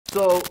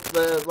So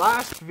the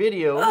last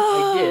video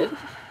I did,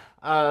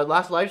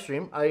 last live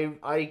stream,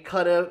 I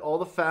cut out all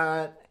the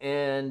fat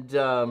and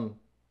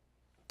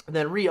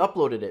then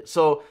re-uploaded it.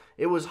 So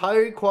it was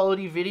higher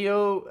quality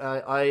video.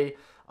 I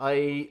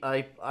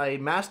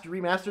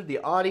remastered the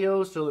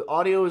audio, so the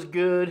audio is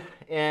good,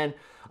 and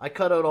I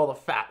cut out all the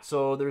fat.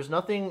 So there's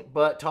nothing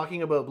but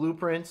talking about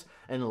blueprints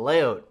and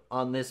layout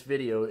on this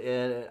video,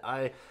 and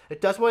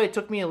that's why it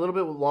took me a little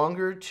bit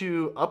longer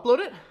to upload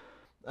it.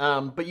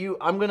 But you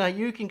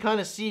can kind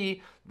of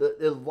see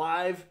the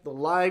live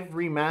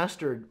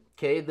remastered.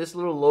 Okay, this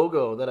little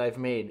logo that I've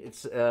made,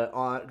 it's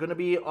going to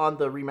be on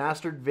the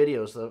remastered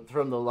videos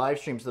from the live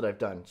streams that I've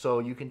done, so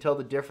you can tell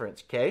the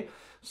difference. Okay,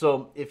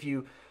 so if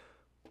you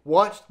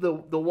watch the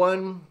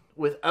one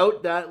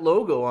without that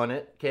logo on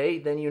it, okay,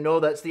 then you know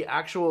that's the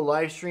actual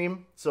live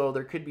stream. So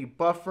there could be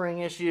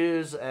buffering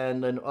issues,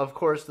 and then of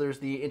course there's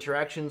the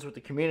interactions with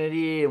the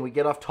community, and we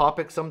get off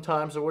topic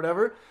sometimes or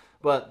whatever.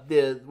 But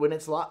when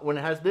it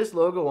has this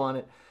logo on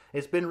it,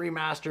 it's been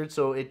remastered,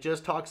 so it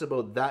just talks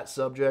about that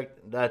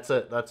subject. That's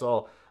it. That's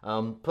all.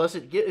 Plus,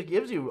 it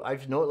gives you,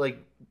 I've noticed, like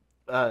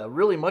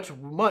really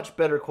much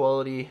better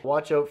quality.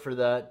 Watch out for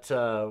that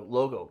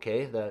logo,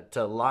 okay? That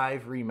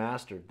live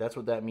remastered. That's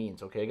what that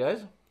means, okay,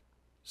 guys?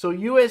 So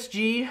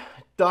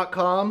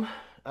USG.com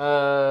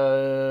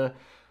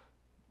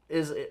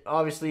is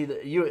obviously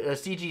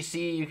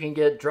CGC. You can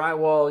get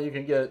drywall. You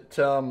can get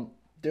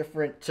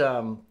different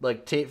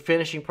like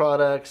finishing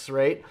products,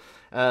 right?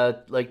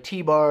 Like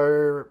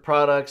T-bar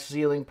products,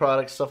 ceiling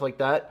products, stuff like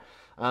that.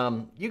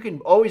 You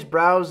can always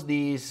browse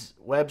these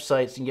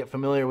websites and get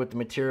familiar with the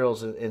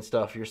materials and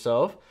stuff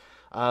yourself.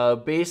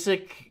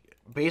 Basic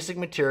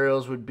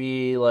materials would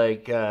be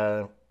like,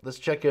 let's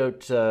check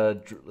out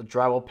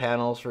drywall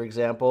panels, for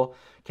example.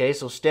 Okay,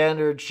 so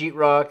standard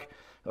sheetrock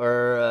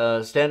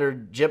or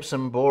standard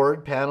gypsum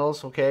board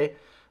panels. Okay,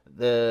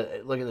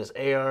 look at this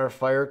AR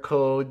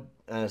Firecode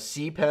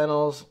C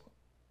panels.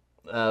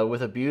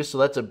 With abuse, so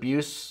that's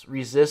abuse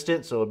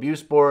resistant, so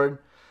abuse board.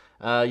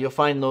 You'll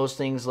find those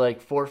things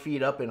like 4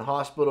 feet up in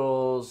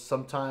hospitals,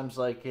 sometimes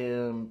like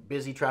in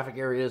busy traffic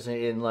areas,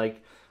 in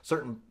like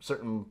certain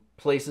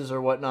places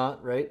or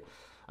whatnot, right?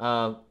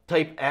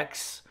 Type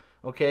X,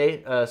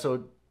 okay.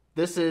 So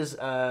this is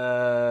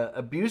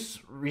abuse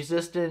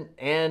resistant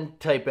and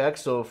type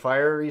X, so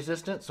fire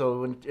resistant.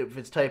 So if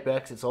it's type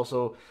X, it's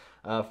also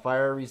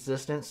fire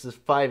resistant. This is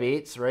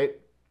 5/8, right?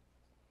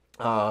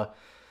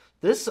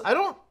 This I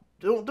don't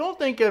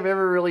think I've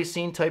ever really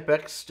seen Type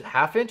X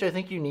half-inch. I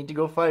think you need to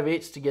go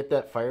 5/8 to get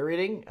that fire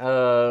rating.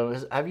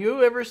 Have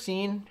you ever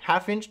seen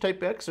half-inch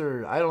Type X?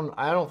 Or I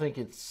don't think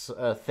it's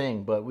a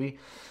thing, but you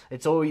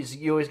always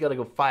got to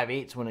go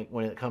 5/8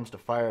 when it comes to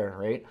fire,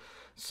 right?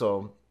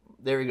 So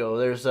there we go.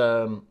 There's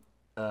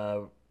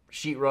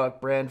sheetrock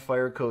brand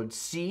Firecode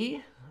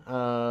C.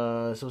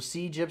 So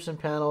C gypsum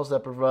panels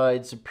that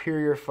provide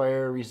superior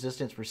fire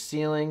resistance for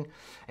ceiling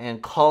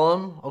and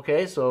column.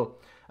 Okay, so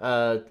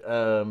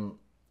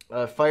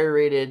fire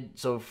rated,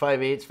 so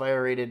 5/8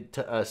 fire rated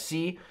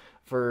C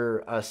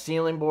for a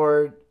ceiling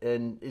board,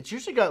 and it's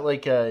usually got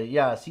like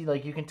see,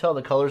 like you can tell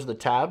the colors of the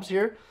tabs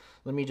here.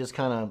 Let me just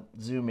kind of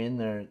zoom in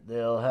there.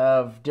 They'll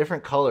have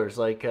different colors,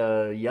 like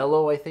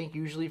yellow, I think,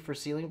 usually for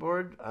ceiling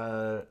board,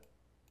 or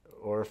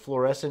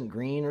fluorescent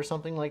green or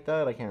something like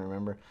that. I can't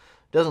remember.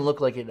 Doesn't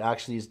look like it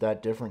actually is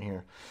that different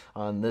here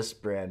on this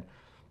brand.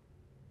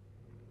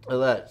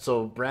 Look at that.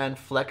 So brand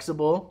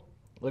flexible.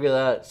 Look at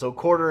that. So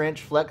 1/4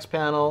 inch flex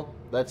panel.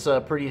 That's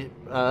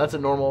that's a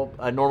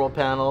normal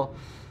panel.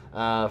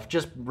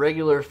 Just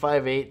regular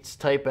 5/8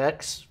 Type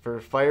X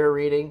for fire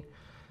rating.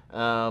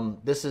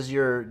 This is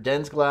your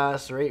dense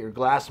glass, right? Your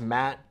glass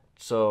mat.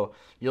 So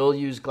you'll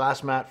use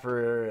glass mat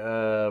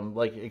for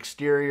like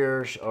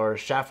exterior or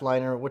shaft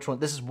liner. Which one?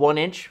 This is 1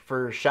 inch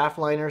for shaft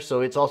liner. So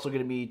it's also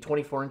going to be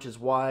 24 inches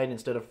wide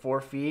instead of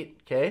 4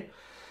 feet. Okay.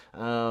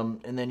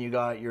 And then you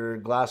got your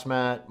glass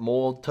mat,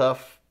 mold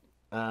tough,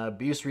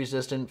 abuse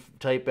resistant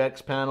Type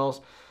X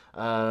panels,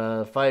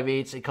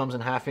 5/8. It comes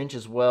in 1/2 inch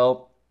as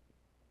well.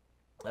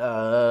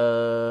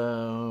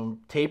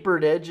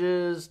 Tapered edge.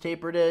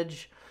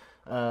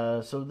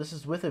 So this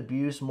is with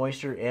abuse,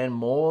 moisture, and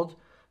mold.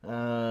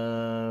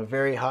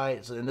 Very high.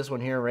 So in this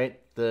one here, right,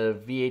 the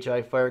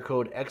VHI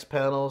Firecode X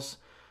panels.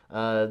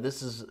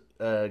 This is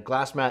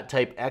glass mat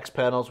Type X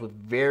panels with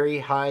very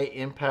high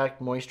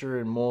impact, moisture,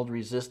 and mold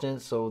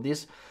resistance. So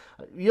these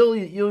you'll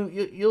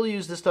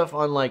use this stuff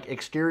on like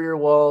exterior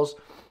walls,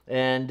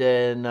 and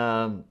then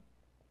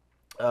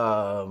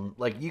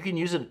like you can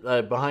use it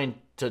behind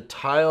to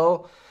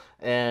tile,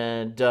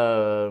 and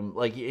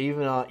like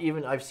even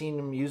I've seen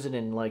them use it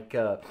in like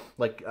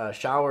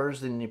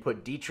showers, and you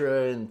put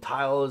Ditra and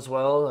tile as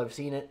well. I've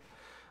seen it.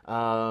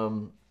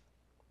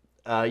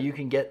 You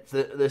can get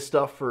this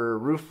stuff for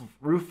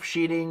roof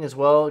sheeting as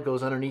well. It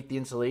goes underneath the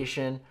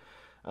insulation.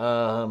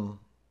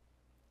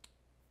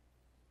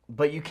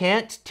 But you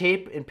can't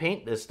tape and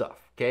paint this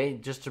stuff, okay?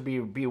 Just to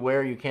be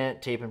aware, you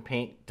can't tape and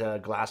paint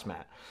glass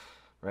mat,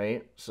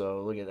 right?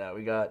 So look at that.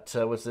 We got,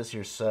 what's this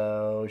here?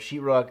 So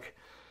sheetrock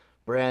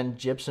brand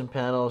gypsum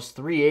panels,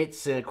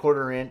 3/8 and a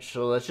 1/4 inch.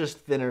 So that's just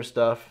thinner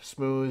stuff,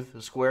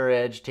 smooth, square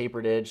edge,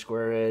 tapered edge,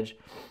 square edge.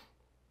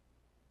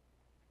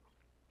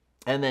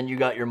 And then you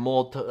got your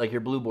mold, like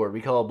your blue board.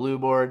 We call it blue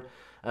board.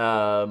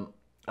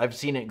 I've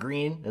seen it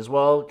green as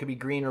well. It could be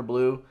green or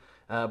blue.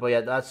 But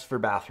yeah, that's for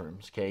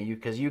bathrooms, okay?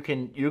 Because you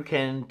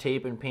can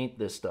tape and paint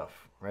this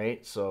stuff,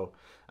 right? So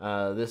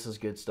this is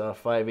good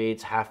stuff.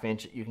 5/8, 1/2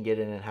 inch. You can get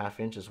it in 1/2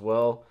 inch as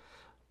well.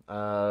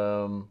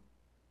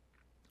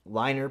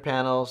 Liner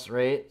panels,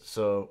 right?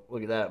 So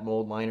look at that,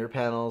 mold liner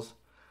panels.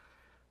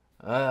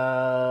 What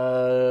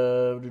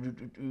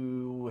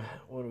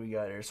do we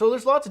got here? So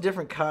there's lots of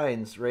different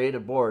kinds, right,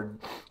 of board.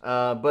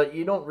 But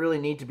you don't really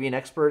need to be an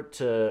expert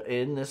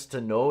in this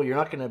to know. You're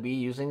not going to be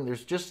using.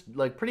 There's just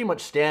like pretty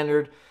much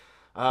standard.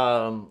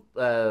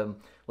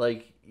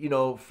 Like, you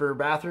know, for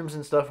bathrooms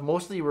and stuff,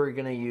 mostly we're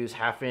going to use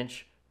 1/2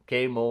 inch,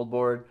 okay, mold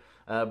board,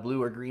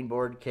 blue or green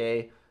board,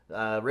 okay,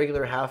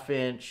 regular 1/2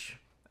 inch.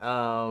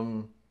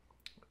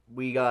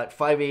 We got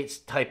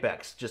 5/8 Type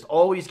X. Just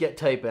always get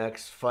Type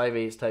X,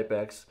 5/8 Type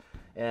X.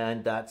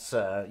 And that's,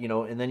 you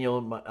know, and then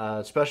you'll,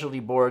 specialty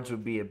boards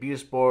would be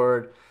abuse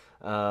board,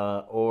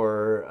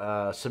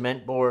 or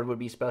cement board would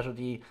be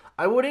specialty.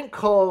 I wouldn't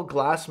call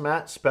glass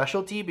mat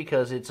specialty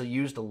because it's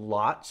used a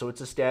lot. So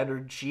it's a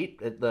standard sheet.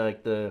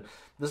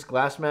 This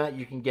glass mat,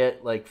 you can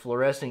get like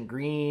fluorescent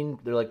green.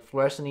 They're like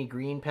fluorescent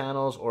green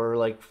panels or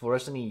like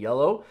fluorescent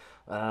yellow.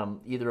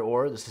 Either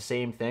or, it's the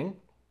same thing.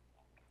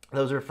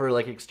 Those are for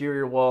like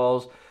exterior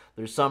walls.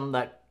 There's some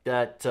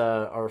that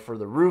are for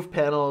the roof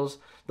panels.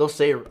 They'll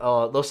say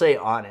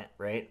on it,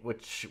 right,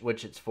 which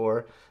it's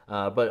for.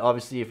 But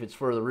obviously, if it's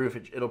for the roof,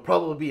 it'll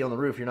probably be on the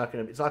roof.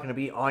 It's not gonna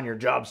be on your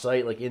job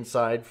site, like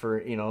inside for,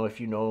 you know,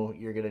 if you know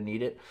you're gonna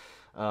need it.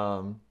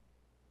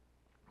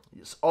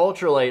 It's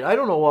ultralight. I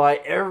don't know why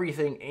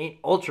everything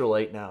ain't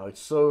ultralight now. It's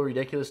so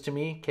ridiculous to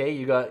me. Okay,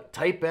 you got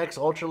Type X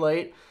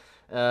ultralight.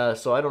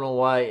 So I don't know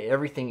why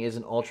everything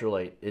isn't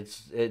ultralight.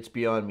 It's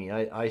beyond me.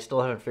 I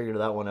still haven't figured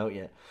that one out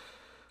yet.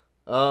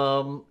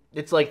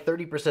 It's like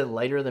 30%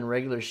 lighter than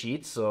regular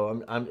sheets,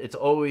 so it's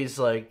always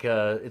like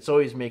it's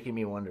always making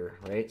me wonder,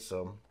 right?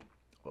 So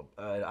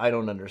I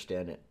don't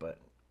understand it, but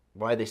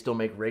why they still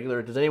make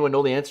regular? Does anyone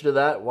know the answer to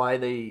that? Why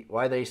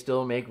they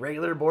still make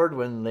regular board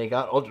when they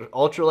got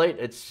ultralight?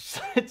 It's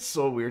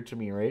so weird to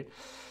me, right?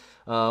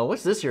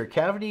 What's this here?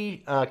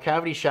 Cavity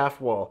shaft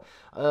wall.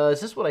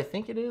 Is this what I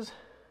think it is?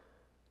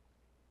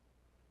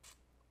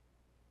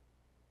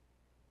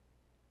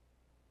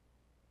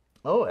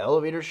 Oh,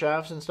 elevator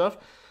shafts and stuff.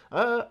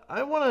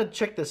 I want to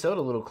check this out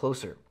a little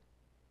closer.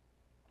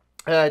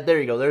 There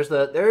you go. There's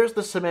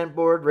the cement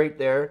board right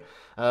there,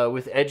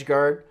 with edge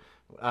guard.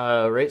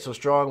 Right, so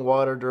strong,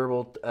 water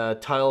durable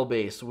tile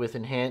base with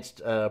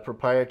enhanced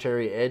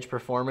proprietary edge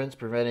performance,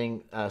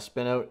 preventing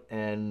spin out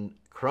and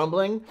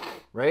crumbling.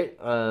 Right,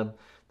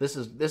 this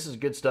is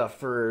good stuff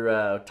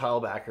for tile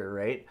backer.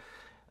 Right.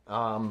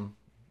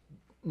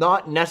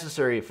 Not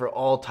necessary for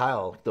all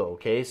tile though,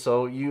 okay?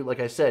 So you, like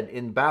I said,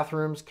 in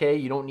bathrooms, okay,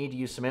 you don't need to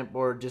use cement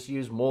board, just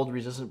use mold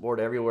resistant board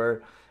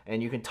everywhere,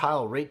 and you can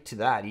tile right to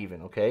that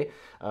even, okay?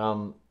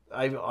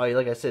 I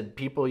like I said,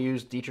 people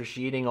use Dietrich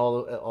sheeting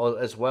all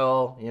as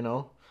well, you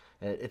know?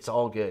 It's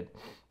all good.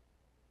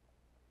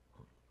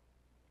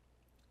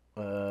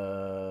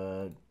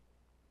 So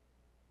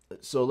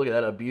look at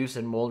that, abuse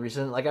and mold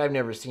resistant. Like, I've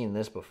never seen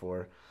this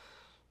before.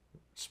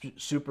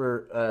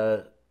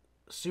 Super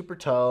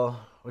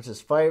tile, which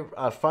is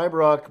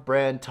Fiberock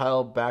brand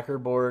tile backer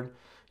board.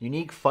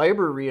 Unique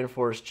fiber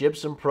reinforced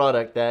gypsum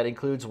product that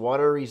includes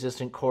water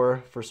resistant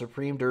core for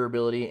supreme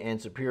durability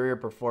and superior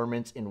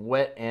performance in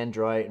wet and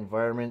dry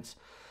environments.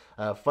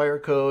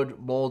 Firecode,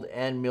 mold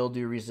and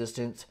mildew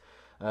resistant.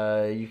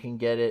 You can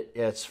get it.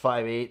 Yeah, it's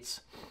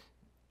 5/8,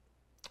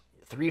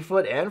 3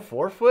 foot and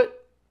 4 foot.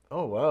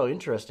 Oh wow,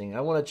 interesting.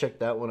 I want to check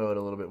that one out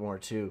a little bit more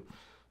too.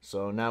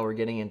 So now we're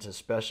getting into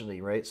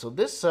specialty, right? So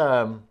this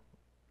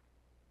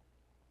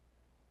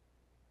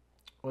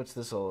what's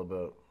this all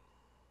about?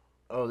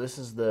 Oh, this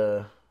is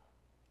the...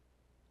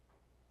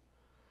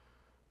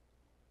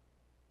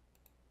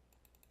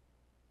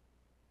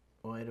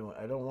 Oh, I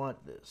don't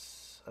want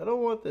this. I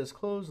don't want this.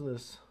 Close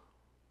this.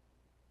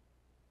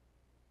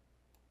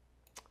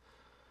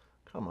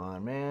 Come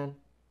on, man.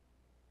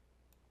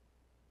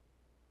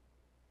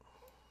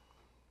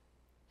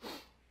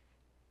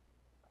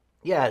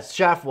 Yeah, it's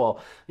shaft wall.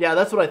 Yeah,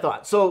 that's what I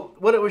thought. So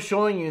what it was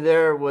showing you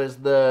there was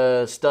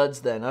the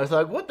studs then. I was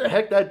like, what the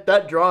heck?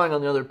 That drawing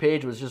on the other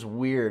page was just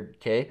weird,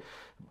 okay?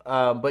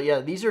 But yeah,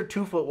 these are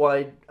 2 foot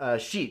wide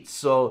sheets.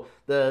 So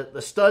the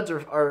studs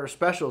are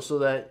special so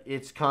that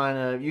it's kind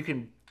of, you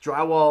can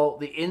drywall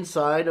the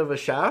inside of a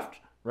shaft,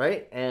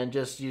 right? And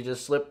you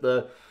just slip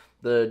the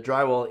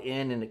drywall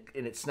in and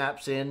it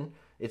snaps in.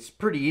 It's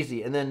pretty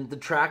easy. And then the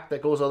track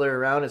that goes all the way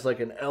around is like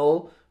an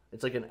L.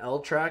 It's like an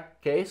L track,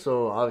 okay?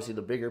 So obviously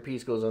the bigger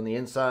piece goes on the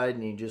inside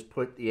and you just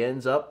put the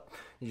ends up.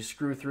 You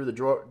screw through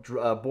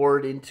the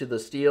board into the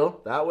steel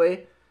that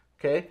way,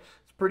 okay?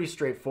 It's pretty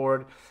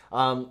straightforward.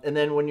 And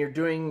then when you're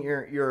doing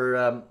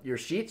your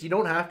sheets, you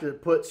don't have to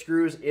put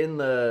screws in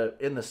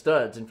the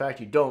studs. In fact,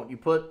 you don't. You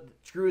put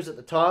screws at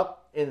the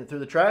top in through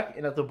the track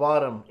and at the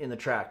bottom in the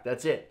track.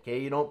 That's it.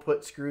 Okay, you don't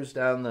put screws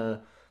down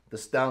the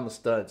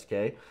studs.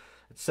 Okay,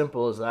 it's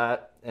simple as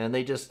that. And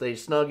they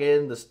snug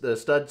in. The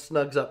stud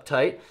snugs up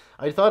tight.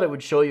 I thought it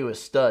would show you a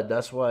stud.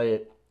 That's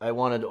why I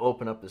wanted to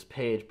open up this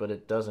page, but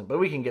it doesn't. But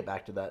we can get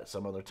back to that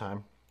some other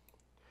time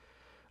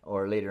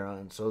or later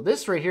on. So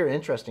this right here,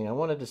 interesting. I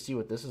wanted to see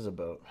what this is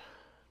about.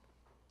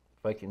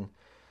 If I can.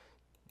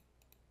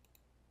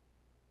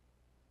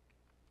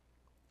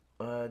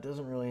 It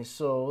doesn't really.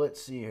 So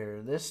let's see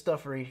here. This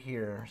stuff right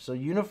here. So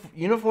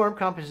uniform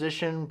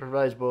composition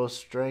provides both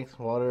strength,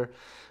 water,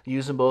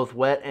 used in both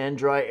wet and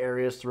dry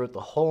areas throughout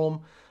the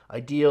home.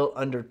 Ideal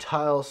under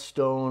tile,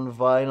 stone,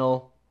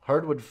 vinyl,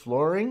 hardwood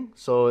flooring.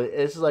 So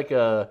it's like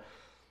a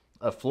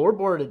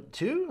floorboard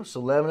too.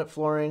 So laminate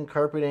flooring,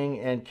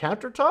 carpeting, and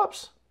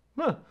countertops.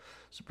 Huh.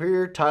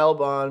 Superior tile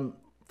bond,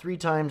 3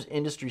 times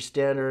industry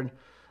standard.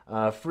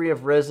 Free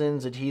of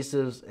resins,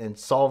 adhesives, and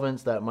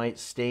solvents that might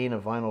stain a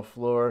vinyl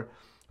floor.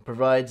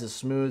 Provides a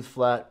smooth,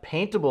 flat,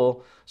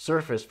 paintable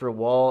surface for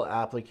wall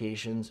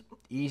applications.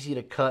 Easy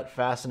to cut,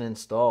 fasten, and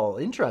install.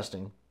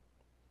 Interesting.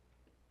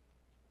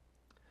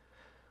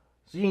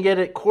 So you can get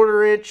it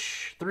 1/4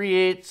 inch,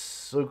 3/8,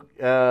 so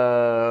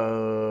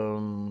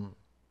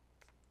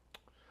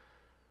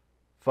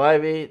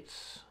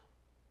 5/8,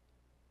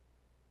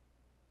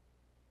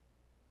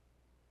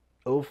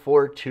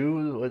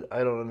 0.42.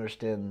 I don't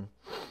understand.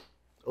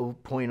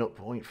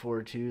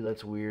 0.42.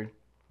 That's weird.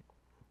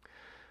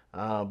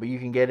 But you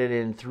can get it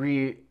in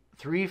 3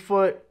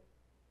 foot.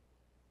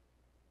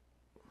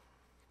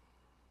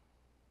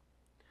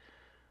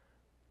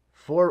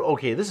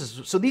 Okay,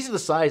 these are the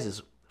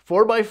sizes: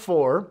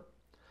 4x4,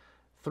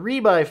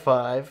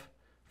 3x5,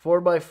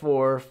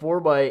 4x4,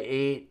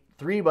 4x8,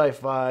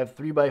 3x5,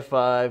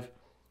 3x5,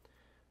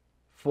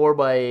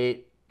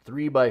 4x8,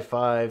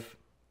 3x5,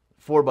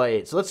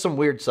 4x8. So that's some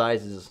weird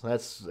sizes.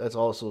 That's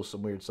also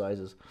some weird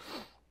sizes.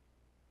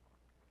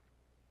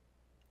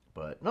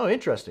 But no,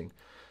 interesting.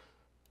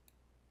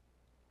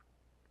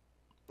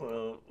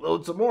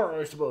 Load some more,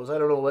 I suppose. I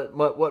don't know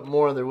what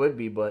more there would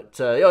be, but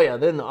oh yeah,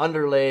 then the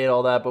underlay and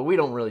all that. But we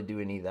don't really do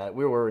any of that.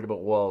 We're worried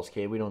about walls,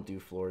 okay? We don't do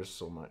floors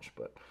so much,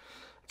 but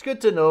it's good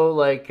to know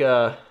like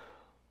the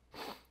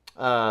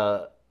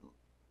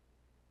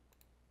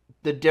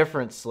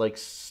difference, like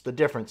the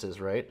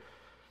differences, right?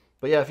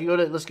 But yeah, if you go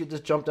to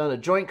just jump down to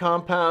joint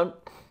compound.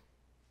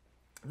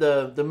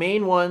 The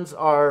main ones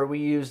are, we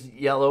use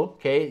yellow,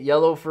 okay?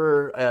 Yellow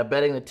for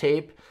bedding the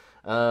tape,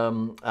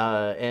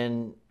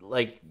 and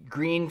like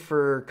green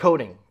for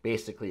coating,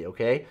 basically,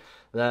 okay?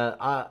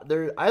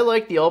 I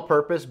like the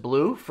all-purpose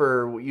blue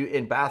for you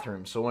in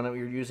bathrooms. So when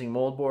you're using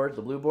mold board,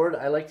 the blue board,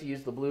 I like to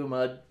use the blue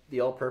mud,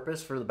 the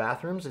all-purpose for the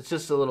bathrooms. It's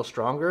just a little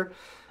stronger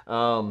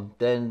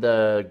than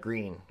the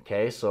green,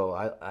 okay? So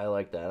I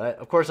like that.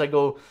 Of course, I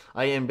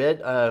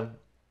embed.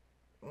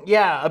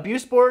 Yeah,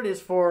 abuse board is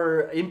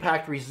for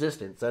impact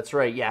resistance. That's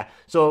right. Yeah.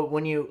 So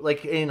when you,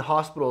 like in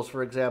hospitals,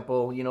 for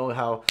example, you know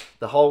how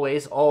the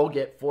hallways all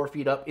get 4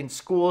 feet up. In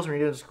schools, when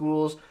you're doing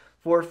schools,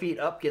 4 feet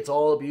up gets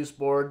all abuse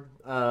board.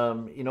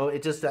 You know,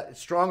 it just, that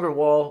stronger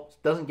wall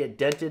doesn't get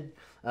dented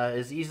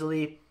as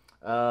easily.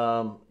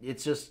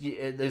 It's just,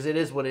 it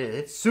is what it is.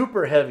 It's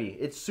super heavy.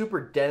 It's super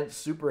dense,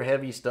 super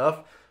heavy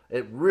stuff.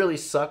 It really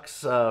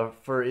sucks to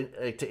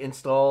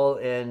install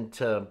and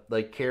to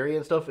like carry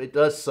and stuff. It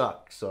does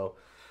suck. So.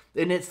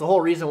 And it's the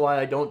whole reason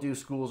why I don't do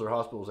schools or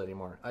hospitals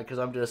anymore. Because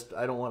I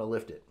don't want to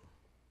lift it.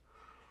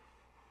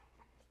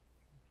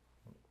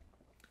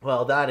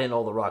 Well, that and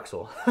all the rock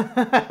soul. All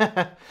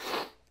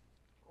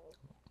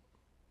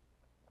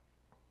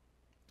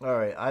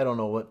right, I don't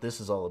know what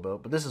this is all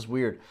about, but this is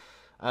weird.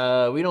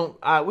 We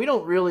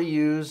don't really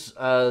use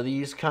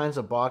these kinds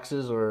of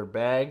boxes or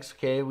bags.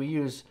 Okay, we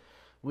use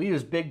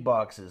big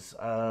boxes.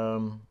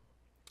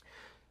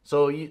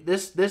 So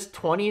this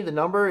 20, the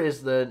number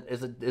is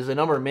the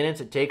number of minutes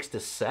it takes to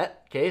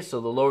set. Okay,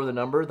 so the lower the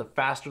number, the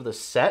faster the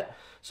set.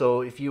 So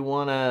if you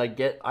want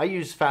to I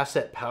use fast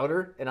set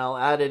powder, and I'll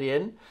add it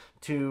in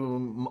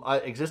to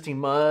existing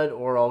mud,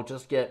 or I'll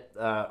just get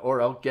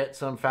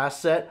some fast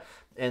set,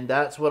 and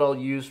that's what I'll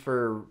use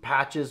for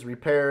patches,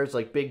 repairs,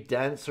 like big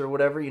dents or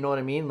whatever. You know what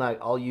I mean? Like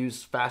I'll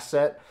use fast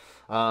set.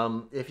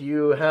 If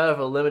you have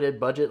a limited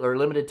budget or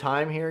limited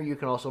time here, you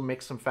can also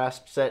mix some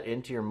fast set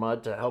into your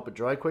mud to help it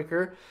dry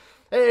quicker.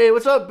 Hey,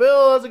 what's up,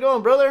 Bill? How's it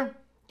going, brother?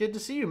 Good to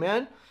see you,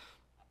 man.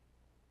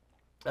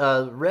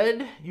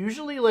 Red,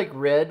 usually like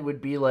red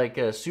would be like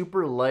a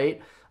super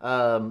light,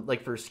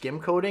 like for skim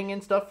coating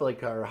and stuff,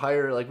 like our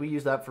higher, like we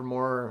use that for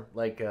more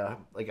like a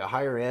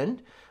higher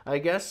end, I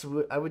guess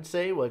I would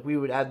say. Like we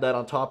would add that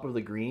on top of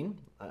the green.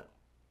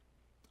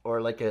 Or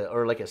like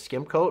a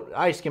skim coat.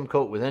 I skim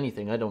coat with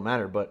anything. I don't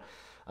matter. But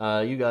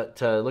you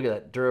got look at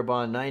that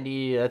Durabond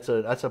 90. That's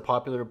a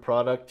popular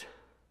product.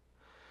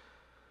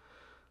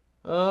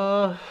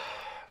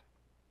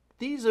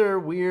 These are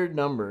weird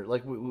number.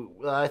 Like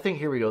I think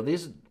here we go.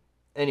 These,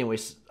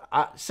 anyways.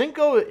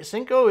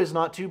 Cinco is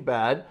not too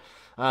bad.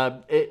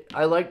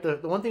 I like the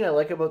one thing I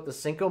like about the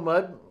Cinco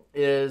mud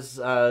is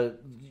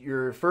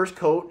your first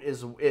coat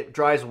it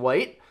dries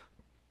white,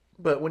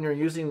 but when you're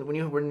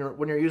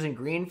using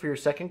green for your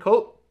second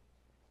coat,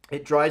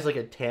 it dries like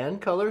a tan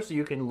color, so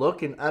you can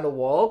look at a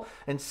wall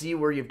and see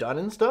where you've done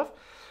and stuff.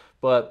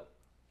 But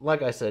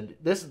like I said,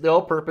 the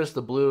all-purpose,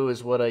 the blue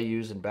is what I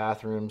use in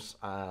bathrooms.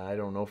 I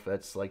don't know if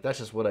that's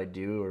just what I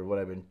do or what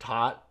I've been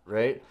taught,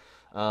 right?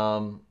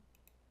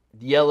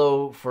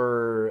 Yellow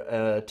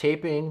for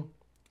taping,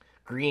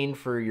 green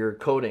for your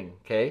coating,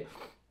 okay?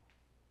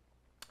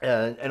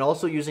 And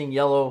also using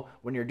yellow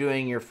when you're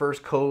doing your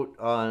first coat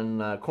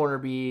on corner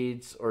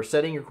beads or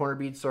setting your corner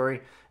beads,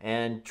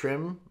 and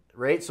trim,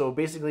 right? So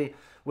basically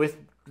with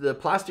the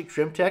plastic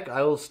trim tech,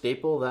 I will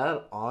staple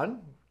that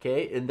on,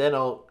 okay? And then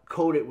I'll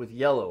coat it with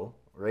yellow,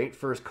 right?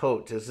 First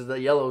coat. This is the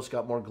yellow's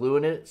got more glue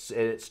in it.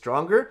 It's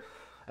stronger.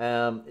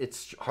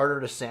 It's harder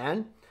to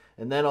sand.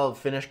 And then I'll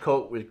finish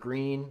coat with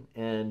green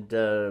and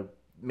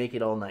make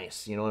it all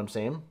nice. You know what I'm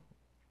saying?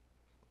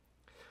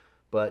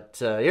 But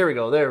here we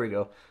go. There we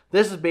go.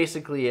 This is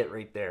basically it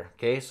right there.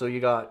 Okay, so you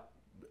got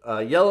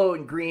yellow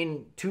and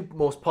green, two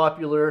most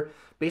popular.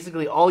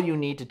 Basically, all you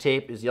need to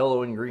tape is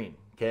yellow and green.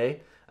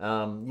 Okay,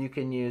 you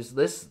can use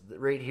this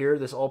right here.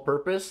 This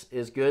all-purpose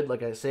is good,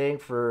 like I was saying,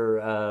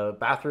 for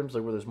bathrooms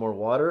like where there's more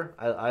water.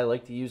 I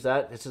like to use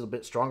that. This is a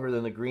bit stronger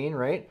than the green,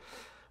 right?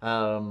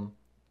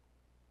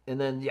 And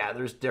then yeah,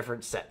 there's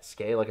different sets.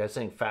 Okay, like I was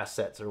saying, fast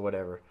sets or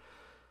whatever.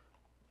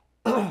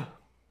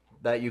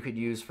 That you could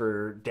use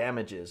for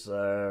damages,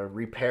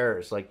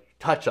 repairs, like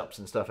touch-ups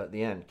and stuff at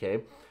the end,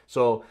 okay?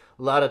 So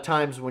a lot of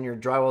times when your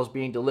drywall is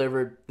being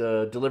delivered,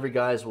 the delivery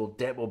guys will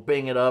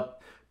bang it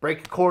up,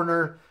 break a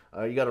corner.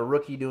 You got a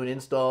rookie doing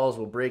installs,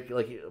 will break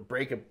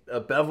a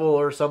bevel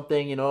or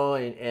something, you know,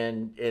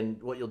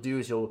 and what you'll do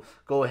is you'll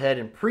go ahead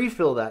and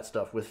pre-fill that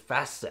stuff with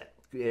fast set.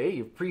 Okay?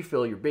 You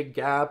pre-fill your big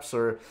gaps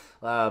or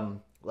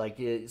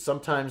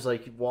sometimes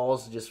like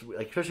walls just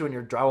like, especially when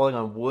you're drywalling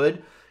on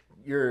wood.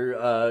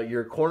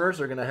 Your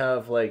corners are gonna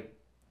have like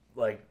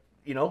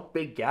you know,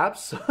 big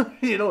gaps.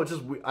 You know, it's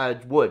just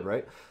wood,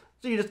 right?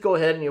 So you just go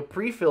ahead and you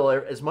pre-fill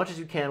as much as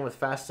you can with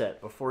fast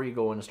set before you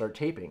go in and start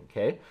taping.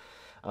 Okay,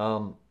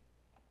 and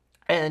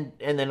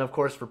then of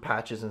course for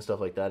patches and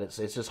stuff like that, it's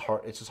just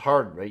hard. It's just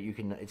hard, right?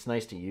 It's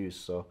nice to use.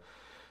 So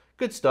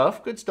good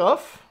stuff. Good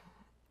stuff.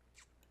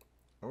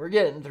 We're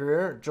getting through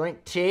here.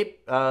 Joint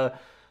tape.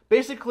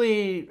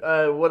 Basically,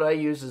 what I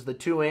use is the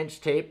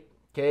 2-inch tape.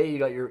 Okay, you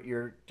got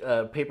your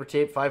paper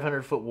tape,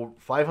 500 foot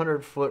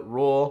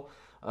roll.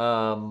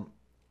 So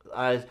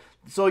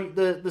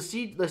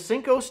the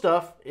Cinco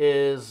stuff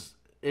is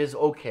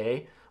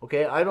okay.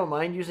 Okay, I don't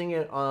mind using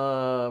it.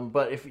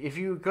 But if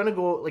you're gonna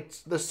go like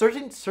the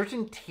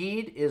certain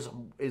teed is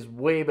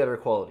way better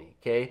quality.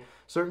 Okay,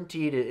 certain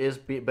teed is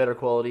better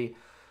quality.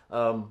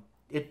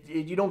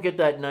 You don't get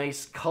that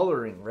nice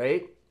coloring,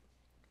 right?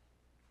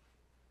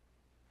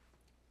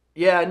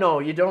 Yeah, no,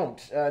 you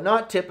don't.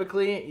 Not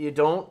typically. You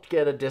don't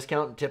get a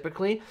discount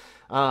typically,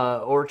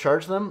 or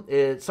charge them.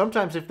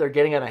 Sometimes if they're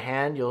getting out of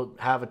hand, you'll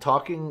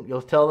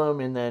tell them,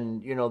 and then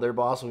you know their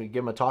boss will give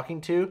them a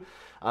talking to.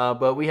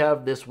 But we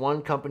have this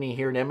one company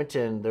here in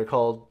Edmonton. They're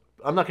called.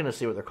 I'm not going to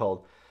say what they're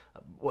called.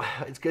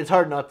 It's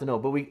hard not to know,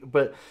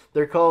 but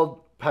they're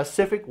called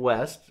Pacific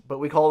West, but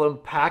we call them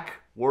Pack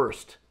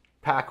Worst,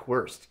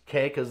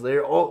 okay? Because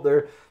their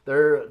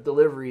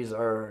deliveries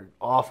are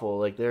awful.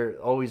 Like they're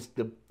always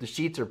the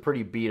sheets are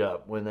pretty beat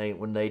up when they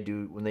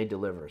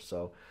deliver.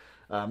 So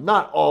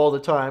not all the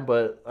time,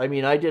 but I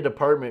mean I did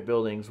apartment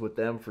buildings with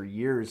them for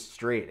years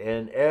straight,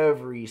 and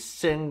every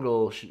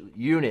single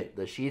unit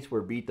the sheets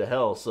were beat to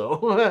hell.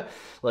 So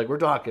like we're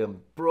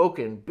talking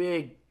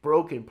big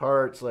broken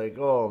parts. Like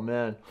oh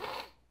man.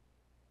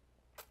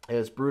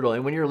 It's brutal.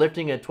 And when you're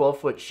lifting a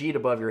 12-foot sheet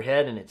above your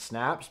head and it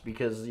snaps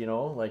because, you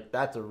know, like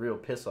that's a real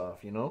piss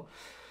off, you know.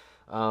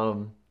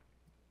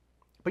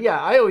 But yeah,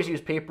 I always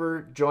use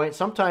paper joint.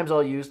 Sometimes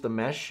I'll use the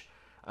mesh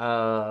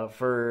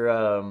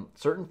for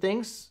certain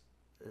things.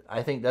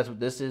 I think that's what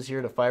this is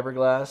here, the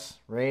fiberglass,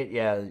 right?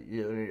 Yeah,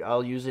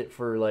 I'll use it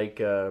for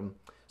like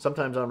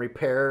sometimes on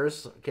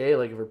repairs, okay?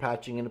 Like if we're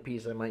patching in a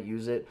piece, I might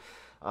use it.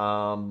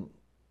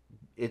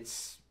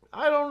 It's,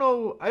 I don't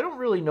know. I don't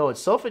really know. It's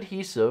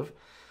self-adhesive.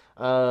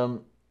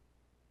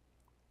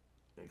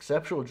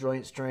 Exceptional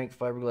joint strength,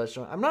 fiberglass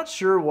joint. I'm not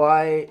sure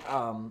why.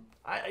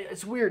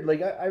 It's weird.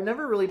 Like I've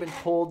never really been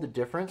told the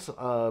difference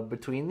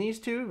between these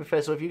two.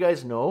 So if you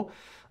guys know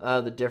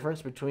the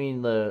difference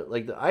between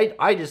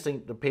I just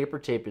think the paper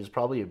tape is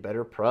probably a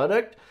better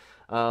product.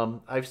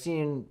 I've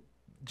seen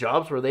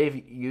jobs where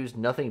they've used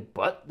nothing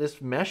but this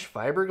mesh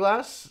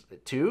fiberglass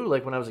too.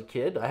 Like when I was a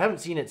kid, I haven't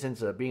seen it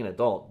since being an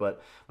adult.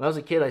 But when I was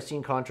a kid, I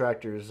seen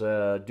contractors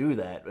do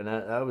that, and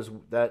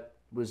that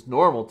was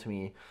normal to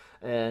me.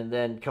 And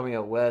then coming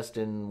out west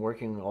and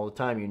working all the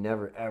time, you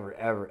never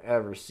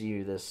ever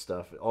see this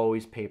stuff.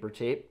 Always paper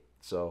tape.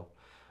 So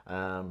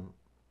and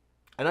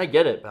I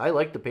get it. I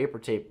like the paper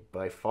tape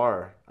by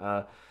far.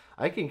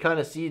 I can kind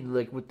of see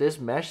like with this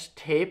mesh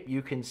tape,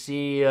 you can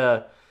see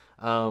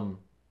Um,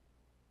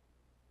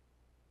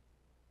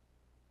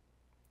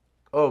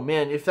 oh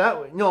man, if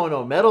that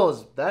no metal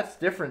is that's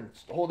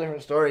different, whole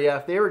different story. Yeah,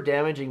 if they were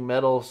damaging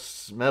metal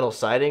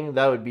siding,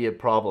 that would be a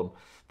problem.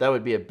 That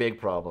would be a big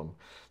problem.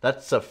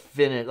 That's a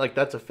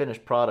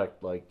finished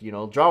product. Like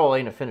drywall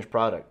ain't a finished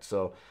product.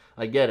 So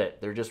I get it.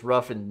 They're just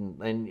rough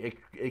and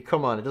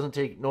come on. It doesn't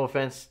take no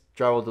offense,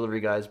 drywall delivery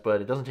guys,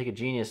 but it doesn't take a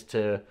genius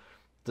to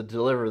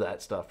deliver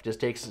that stuff. It just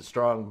takes a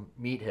strong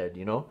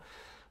meathead.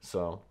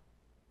 So.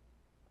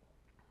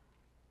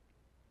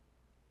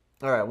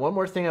 All right, one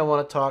more thing I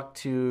want to talk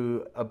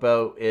to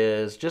about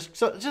is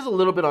just a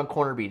little bit on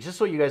corner beads, just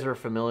so you guys are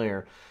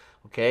familiar.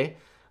 Okay,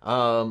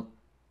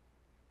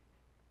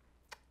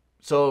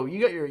 so you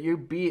got your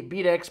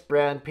BeadX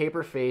brand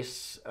paper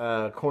face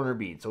corner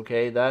beads.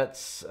 Okay,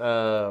 that's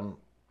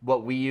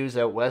what we use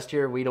out west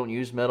here. We don't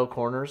use metal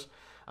corners.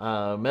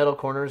 Metal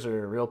corners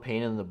are a real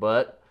pain in the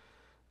butt.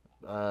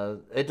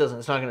 It's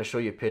not going to show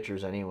you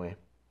pictures anyway.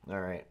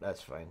 All right,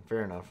 that's fine.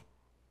 Fair enough.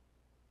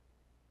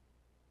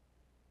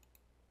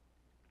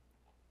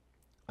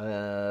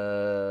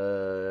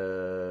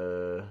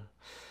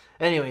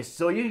 Anyways,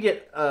 so you can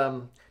get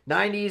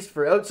 90s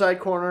for outside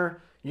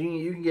corner.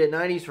 You can get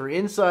 90s for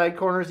inside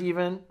corners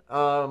even.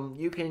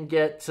 You can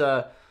get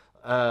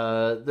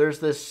there's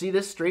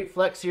this straight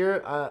flex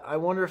here. I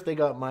wonder if they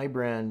got my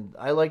brand.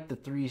 I like the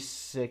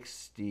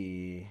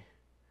 360.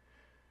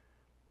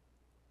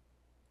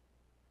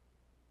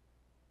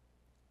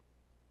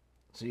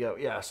 So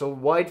so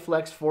wide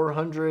flex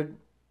 400.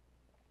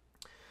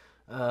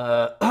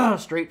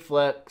 Straight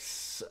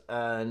flex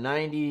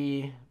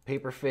 90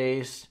 paper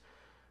face,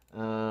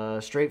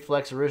 straight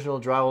flex original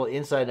drywall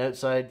inside and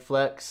outside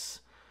flex,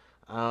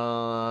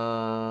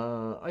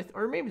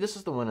 or maybe this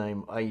is the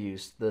one I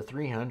used, the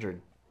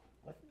 300.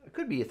 It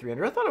could be a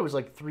 300. I thought it was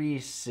like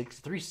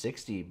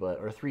 360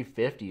 or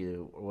 350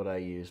 what I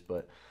used,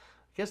 but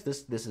I guess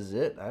this is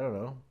it. I don't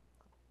know.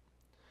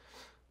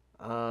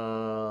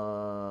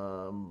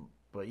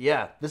 But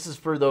yeah, this is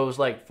for those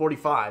like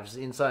 45s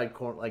inside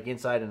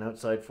and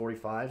outside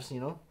 45s.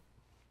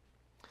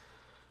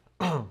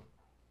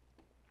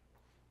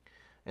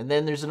 And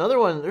then there's another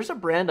one. There's a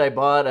brand I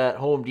bought at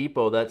Home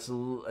Depot that's a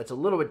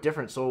little bit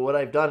different. So what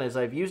I've done is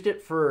I've used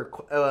it for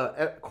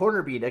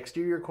corner bead,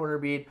 exterior corner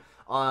bead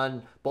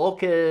on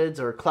bulkheads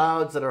or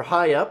clouds that are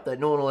high up that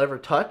no one will ever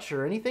touch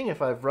or anything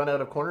if I've run out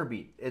of corner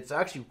bead. It's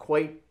actually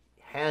quite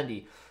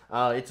handy.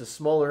 It's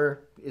just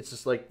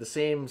like the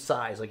same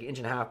size, like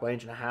 1.5 by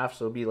 1.5.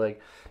 So it'd be like,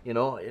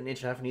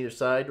 1.5 on either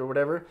side or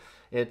whatever.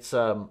 It's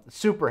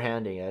super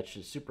handy,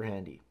 actually, super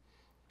handy.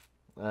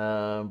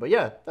 But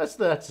yeah, that's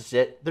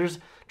it. There's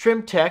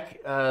Trim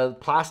Tech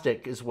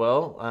plastic as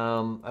well.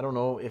 I don't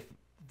know if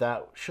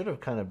that should have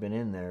kind of been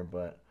in there,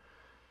 but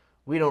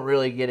we don't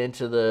really get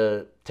into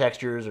the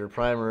textures or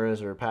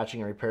primers or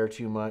patching and repair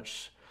too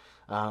much.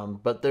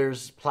 But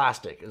there's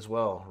plastic as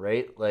well,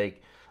 right?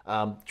 Like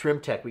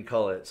Trim Tech, we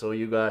call it. So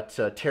you got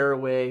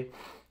Tearaway,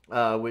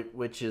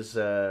 which is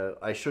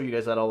I show you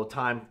guys that all the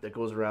time. That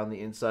goes around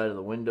the inside of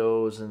the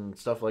windows and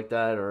stuff like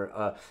that,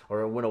 or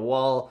when a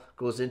wall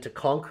goes into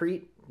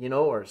concrete,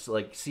 or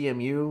like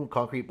CMU,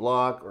 concrete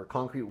block or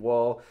concrete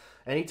wall.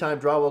 Anytime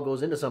drywall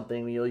goes into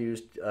something, you'll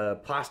use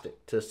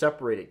plastic to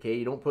separate it. Okay,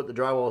 you don't put the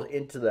drywall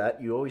into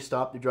that. You always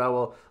stop the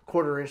drywall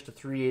 1/4 inch to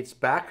 3/8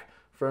 back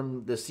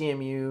from the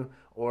CMU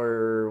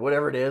or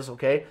whatever it is,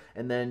 okay?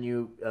 And then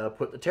you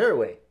put the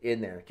tearaway in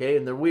there, okay?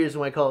 And the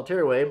reason why I call it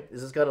tearaway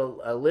is it's got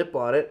a lip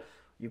on it.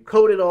 You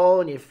coat it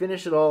all and you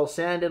finish it all,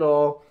 sand it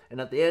all, and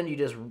at the end you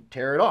just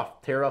tear it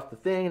off. Tear off the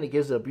thing and it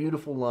gives a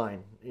beautiful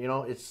line.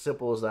 It's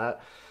simple as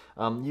that.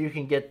 You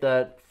can get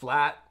that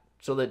flat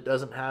so that it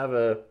doesn't have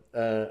a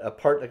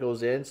part that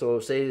goes in. So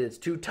say it's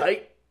too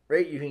tight,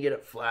 right? You can get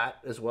it flat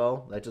as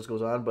well. That just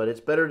goes on, but it's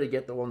better to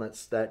get the one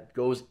that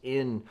goes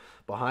in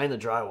behind the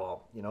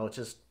drywall. It's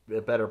just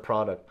a better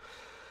product.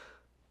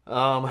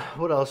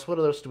 What else? What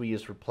else do we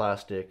use for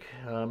plastic?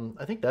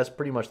 I think that's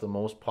pretty much the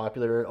most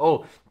popular.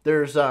 Oh,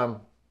 there's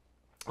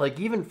like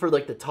even for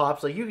like the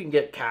tops, like you can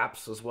get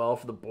caps as well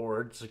for the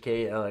boards.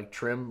 Okay, like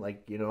trim,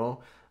 like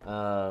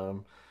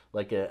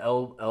like a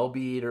L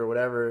bead or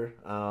whatever.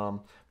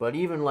 But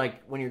even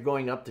like when you're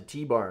going up to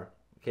T-bar,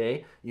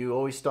 okay, you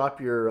always stop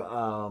your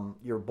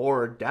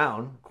board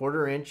down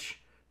 1/4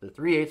 inch to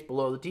 3/8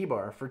 below the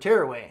T-bar for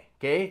tearaway.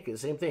 Okay,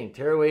 same thing,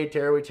 tearaway.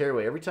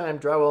 Every time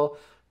drywall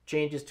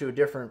changes to a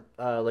different,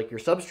 like your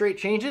substrate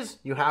changes,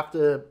 you have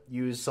to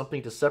use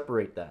something to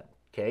separate that.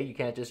 Okay, you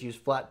can't just use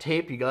flat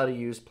tape. You got to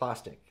use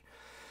plastic.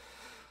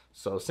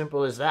 So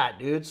simple as that,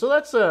 dude. So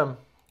that's the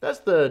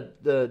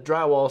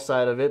drywall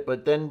side of it.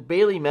 But then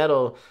Bailey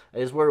Metal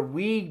is where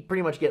we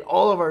pretty much get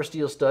all of our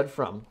steel stud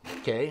from.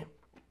 Okay,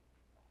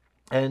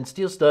 and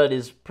steel stud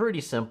is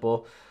pretty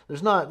simple.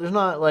 There's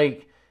not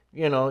like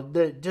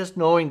just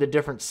knowing the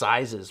different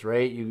sizes,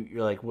 right?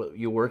 You're like what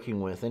you're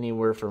working with,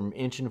 anywhere from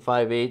 1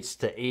 5/8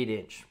 to 8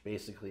 inch,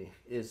 basically,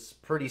 is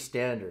pretty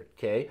standard.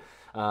 Okay,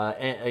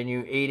 and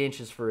you 8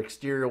 inches for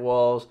exterior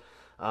walls.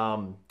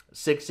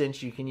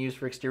 6-inch you can use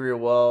for exterior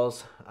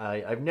walls.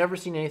 I've never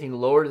seen anything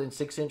lower than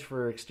 6-inch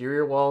for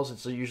exterior walls.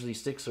 It's usually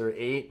 6 or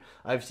 8.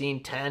 I've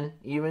seen 10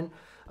 even.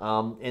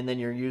 And then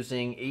you're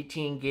using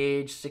 18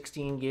 gauge,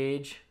 16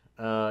 gauge,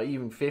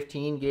 even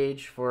 15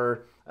 gauge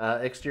for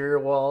exterior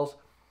walls.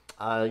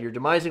 Your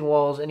demising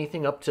walls,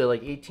 anything up to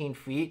like 18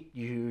 feet,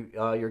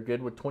 you're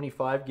good with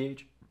 25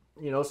 gauge.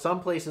 You know, some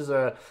places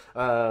are,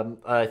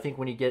 I think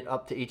when you get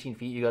up to 18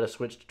 feet, you got to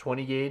switch to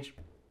 20 gauge.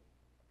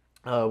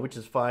 Which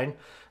is fine.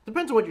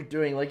 Depends on what you're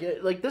doing.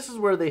 Like this is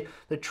where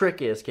the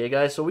trick is, okay,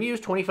 guys. So we use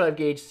 25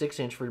 gauge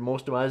 6-inch for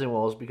most demising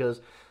walls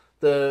because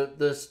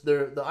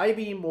the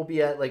I-beam will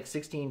be at like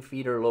 16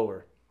 feet or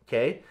lower,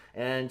 okay.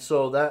 And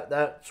so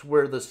that's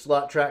where the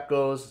slot track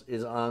goes,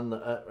 is on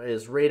the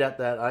is right at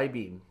that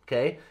I-beam,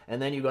 okay.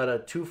 And then you got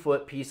a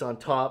 2-foot piece on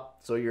top,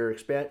 so your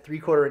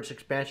 3/4 inch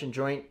expansion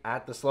joint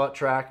at the slot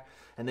track,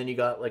 and then you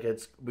got like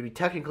it's would be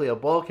technically a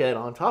bulkhead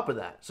on top of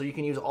that, so you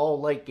can use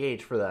all light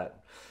gauge for that.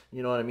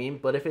 You know what I mean?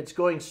 But if it's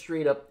going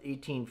straight up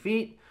 18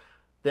 feet,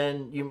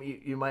 then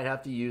you might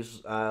have to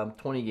use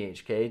 20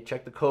 gauge. Okay,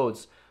 check the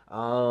codes.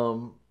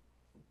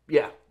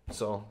 Yeah.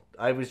 So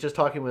I was just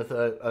talking with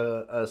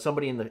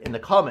somebody in the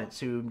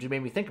comments who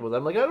made me think about that.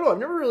 I'm like, I don't know. I've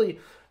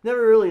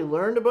never really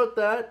learned about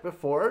that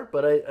before.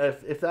 But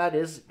if that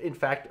is in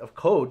fact a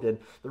code, then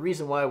the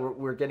reason why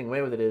we're getting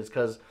away with it is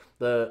because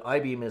the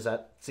I-beam is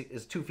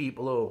 2 feet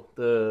below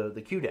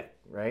the Q deck,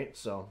 right?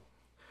 So.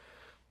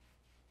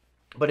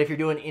 But if you're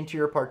doing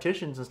interior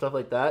partitions and stuff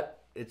like that,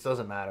 it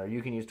doesn't matter.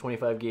 You can use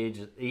 25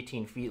 gauge,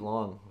 18 feet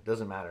long. It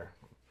doesn't matter.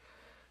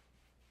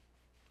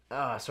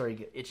 Sorry,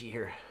 get itchy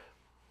here.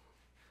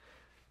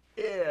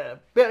 Yeah,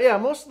 but yeah,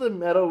 most of the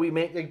metal we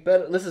make, like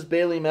this is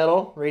Bailey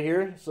metal right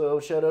here.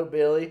 So shout out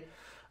Bailey.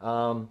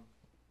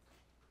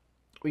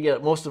 We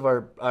get most of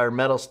our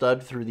metal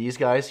stud through these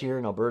guys here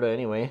in Alberta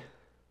anyway.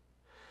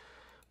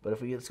 But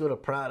if let's go to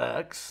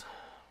products.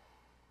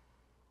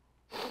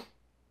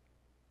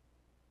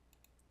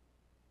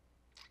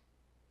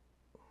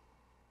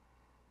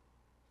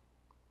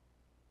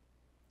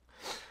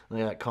 Look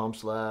at that comp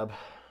slab.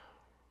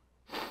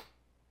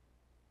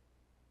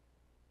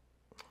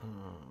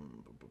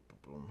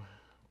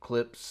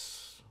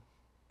 Clips.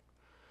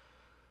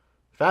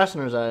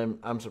 Fasteners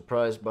I'm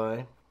surprised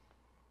by.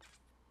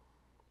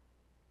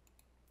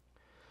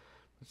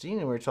 See,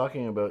 we're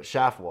talking about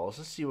shaft walls.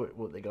 Let's see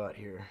what they got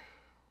here.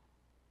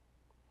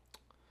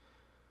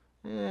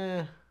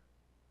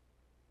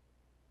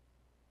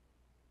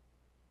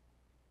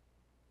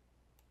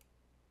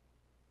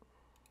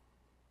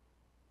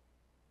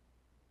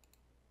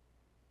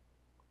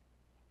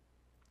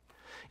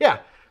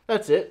 Yeah,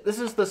 that's it. This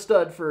is the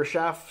stud for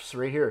shafts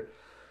right here.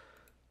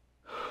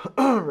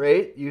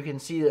 Right, you can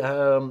see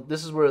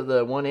this is where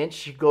the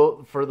 1-inch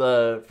go for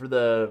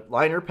the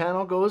liner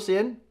panel goes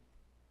in,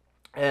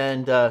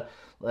 and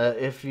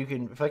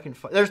if I can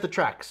find, there's the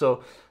track.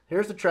 So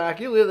here's the track.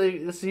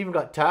 This even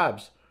got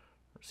tabs.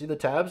 See the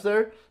tabs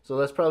there? So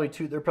that's probably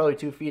they're probably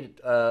 2 feet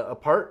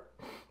apart.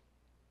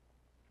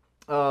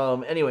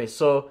 Anyway,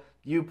 so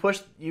you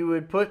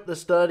would put the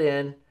stud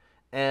in.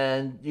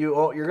 And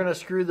you're gonna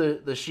screw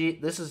the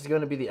sheet. This is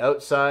gonna be the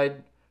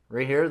outside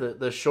right here.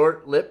 The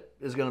short lip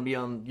is gonna be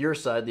on your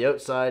side, the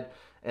outside,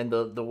 and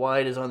the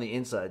wide is on the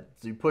inside.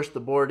 So you push the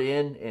board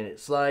in, and it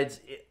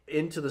slides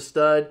into the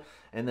stud,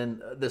 and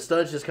then the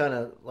studs just kind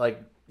of like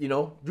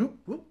whoop,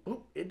 whoop,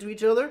 whoop, into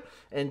each other,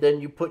 and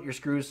then you put your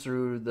screws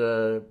through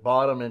the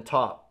bottom and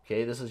top.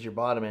 Okay, this is your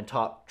bottom and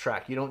top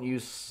track. You don't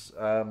use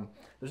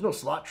there's no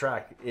slot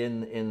track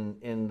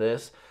in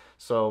this.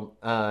 So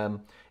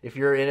if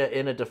you're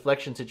in a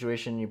deflection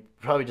situation, you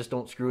probably just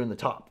don't screw in the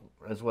top.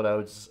 That's what I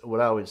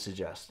would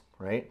suggest,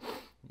 right?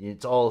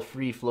 It's all a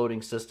free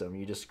floating system.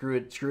 You just screw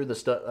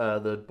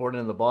the board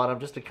in the bottom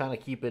just to kind of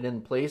keep it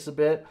in place a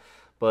bit.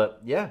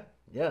 But yeah,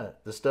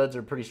 the studs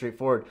are pretty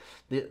straightforward.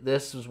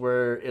 This is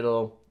where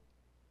it'll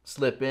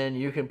slip in.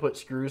 You can put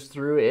screws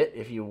through it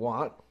if you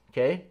want,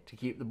 okay, to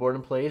keep the board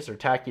in place, or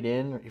tack it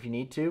in if you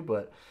need to.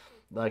 But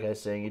like I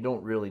was saying, you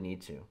don't really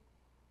need to.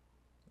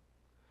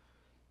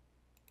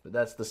 But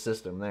that's the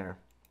system there.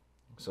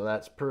 So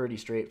that's pretty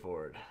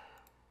straightforward.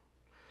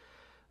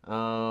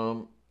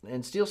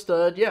 And steel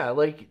stud, yeah,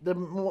 like the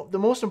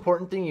most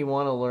important thing you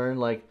want to learn,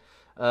 like,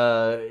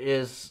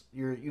 is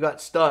you got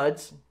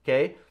studs,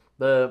 okay?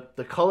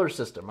 The color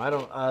system. I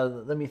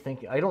don't let me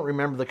think. I don't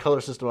remember the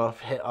color system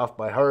off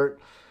by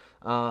heart.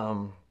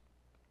 I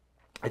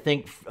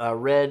think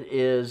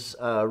red's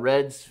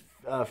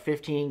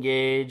 15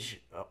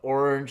 gauge,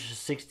 orange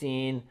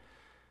 16,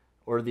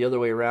 or the other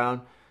way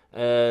around.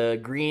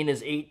 Green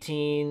is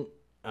 18,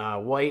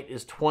 white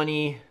is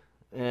 20,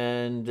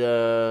 and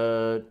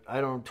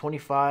I don't know,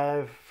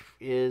 25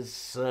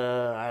 is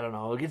I don't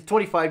know.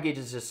 25 gauge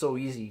is just so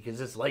easy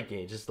because it's light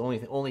gauge. It's the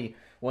only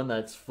one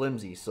that's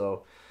flimsy,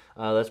 so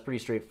that's pretty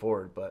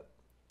straightforward. But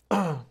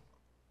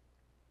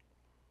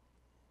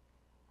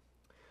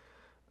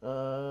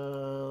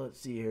let's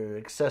see here,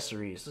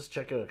 accessories. Let's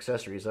check out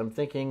accessories. I'm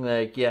thinking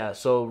like, yeah,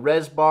 so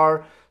res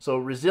bar, so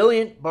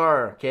resilient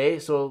bar. Okay,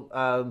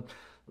 so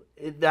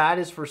That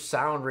is for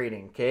sound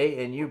rating,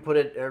 okay? And you put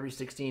it every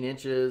 16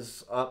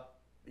 inches up.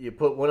 You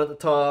put one at the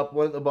top,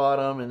 one at the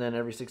bottom, and then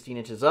every 16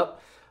 inches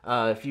up.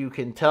 If you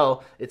can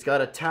tell, it's got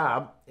a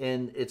tab,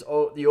 and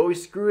you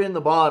always screw in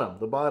the bottom,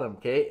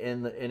 okay?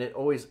 And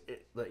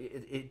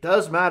it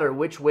does matter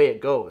which way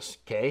it goes,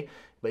 okay?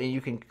 But you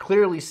can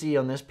clearly see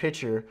on this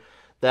picture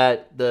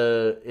that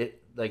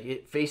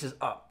it faces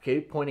up,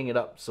 okay, pointing it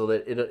up, so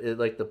that it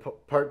like the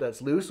part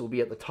that's loose will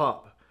be at the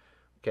top,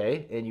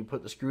 okay? And you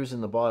put the screws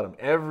in the bottom.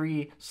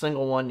 Every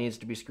single one needs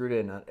to be screwed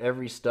in on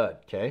every stud,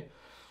 okay?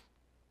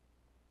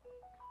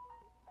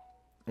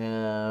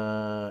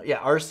 Yeah,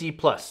 RC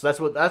plus. That's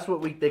what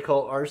they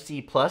call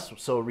RC plus.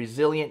 So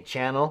resilient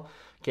channel.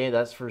 Okay,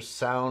 that's for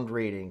sound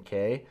rating.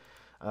 Okay,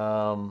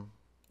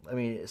 let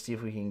me see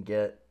if we can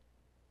get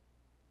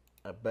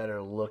a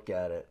better look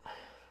at it.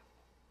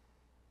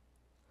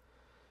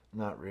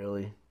 Not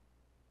really,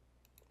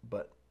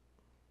 but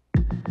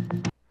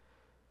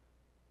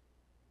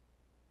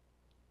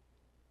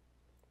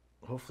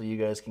hopefully you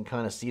guys can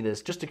kind of see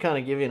this, just to kind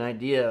of give you an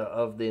idea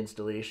of the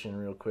installation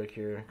real quick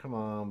here. Come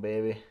on,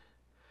 baby.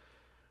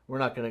 We're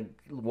not going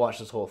to watch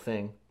this whole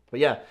thing. But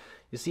yeah,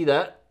 you see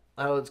that?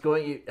 How it's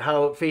going,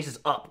 how it faces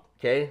up,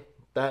 okay?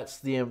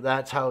 That's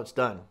how it's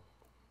done.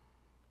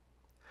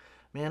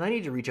 Man, I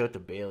need to reach out to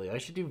Bailey. I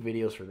should do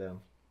videos for them.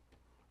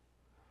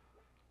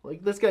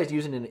 Like, this guy's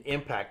using an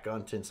impact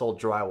gun to install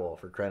drywall,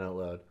 for crying out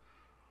loud.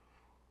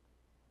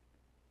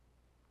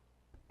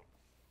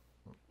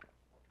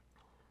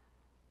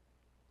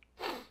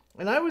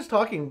 And I was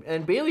talking,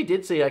 and Bailey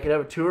did say I could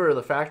have a tour of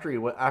the factory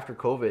after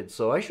COVID,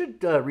 so I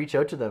should reach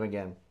out to them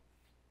again.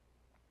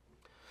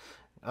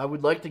 I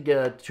would like to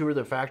get a tour of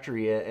the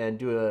factory and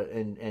do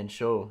and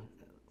show.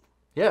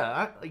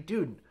 Yeah,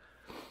 dude.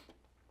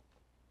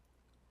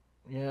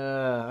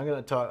 Yeah, I'm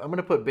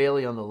gonna put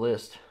Bailey on the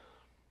list.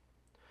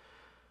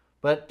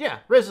 But yeah,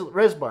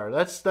 res bar.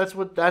 That's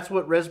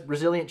what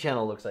resilient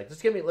channel looks like.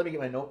 Let me get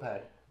my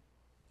notepad.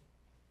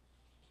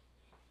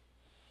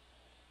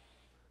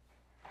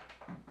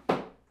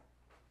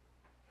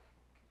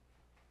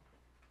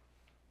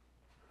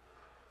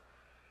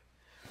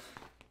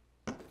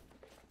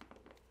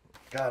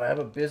 God, I have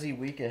a busy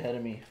week ahead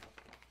of me.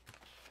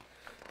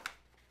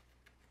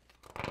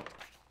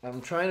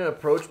 I'm trying to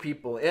approach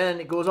people, and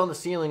it goes on the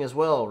ceiling as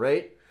well,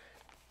 right?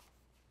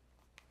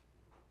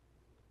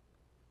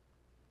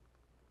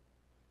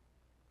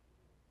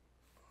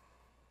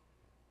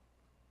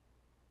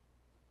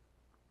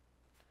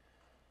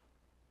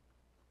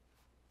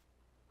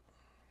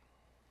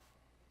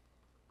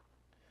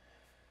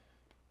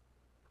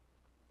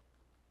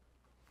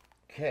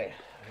 Okay,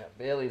 I got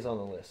Bailey's on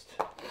the list.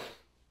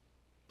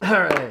 All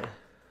right.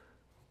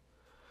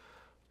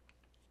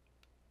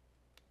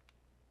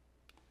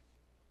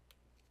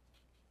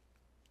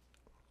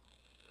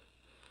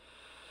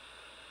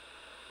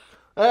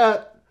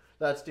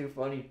 That's too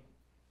funny.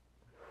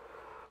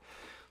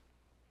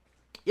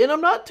 And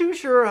I'm not too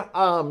sure.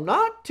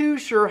 Not too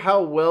sure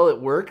how well it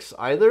works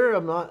either.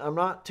 I'm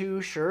not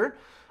too sure.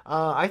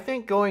 I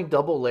think going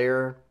double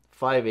layer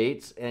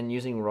 5/8 and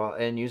using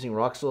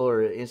Roxel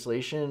or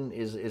insulation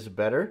is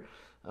better.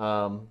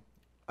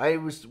 I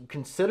was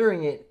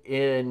considering it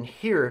in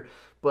here,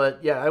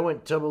 but yeah, I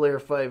went double layer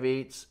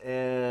 5/8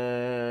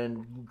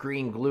 and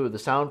green glue, the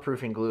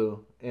soundproofing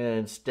glue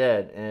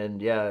instead.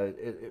 And yeah,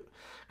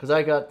 because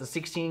I got the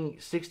 16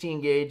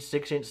 gauge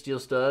 6-inch steel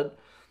stud,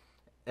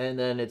 and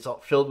then it's all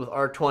filled with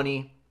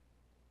R20,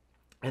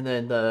 and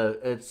then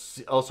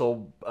it's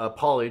also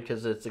polyed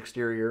because it's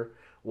exterior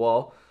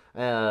wall,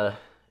 and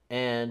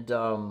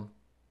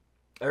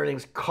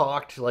everything's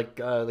caulked like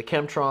the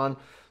Chemtron.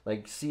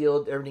 Like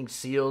sealed, everything's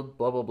sealed,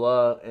 blah blah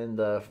blah, and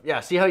yeah,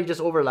 see how you just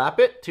overlap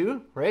it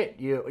too, right?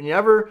 You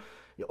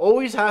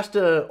always has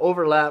to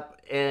overlap,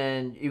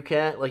 and you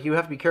can't, like, you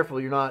have to be careful.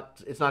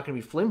 It's not going to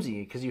be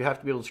flimsy because you have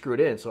to be able to screw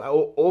it in. So I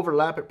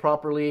overlap it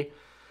properly,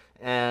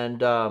 and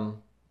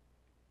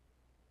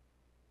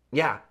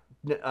yeah,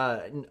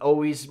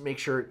 always make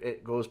sure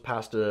it goes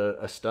past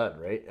a stud,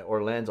 right,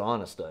 or lands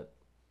on a stud,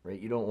 right?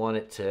 You don't want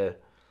it to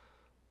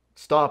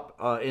stop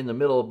in the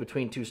middle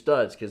between two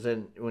studs, because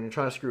then when you're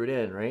trying to screw it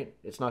in, right,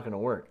 it's not going to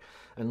work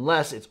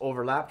unless it's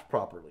overlapped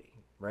properly,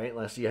 right?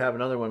 Unless you have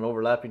another one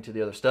overlapping to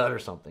the other stud or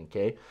something,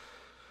 okay?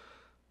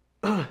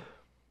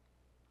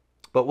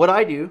 But what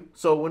I do,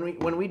 so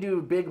when we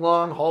do big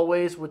long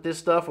hallways with this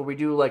stuff, or we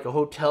do like a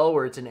hotel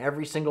where it's in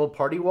every single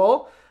party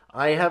wall,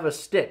 I have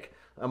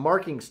a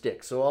marking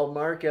stick. So I'll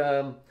mark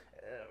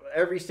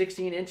every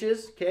 16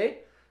 inches, okay?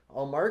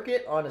 I'll mark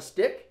it on a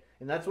stick.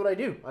 And that's what I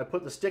do. I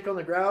put the stick on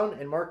the ground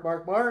and mark,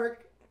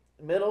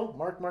 middle,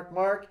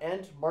 mark,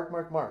 end,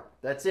 mark.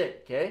 That's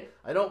it, okay?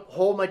 I don't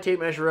hold my tape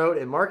measure out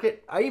and mark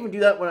it. I even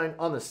do that when I'm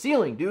on the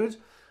ceiling, dudes.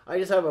 I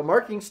just have a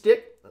marking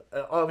stick.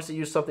 Obviously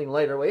use something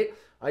lighter weight.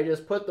 I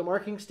just put the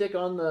marking stick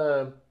on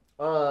the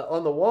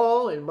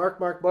wall and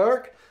mark,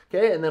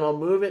 okay? And then I'll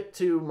move it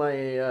to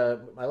my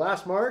my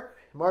last mark,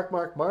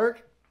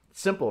 mark.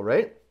 Simple,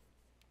 right?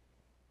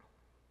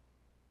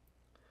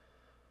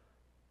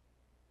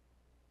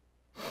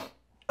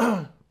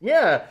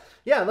 Yeah,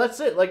 yeah, that's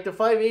it. Like the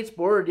 5/8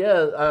 board,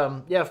 yeah,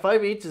 yeah,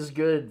 5/8 is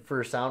good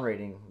for sound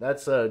rating.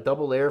 That's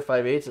double layer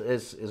 5/8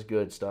 is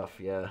good stuff.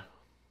 Yeah,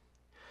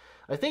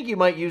 I think you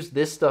might use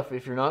this stuff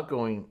if you're not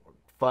going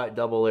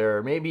double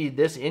layer. Maybe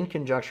this in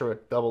conjunction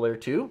with double layer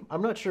too.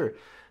 I'm not sure.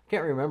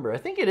 Can't remember. I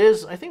think it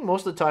is. I think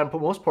most of the time,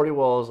 most party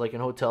walls, like in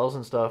hotels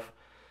and stuff.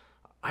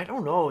 I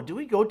don't know. Do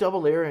we go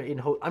double layer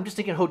I'm just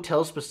thinking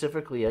hotels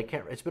specifically. I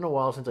can't. It's been a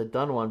while since I've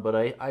done one, but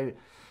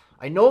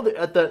I know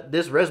that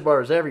this res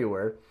bar is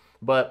everywhere,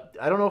 but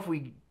I don't know if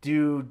we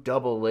do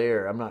double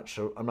layer. I'm not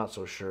sure. I'm not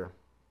so sure.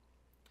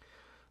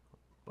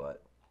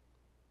 But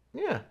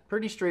yeah,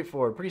 pretty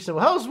straightforward, pretty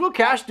simple. How's Will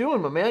Cash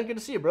doing, my man? Good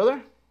to see you,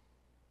 brother.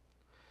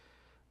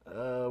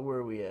 Where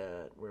are we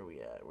at? Where are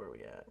we at? Where are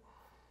we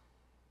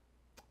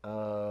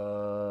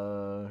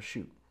at?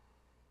 Shoot.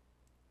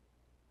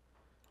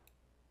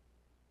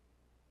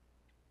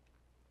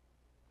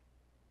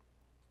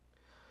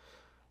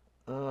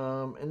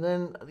 And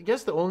then I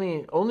guess the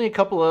only a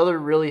couple other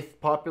really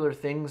popular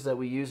things that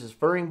we use is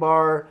furring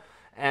bar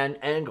and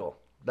angle.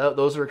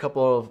 Those are a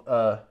couple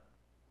of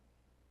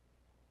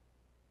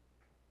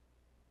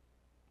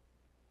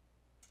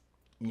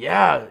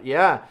yeah,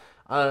 yeah.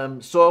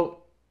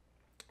 So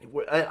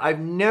I've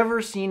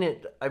never seen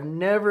it. I've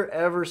never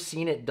ever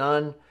seen it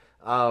done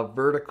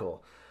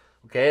vertical.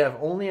 Okay, I've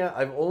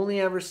only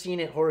ever seen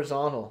it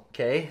horizontal.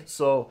 Okay,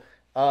 so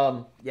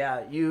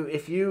yeah,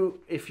 if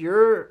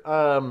you're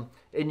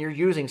and you're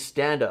using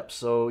stand ups.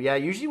 So yeah,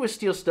 usually with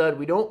steel stud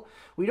we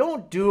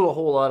don't do a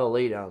whole lot of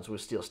laydowns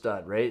with steel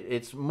stud, right?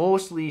 It's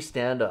mostly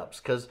stand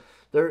ups because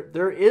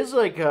there is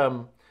like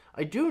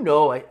I do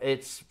know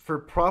it's for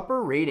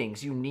proper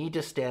ratings you need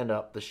to stand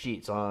up the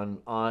sheets on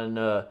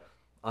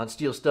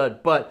steel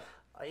stud, but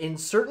in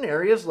certain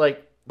areas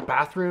like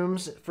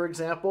bathrooms for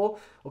example,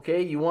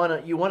 okay, you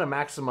want to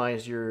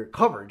maximize your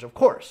coverage, of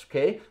course,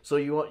 okay, so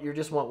you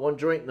just want one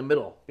joint in the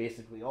middle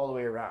basically all the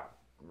way around,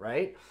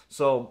 right?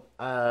 So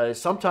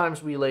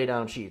sometimes we lay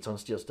down sheets on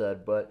steel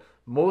stud, but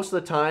most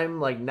of the time,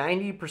 like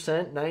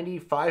 90%,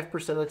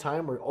 95% of the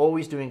time, we're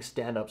always doing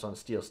stand-ups on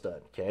steel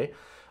stud, okay?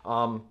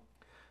 um,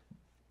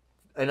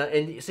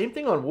 and same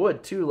thing on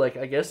wood too. Like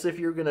I guess if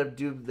you're gonna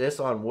do this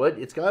on wood,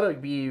 it's gotta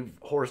be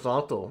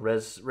horizontal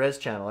res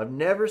channel. I've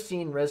never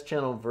seen res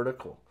channel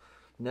vertical.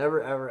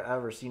 Never ever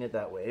ever seen it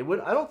that way. It would.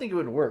 I don't think it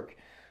would work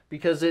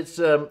because it's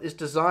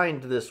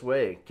designed this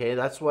way. Okay,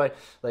 that's why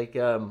like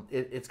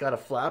it's got a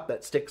flap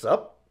that sticks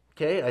up.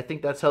 Okay, I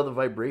think that's how the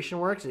vibration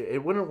works.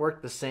 It wouldn't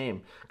work the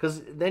same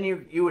because then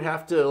you would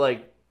have to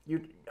like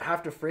you'd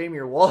have to frame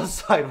your walls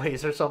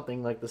sideways or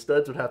something. Like the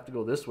studs would have to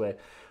go this way,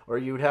 or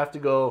you would have to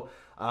go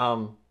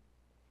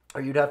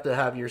or you'd have to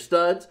have your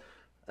studs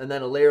and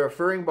then a layer of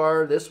furring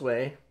bar this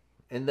way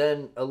and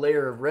then a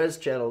layer of res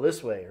channel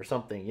this way or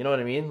something, you know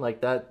what I mean,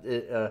 like that.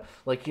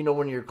 Like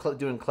when you're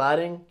doing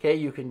cladding, okay,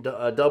 you can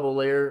double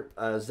layer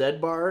Z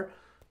bar,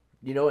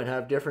 and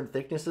have different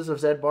thicknesses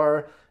of Z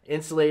bar,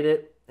 insulate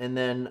it, and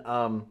then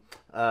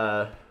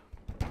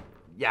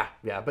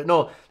yeah, but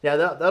no, yeah,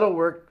 that'll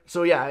work.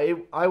 So yeah,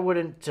 I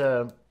wouldn't.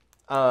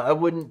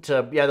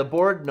 Yeah, the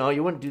board. No,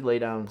 you wouldn't do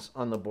laydowns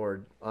on the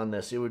board on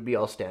this. It would be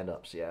all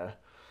stand-ups. Yeah,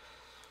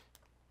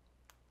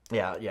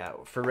 yeah, yeah.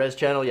 For res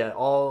channel, yeah,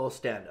 all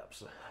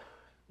stand-ups.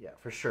 Yeah,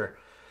 for sure.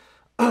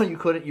 You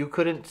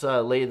couldn't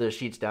lay the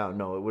sheets down.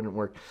 No, it wouldn't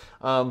work.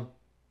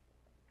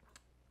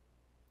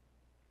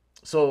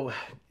 So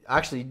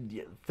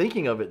actually,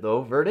 thinking of it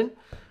though, Verdon,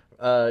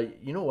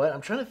 you know what? I'm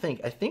trying to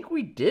think. I think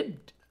we did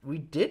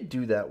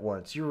do that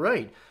once. You're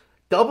right.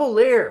 Double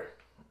layer.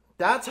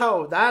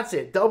 That's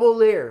it. Double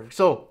layer.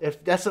 So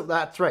if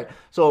that's right.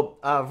 So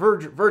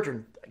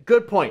Virgin,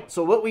 good point.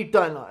 So what we've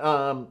done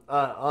on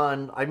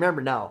I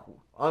remember now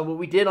on what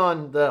we did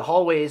on the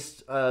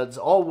hallways. It's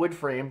all wood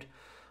framed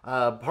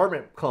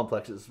apartment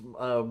complexes.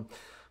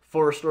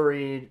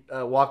 4-story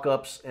walk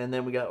ups, and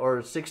then we got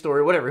or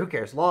 6-story, whatever. Who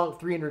cares? Long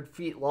 300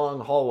 feet long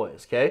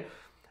hallways. Okay,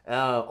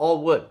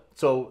 all wood.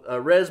 So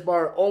res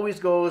bar always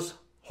goes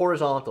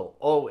horizontal.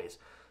 Always.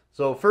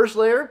 So first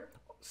layer.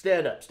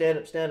 Stand up, stand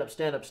up, stand up,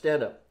 stand up,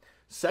 stand up.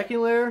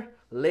 Second layer,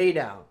 lay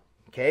down.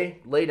 Okay,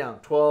 lay down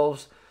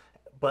 12s.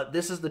 But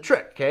this is the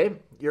trick. Okay,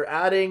 you're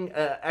adding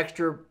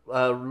extra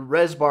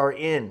res bar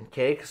in.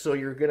 Okay, so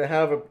you're gonna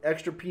have an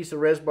extra piece of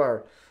res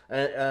bar.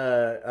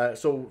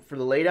 So for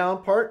the lay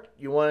down part,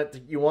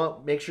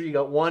 make sure you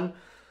got one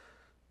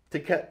to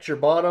catch your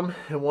bottom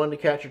and one to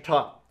catch your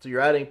top. So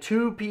you're adding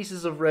 2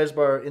 pieces of res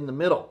bar in the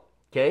middle.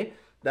 Okay,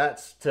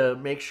 that's to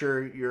make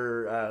sure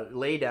your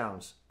lay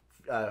downs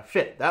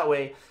fit. That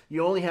way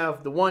you only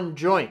have the one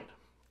joint,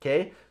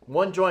 okay,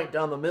 one joint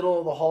down the middle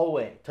of the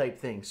hallway type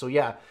thing. So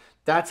yeah,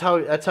 that's how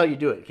you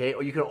do it. Okay,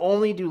 or you can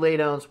only do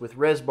laydowns with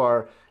res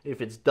bar if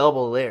it's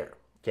double layer.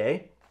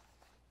 Okay,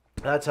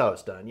 that's how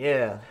it's done.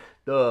 Yeah,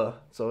 duh.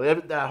 So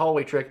that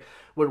hallway trick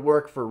would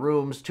work for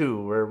rooms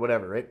too, or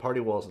whatever, right?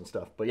 Party walls and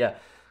stuff. But yeah,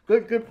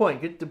 good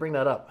point. Good to bring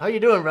that up. How you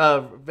doing,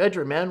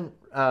 veteran man?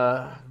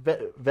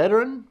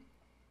 Veteran.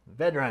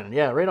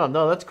 Yeah, right on.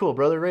 No, that's cool,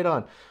 brother. Right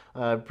on.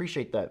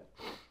 Appreciate that.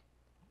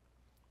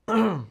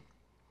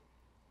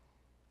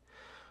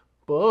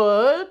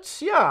 But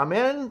yeah,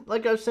 man,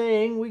 like I was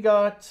saying, we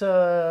got.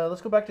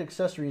 Let's go back to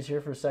accessories here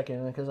for a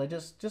second, because I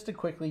just to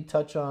quickly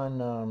touch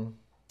on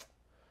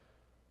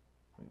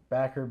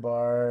backer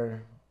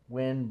bar,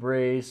 wind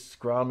brace,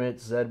 grommet,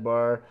 Z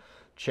bar,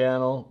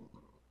 channel.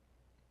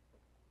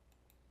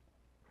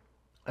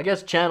 I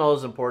guess channel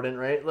is important,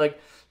 right? Like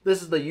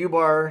this is the U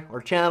bar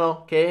or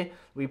channel. Okay,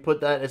 we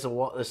put that as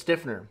a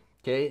stiffener.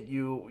 Okay,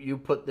 you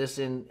put this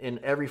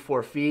in every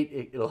 4 feet.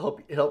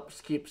 It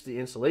helps keeps the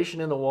insulation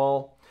in the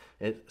wall.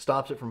 It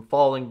stops it from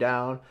falling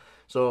down.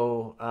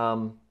 So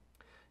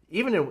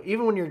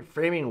even when you're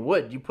framing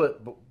wood, you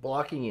put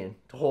blocking in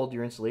to hold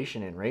your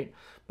insulation in, right?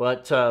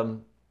 But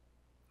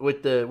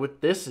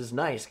with this is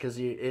nice because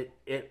it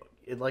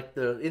like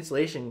the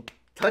insulation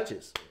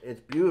touches.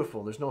 It's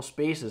beautiful. There's no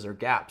spaces or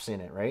gaps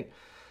in it, right?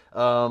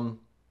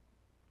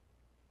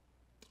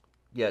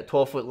 Yeah,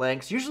 12-foot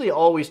lengths. Usually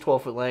always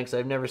 12-foot lengths.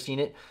 I've never seen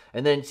it.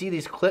 And then see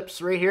these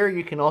clips right here?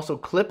 You can also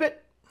clip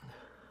it.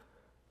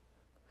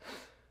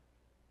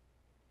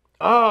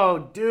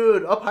 Oh,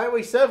 dude. Up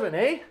Highway 7,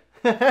 eh?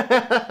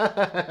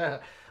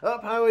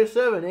 Up Highway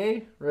 7, eh?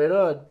 Right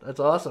on.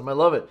 That's awesome. I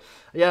love it.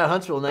 Yeah,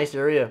 Huntsville, nice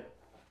area.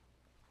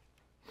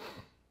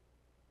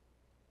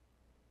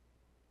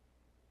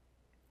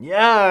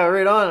 Yeah,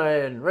 right on,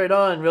 Ryan. Right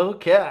on, real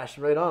cash.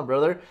 Right on,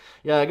 brother.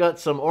 Yeah, I got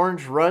some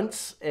orange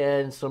runts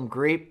and some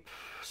grape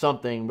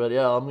something, but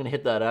yeah, I'm gonna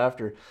hit that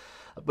after.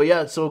 But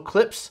yeah, so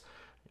clips,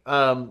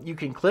 you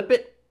can clip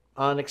it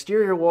on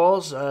exterior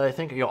walls. I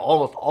think you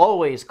almost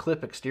always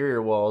clip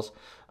exterior walls.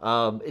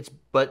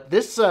 But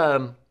this,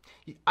 I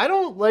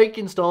don't like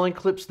installing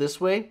clips this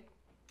way.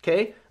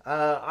 Okay,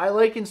 I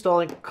like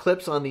installing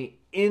clips on the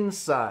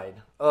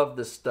inside of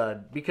the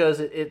stud because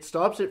it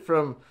stops it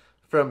from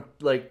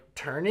like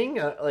turning,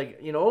 like,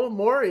 you know,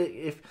 more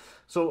if.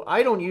 So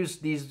I don't use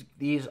these.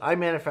 I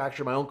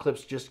manufacture my own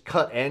clips, just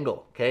cut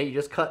angle. Okay, you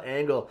just cut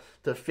angle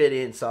to fit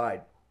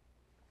inside,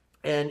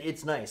 and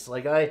it's nice.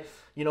 Like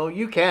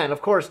you can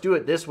of course do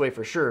it this way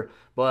for sure,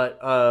 but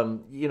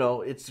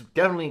it's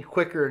definitely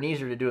quicker and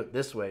easier to do it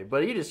this way.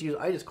 But I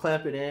just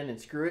clamp it in and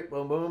screw it,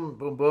 boom, boom,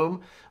 boom,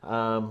 boom.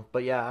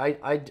 But yeah,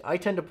 I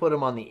tend to put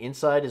them on the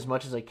inside as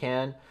much as I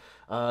can.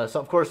 So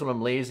of course when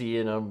I'm lazy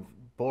and I'm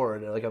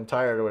bored, like I'm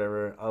tired or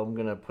whatever, I'm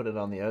gonna put it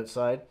on the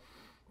outside.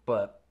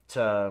 But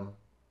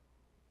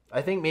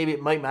I think maybe it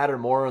might matter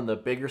more on the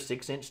bigger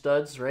 6-inch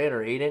studs, right,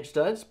 or 8-inch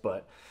studs.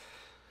 But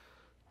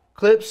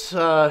clips,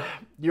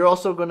 you're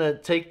also gonna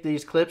take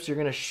these clips, you're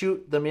gonna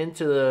shoot them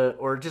into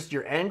or just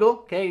your angle.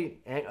 Okay,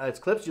 it's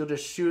clips. You'll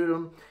just shoot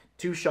them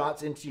 2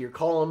 shots into your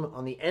column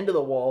on the end of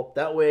the wall.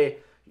 That way,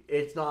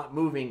 it's not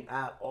moving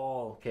at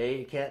all.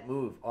 Okay, it can't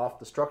move off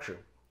the structure.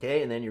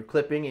 Okay, and then you're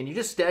clipping, and you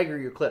just stagger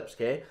your clips.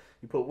 Okay.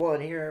 You put one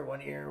here, one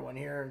here, one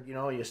here,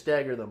 you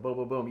stagger them, boom,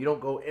 boom, boom. You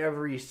don't go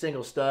every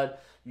single stud,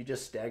 you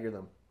just stagger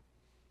them.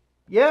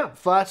 Yeah,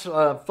 flat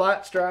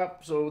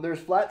strap. So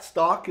there's flat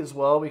stock as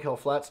well. We call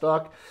flat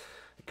stock.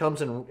 It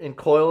comes in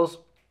coils.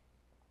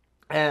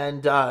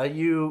 And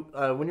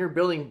when you're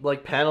building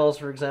like panels,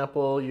 for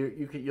example,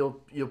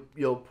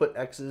 you'll put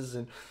X's,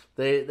 and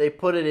they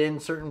put it in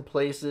certain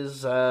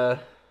places.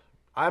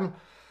 I'm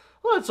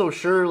not so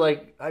sure.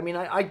 Like, I mean,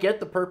 I get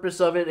the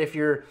purpose of it if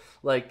you're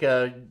like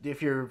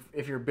if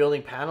you're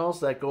building panels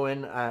that go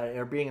in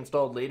are being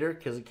installed later,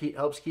 because it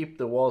helps keep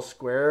the walls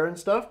square and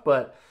stuff.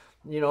 But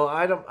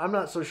I'm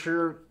not so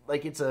sure.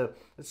 Like, it's a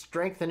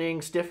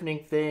strengthening,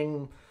 stiffening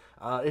thing.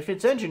 If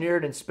it's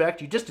engineered and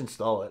spec'd, you just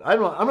install it. I'm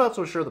not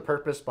so sure the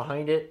purpose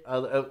behind it,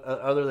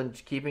 other than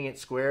keeping it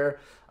square.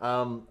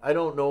 I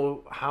don't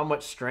know how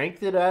much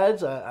strength it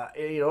adds.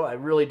 I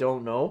really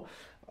don't know.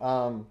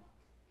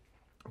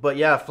 But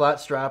yeah, flat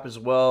strap as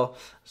well.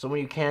 So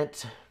when you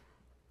can't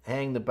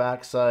hang the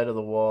back side of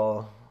the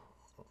wall.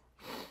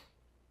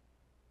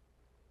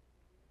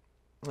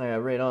 Yeah,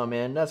 right on,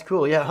 man. That's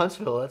cool. Yeah,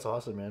 Huntsville. That's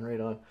awesome, man. Right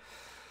on.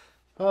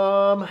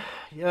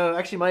 Yeah,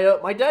 actually,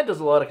 my dad does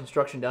a lot of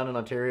construction down in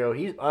Ontario.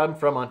 I'm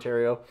from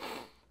Ontario.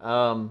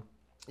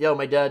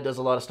 My dad does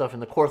a lot of stuff in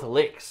the Kawartha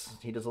Lakes.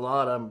 He does a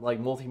lot of like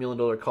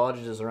multi-million-dollar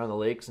cottages around the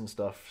lakes and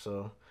stuff.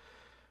 So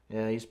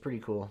yeah, he's pretty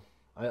cool.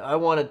 I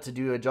wanted to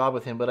do a job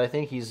with him, but I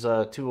think he's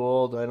too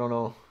old. I don't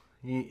know.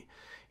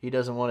 He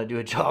doesn't want to do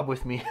a job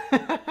with me.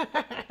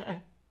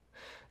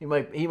 He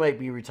might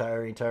be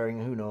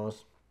retiring. Who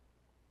knows?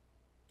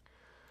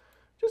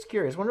 Just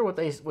curious. Wonder what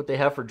they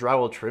have for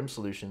drywall trim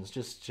solutions.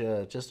 Just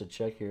to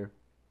check here.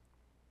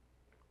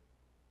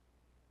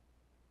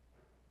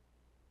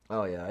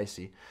 Oh yeah, I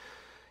see.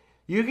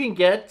 You can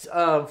get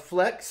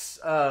flex.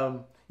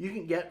 You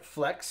can get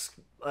flex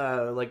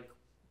like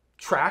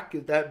track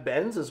that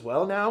bends as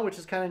well now, which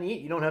is kind of neat.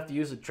 You don't have to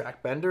use a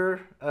track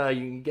bender.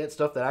 You can get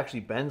stuff that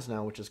actually bends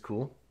now, which is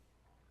cool.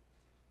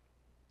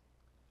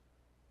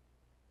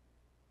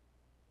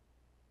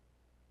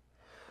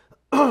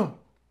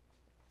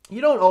 You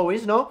don't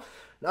always know.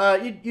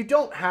 You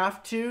don't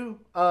have to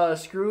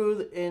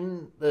screw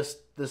in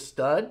the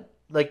stud.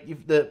 Like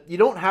you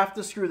don't have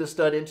to screw the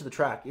stud into the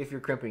track if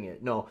you're crimping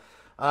it. No,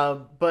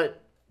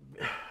 but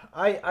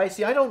I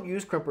see. I don't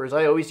use crimpers.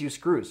 I always use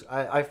screws.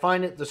 I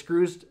find the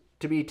screws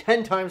to be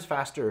 10 times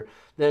faster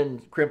than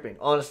crimping.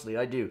 Honestly,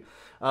 I do.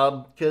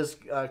 Because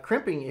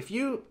crimping, if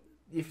you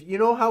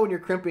know how when you're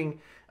crimping,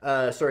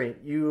 sorry,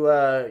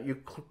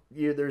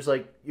 there's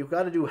like you've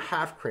got to do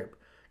half crimp.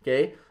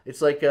 Okay,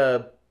 it's like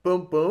a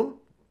boom boom.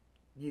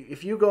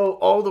 If you go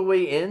all the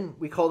way in,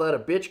 we call that a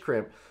bitch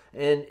crimp,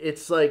 and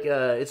it's like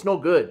it's no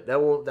good. That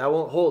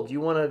won't hold.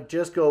 You want to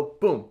just go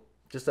boom,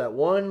 just that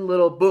one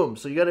little boom.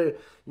 So you gotta,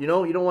 you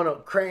don't want to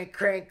crank,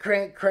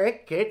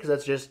 okay, because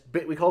that's just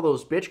we call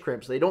those bitch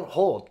crimps. They don't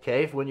hold.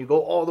 Okay, when you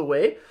go all the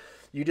way,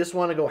 you just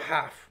want to go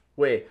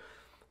halfway.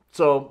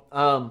 So,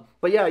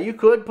 but yeah, you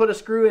could put a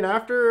screw in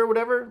after or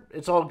whatever.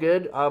 It's all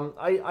good.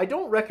 I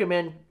don't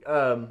recommend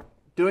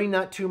doing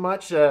that too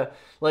much.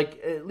 Like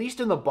at least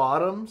in the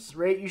bottoms,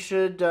 right? You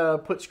should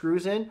put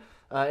screws in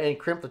and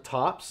crimp the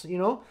tops,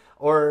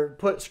 or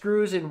put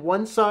screws in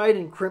one side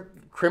and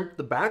crimp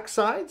the back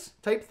sides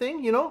type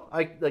thing.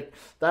 I like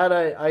that.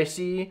 I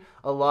see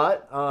a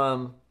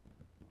lot.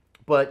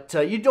 But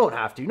you don't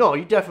have to. No,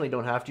 you definitely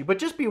don't have to. But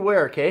just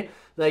beware, okay?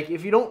 Like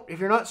if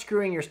you're not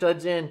screwing your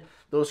studs in,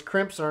 those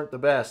crimps aren't the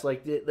best.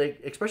 Like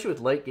especially with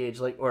light gauge,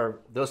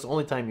 or that's the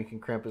only time you can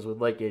crimp is with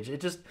light gauge.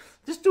 It just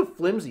too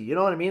flimsy. You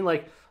know what I mean?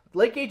 Like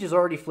light gauge is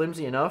already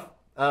flimsy enough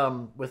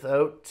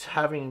without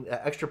having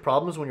extra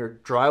problems when you're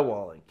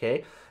drywalling.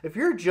 Okay, if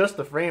you're just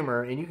the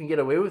framer and you can get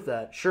away with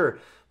that, sure.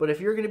 But if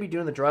you're going to be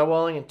doing the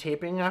drywalling and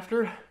taping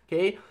after,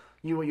 okay,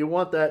 you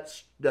want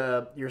that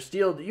your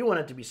steel. You want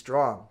it to be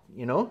strong.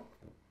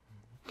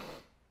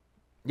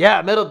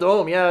 Yeah, metal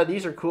dome. Yeah,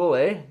 these are cool,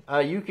 eh?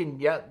 You can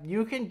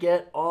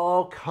get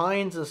all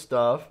kinds of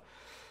stuff.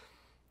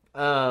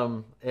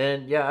 And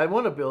yeah, I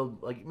want to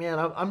build like, man,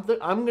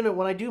 I'm gonna,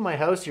 when I do my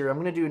house here, I'm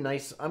gonna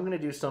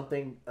do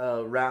something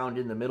round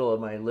in the middle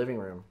of my living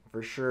room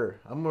for sure.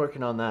 I'm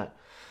working on that.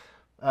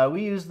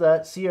 We use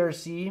that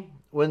CRC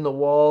when the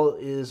wall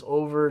is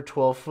over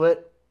 12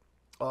 foot.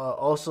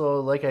 Also,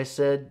 like I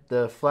said,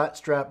 the flat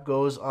strap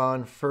goes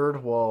on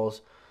furred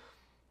walls.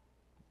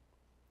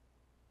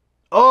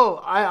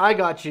 Oh, I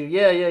got you.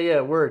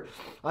 Yeah. Word.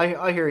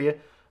 I hear you.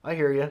 I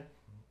hear you.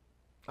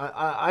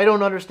 I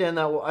don't understand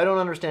that. I don't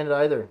understand it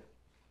either.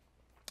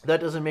 That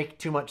doesn't make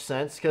too much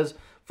sense because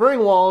furring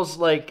walls,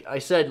 like I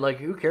said, like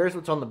who cares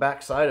what's on the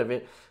back side of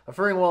it? A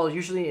furring wall is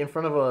usually in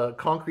front of a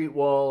concrete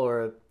wall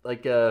or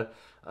like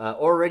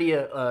already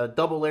a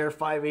double layer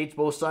 5/8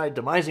 both side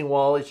demising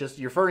wall. It's just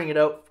you're furring it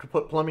out to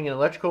put plumbing and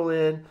electrical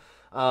in.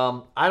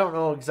 I don't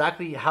know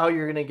exactly how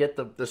you're gonna get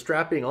the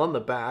strapping on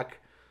the back.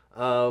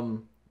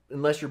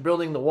 Unless you're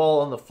building the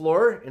wall on the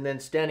floor and then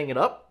standing it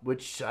up,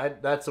 which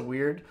that's a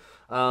weird.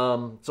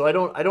 So I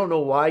don't know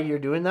why you're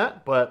doing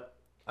that, but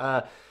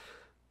but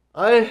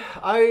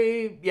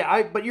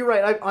you're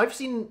right. I've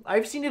seen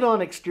it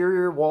on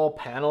exterior wall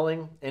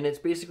paneling, and it's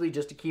basically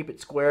just to keep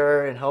it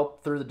square and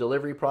help through the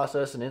delivery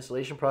process and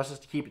installation process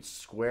to keep it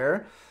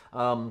square.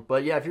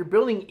 But yeah, if you're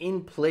building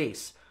in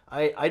place,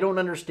 I don't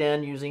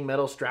understand using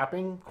metal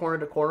strapping corner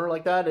to corner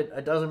like that.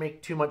 It doesn't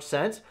make too much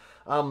sense.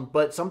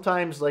 But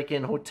sometimes like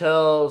in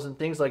hotels and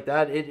things like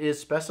that, it is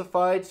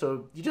specified.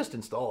 So you just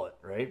install it,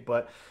 right?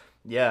 But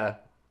yeah.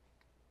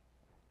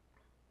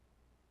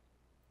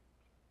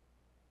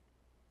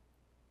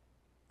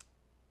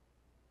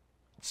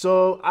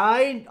 So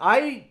I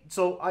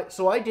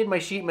did my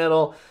sheet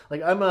metal.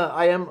 Like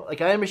I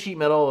am a sheet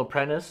metal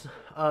apprentice.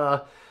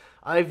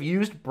 I've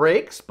used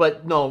brakes,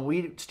 but no,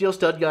 we steel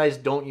stud guys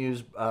don't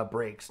use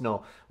brakes.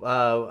 No,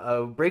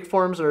 brake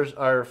forms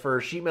are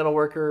for sheet metal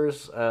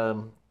workers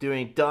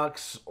doing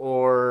ducts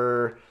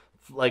or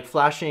like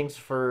flashings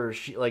for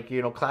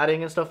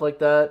cladding and stuff like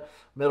that,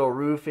 metal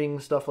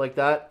roofing stuff like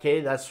that. Okay,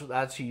 that's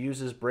who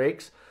uses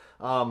brakes.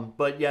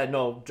 But yeah,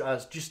 no,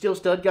 just steel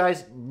stud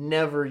guys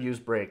never use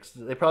brakes.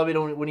 They probably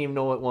wouldn't even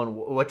know what one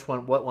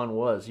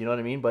was. You know what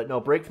I mean? But no,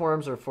 brake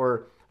forms are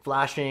for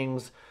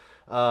flashings.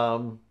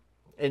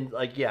 And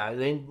like yeah,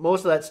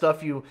 most of that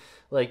stuff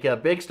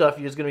big stuff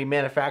is going to be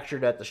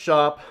manufactured at the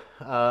shop,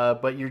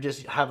 but you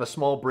just have a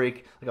small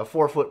brake, like a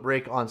 4-foot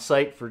brake on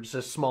site for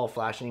just small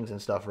flashings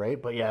and stuff,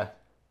 right? But yeah.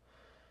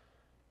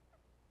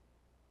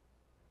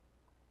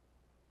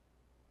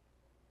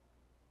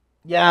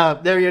 Yeah,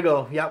 there you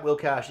go. Yeah, Will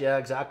Cash. Yeah,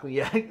 exactly.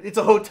 Yeah, it's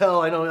a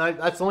hotel. I know.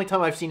 That's the only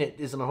time I've seen it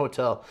is in a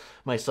hotel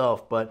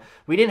myself. But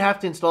we didn't have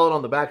to install it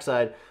on the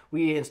backside.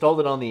 We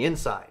installed it on the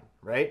inside,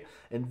 right?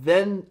 And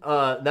then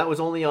that was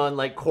only on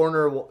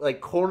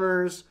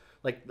corners.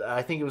 Like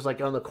I think it was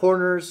like on the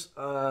corners.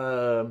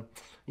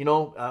 It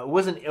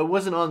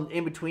wasn't on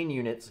in between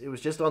units. It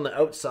was just on the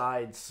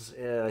outsides.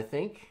 I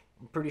think.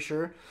 I'm pretty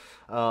sure.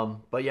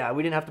 But yeah,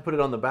 we didn't have to put it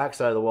on the back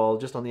side of the wall,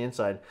 just on the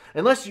inside.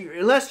 Unless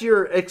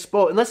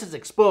it's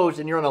exposed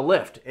and you're on a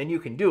lift and you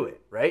can do it,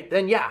 right?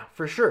 Then yeah,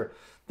 for sure.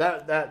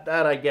 That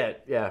I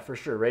get. Yeah, for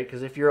sure, right?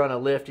 Because if you're on a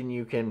lift and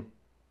you can,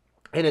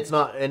 and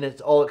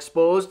it's all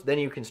exposed, then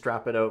you can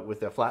strap it out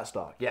with a flat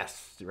stock.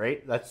 Yes,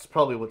 right? That's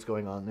probably what's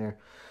going on there.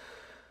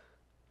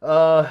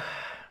 Uh,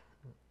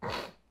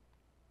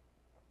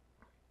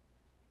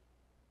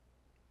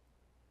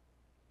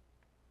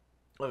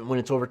 When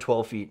it's over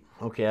 12 feet.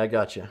 Okay, I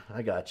got you.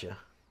 I got you.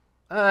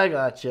 I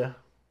got you.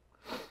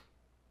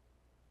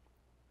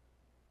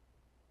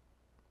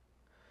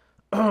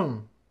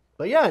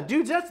 But yeah,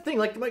 dudes, that's the thing.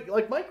 Like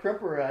my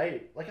crimper,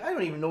 I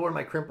don't even know where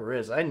my crimper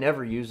is. I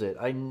never use it.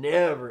 I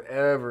never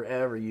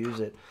ever use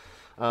it.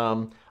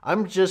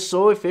 I'm just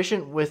so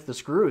efficient with the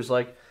screws.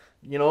 I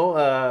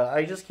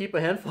just keep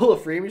a handful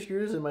of framing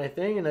screws in my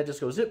thing, and I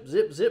just go zip,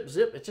 zip, zip,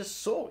 zip. It's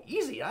just so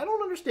easy. I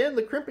don't understand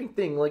the crimping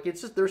thing. Like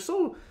it's just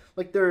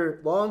they're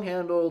long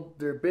handled,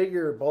 they're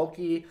bigger,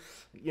 bulky,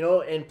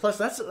 and plus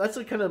that's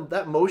a kind of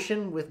that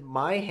motion with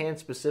my hand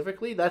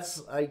specifically.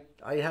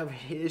 I have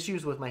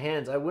issues with my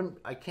hands.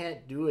 I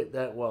can't do it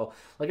that well.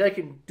 Like I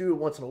can do it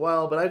once in a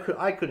while, but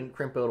I couldn't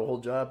crimp out a whole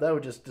job. That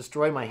would just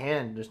destroy my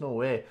hand. There's no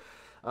way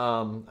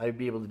I'd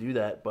be able to do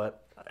that,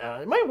 but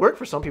it might work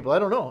for some people. I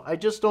don't know. I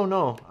just don't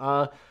know.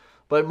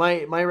 But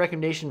my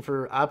recommendation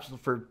for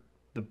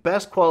the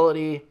best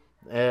quality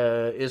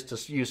is to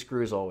use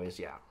screws always.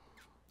 Yeah.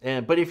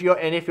 But if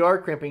you are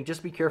crimping,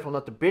 just be careful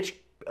not to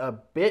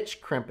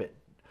bitch crimp it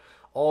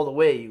all the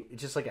way.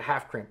 It's just like a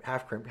half crimp,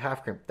 half crimp,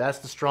 half crimp. That's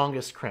the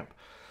strongest crimp.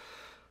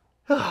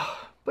 But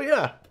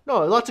yeah,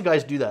 no, lots of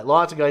guys do that.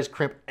 Lots of guys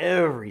crimp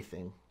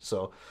everything.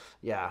 So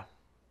yeah.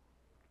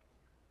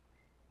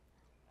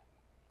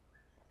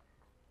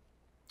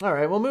 All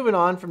right, well, moving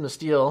on from the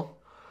steel.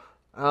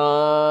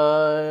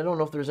 I don't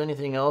know if there's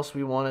anything else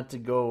we wanted to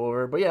go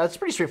over, but yeah, it's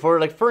pretty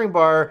straightforward. Like furring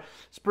bar,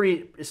 it's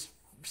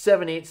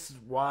 7/8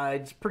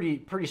 wide. It's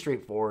pretty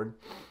straightforward.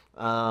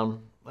 I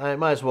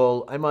might as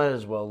well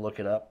look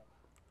it up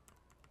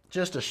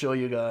just to show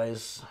you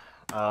guys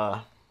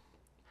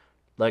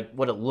like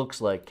what it looks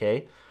like.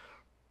 Okay,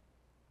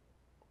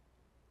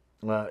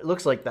 it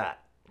looks like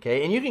that.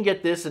 Okay, and you can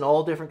get this in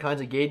all different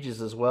kinds of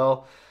gauges as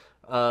well.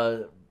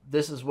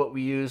 This is what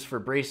we use for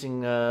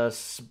bracing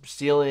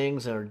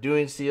ceilings or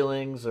doing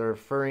ceilings or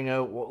furring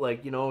out,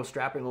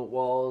 strapping out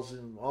walls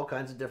and all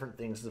kinds of different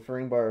things the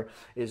furring bar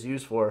is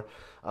used for.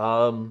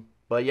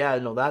 But yeah,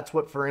 no, that's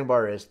what furring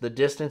bar is. The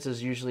distance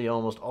is usually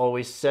almost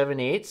always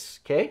 7/8,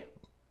 okay?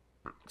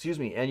 Excuse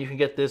me. And you can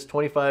get this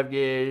 25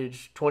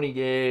 gauge, 20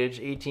 gauge,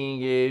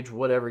 18 gauge,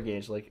 whatever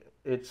gauge. Like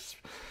it's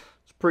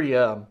pretty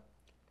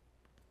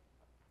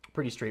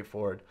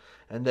straightforward.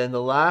 And then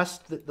the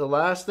last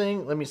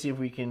thing, let me see if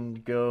we can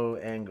go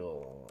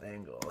angle.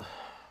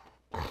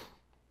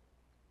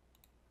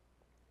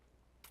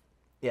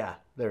 Yeah,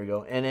 there we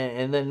go.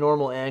 And then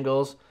normal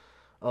angles.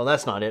 Oh,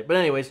 that's not it. But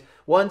anyways,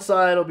 one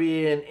side will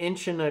be 1.25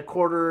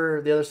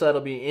 inches. The other side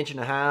will be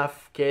 1.5 inches.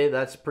 Okay,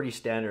 that's pretty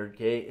standard.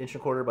 Okay,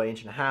 1.25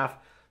 inches by 1.5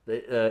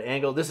 inches. The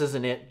angle. This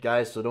isn't it,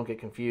 guys. So don't get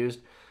confused.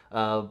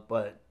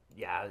 But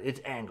yeah, it's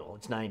angle.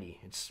 It's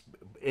 90. It's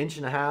 1.5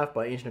 inches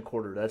by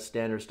 1.25 inches. That's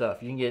standard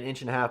stuff. You can get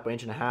 1.5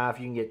 inches by 1.5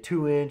 inches. You can get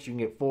 2 inch. You can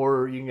get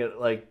 4. You can get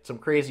like some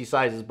crazy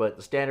sizes, but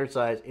the standard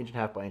size 1.5 inches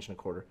by 1.25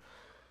 inches.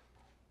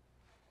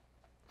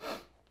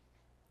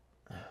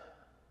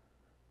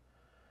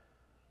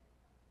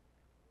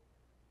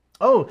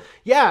 Oh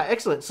yeah,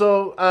 excellent.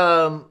 So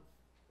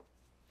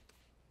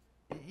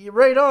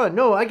right on.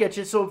 No, I get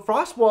you. So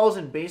frost walls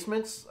in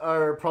basements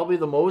are probably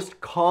the most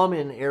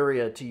common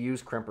area to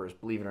use crimpers,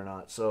 believe it or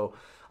not. So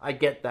I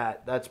get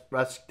that. That's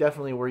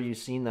definitely where you've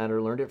seen that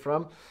or learned it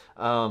from.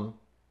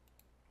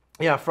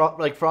 Yeah,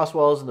 like frost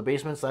walls in the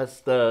basements.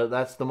 That's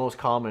the most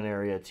common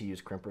area to use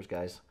crimpers,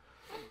 guys.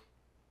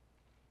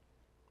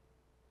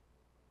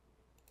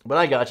 But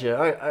I got you.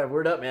 All right,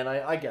 word up, man.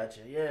 I got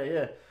you. Yeah,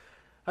 yeah.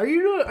 Are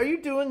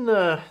you doing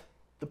the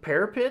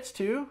parapets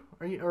too?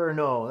 Or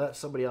no? That's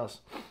somebody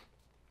else.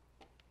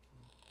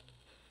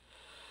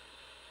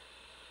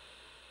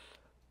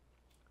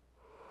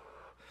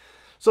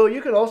 So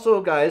you could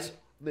also, guys,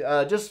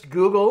 just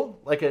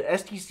Google like an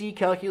STC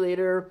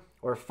calculator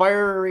or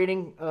fire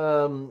rating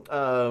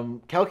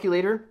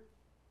calculator.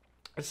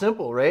 It's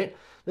simple, right?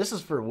 This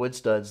is for wood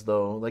studs,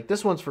 though. Like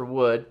this one's for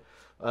wood,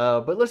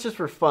 but let's just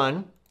for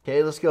fun.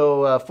 Okay, let's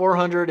go.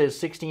 400 is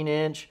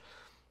 16-inch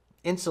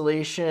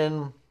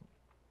insulation.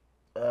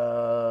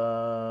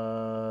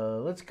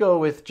 Let's go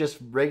with just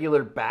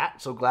regular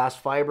batt. So glass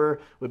fiber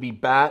would be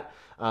batt.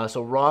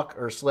 So rock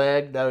or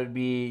slag, that would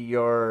be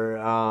your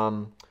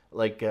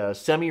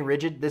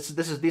semi-rigid. This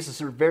is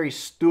sort of very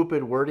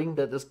stupid wording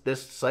that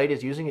this site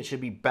is using. It should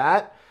be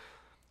batt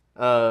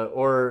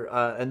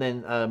and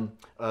then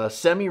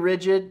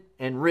semi-rigid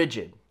and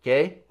rigid.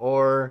 Okay,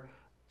 or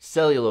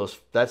cellulose.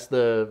 That's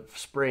the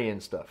spray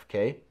and stuff.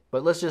 Okay,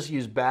 but let's just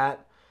use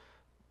batt.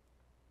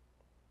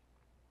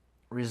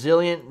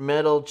 Resilient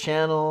metal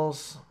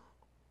channels.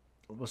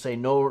 We'll say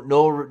no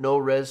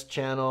res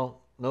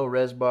channel, no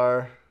res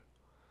bar.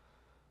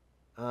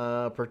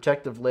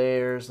 Protective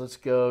layers. Let's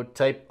go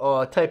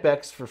type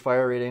X for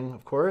fire rating,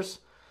 of course.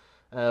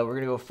 We're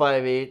gonna go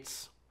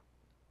 5/8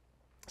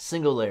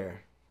 single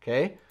layer.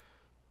 Okay.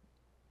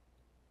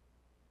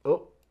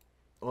 Oh,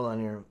 hold on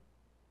here.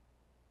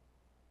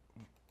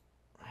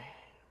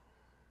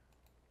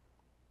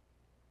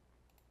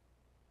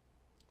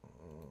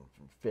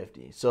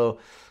 50. So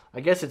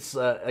I guess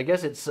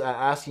it's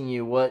asking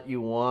you what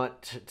you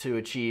want to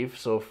achieve.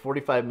 So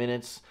 45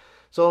 minutes.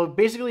 So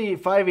basically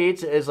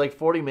 5/8 is like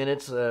 40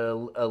 minutes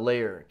a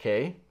layer,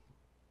 okay?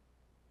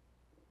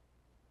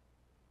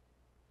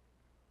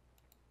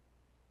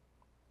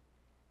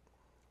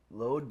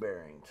 Load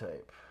bearing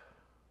type.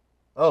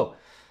 Oh,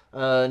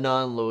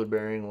 non-load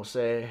bearing, we'll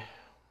say.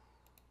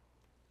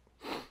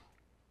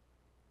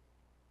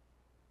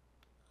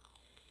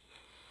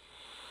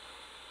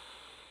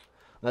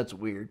 That's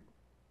weird.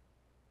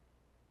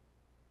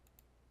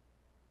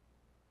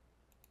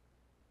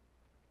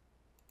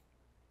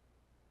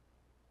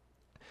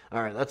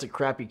 All right, that's a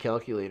crappy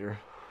calculator.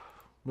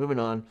 Moving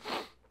on.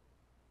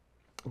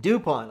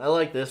 DuPont. I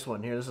like this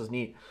one here. This is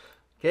neat.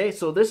 Okay,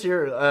 so this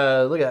here,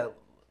 look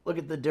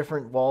at the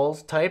different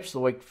walls types, the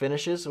like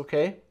finishes.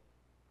 Okay.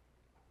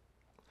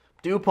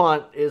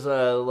 DuPont is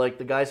like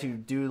the guys who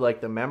do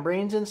like the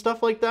membranes and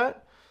stuff like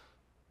that,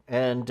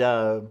 and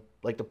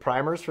like the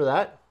primers for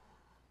that.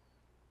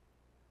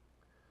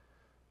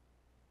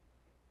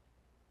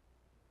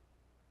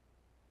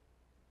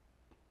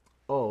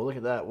 Oh, look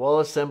at that. Wall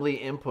assembly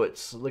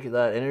inputs. Look at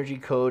that. Energy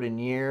code and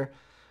year.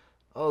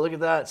 Oh, look at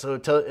that. So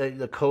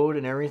the code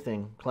and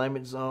everything.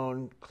 Climate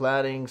zone,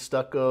 cladding,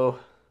 stucco.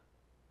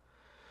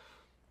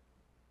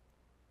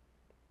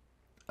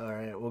 All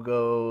right, we'll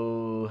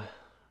go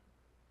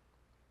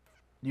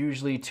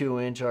usually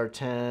 2-inch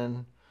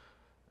R10.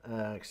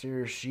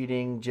 Exterior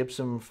sheeting,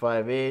 gypsum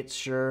 5/8,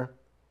 sure.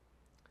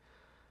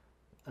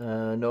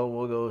 No,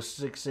 we'll go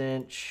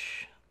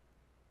 6-inch,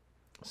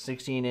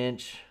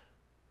 16-inch.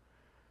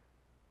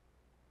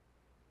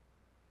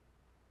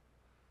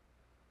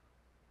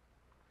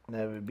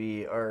 That would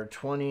be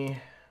R20.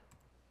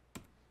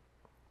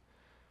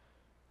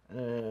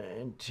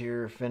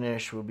 Interior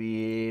finish will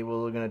be,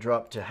 we're going to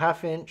drop to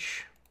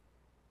 1/2-inch.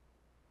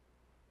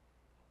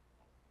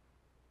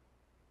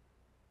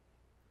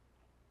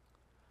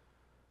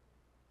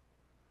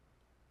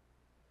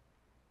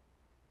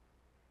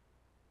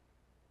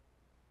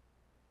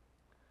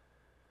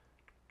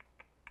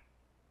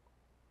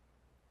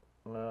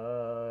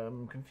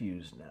 I'm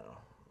confused now.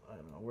 I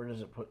don't know. Where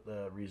does it put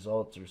the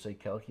results or say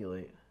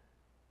calculate?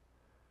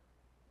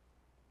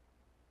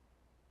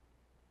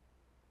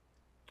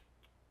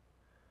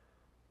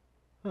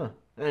 Huh.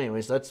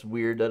 Anyways, that's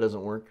weird. That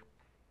doesn't work.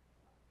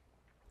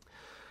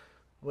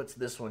 What's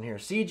this one here?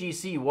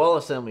 CGC wall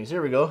assemblies.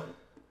 Here we go.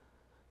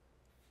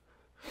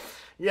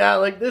 Yeah,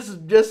 like this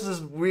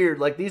is weird.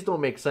 Like these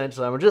don't make sense.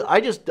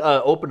 I just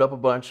opened up a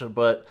bunch,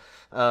 but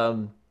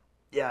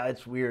yeah,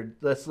 it's weird.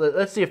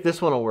 Let's see if this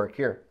one will work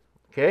here.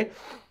 Okay.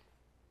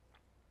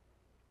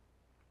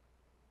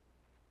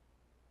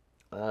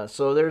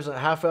 So there's a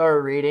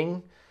half-hour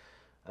rating.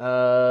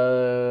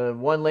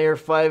 1 layer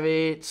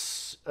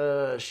 5/8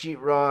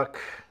 sheetrock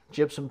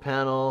gypsum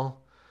panel.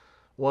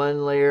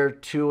 1 layer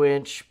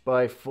 2-inch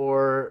by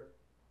 4-inch.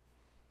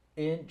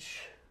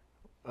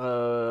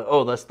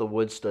 Oh, that's the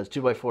wood studs.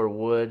 2x4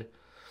 wood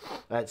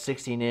at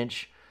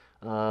 16-inch.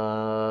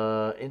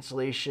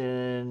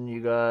 Insulation,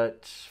 you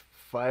got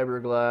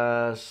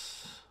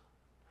fiberglass.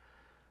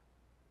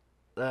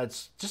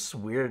 That's just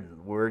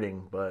weird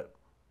wording, but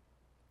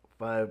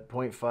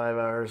 5.5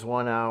 hours,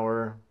 1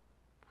 hour.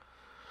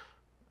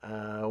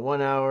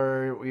 1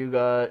 hour, you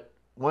got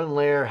 1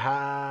 layer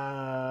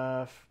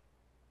half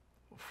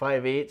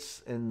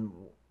 5/8 and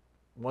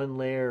 1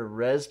 layer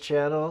res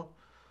channel.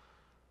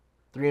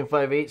 3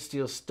 5/8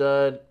 steel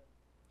stud,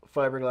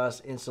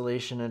 fiberglass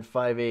insulation, and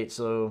 5/8.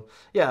 So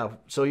yeah,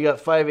 so you got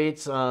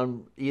 5/8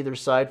 on either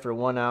side for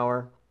 1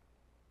 hour.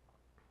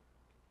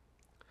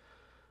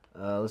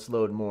 Let's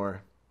load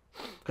more,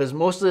 because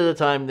most of the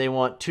time they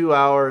want 2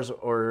 hours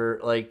or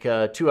like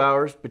 2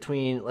 hours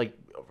between like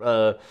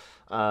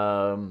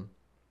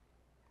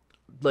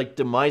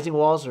demising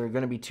walls are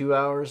going to be 2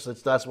 hours.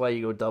 That's why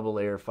you go double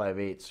layer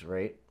 5/8,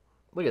 right?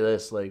 Look at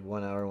this, like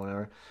 1 hour, 1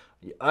 hour.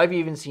 I've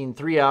even seen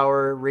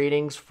 3-hour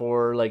ratings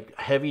for like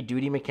heavy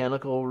duty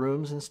mechanical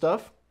rooms and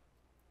stuff.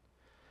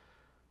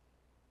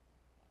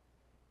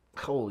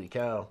 Holy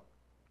cow.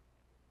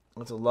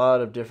 That's a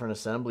lot of different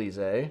assemblies,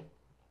 eh?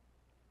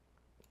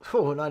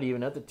 Oh, not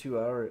even at the 2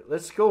 hour.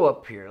 Let's go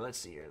up here. Let's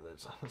see here.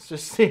 Let's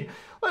just see.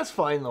 Let's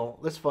find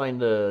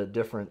the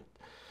different.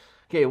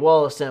 Okay,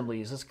 wall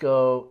assemblies. Let's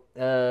go.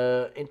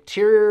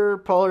 Interior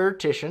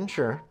partition,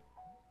 sure.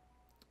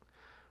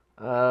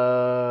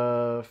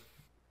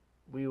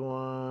 We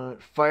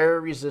want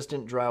fire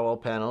resistant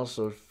drywall panels,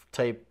 so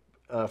type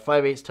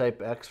 5/8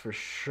 type X for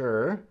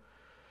sure.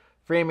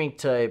 Framing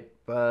type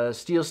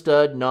steel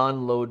stud,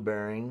 non-load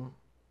bearing.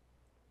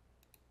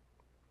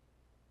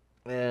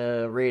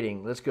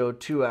 Rating, let's go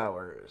 2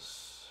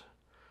 hours.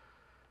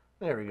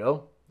 There we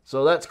go.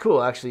 So that's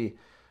cool, actually.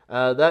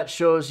 That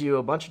shows you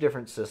a bunch of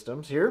different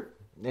systems here,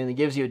 and it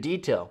gives you a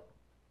detail.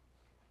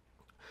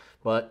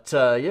 But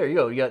yeah, here you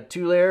go. You got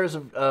 2 layers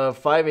of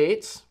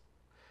 5/8.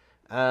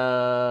 Oh,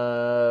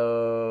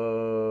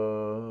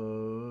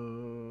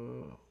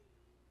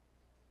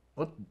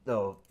 What?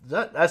 No,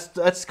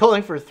 that's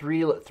calling for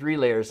three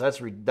layers.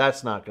 That's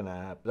not gonna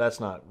happen. That's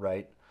not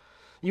right.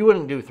 You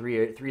wouldn't do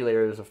three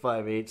layers of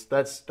 5/8.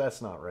 That's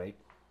not right.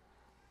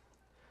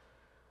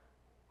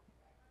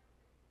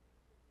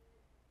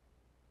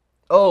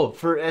 Oh,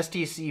 for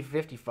STC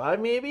 55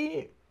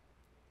 maybe.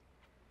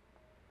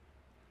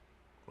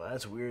 Well,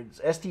 that's weird. It's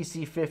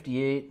STC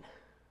 58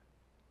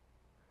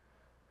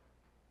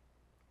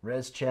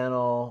 res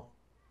channel.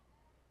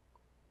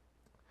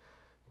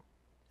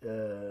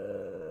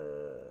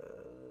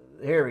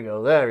 Here we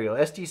go. There we go.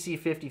 STC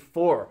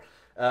 54.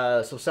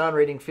 So sound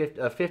rating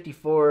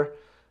 54,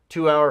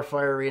 2-hour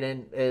fire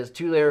rating is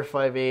 2-layer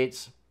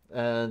 5/8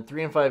 and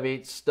 3 and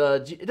 5/8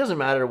 studs. It doesn't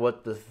matter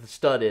what the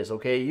stud is.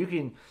 Okay,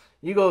 you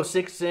go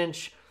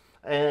 6-inch,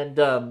 and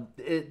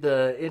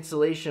the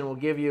insulation will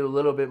give you a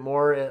little bit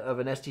more of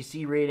an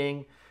STC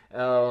rating.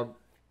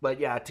 But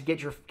yeah, to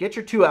get your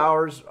 2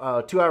 hours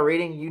 2-hour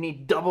rating, you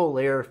need double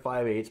layer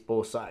 5/8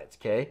 both sides.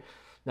 Okay.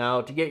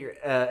 Now to get your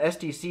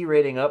STC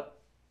rating up,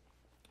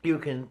 you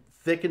can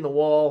thicken the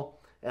wall,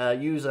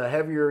 use a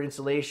heavier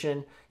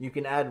insulation. You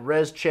can add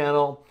res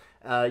channel.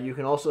 You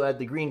can also add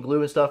the green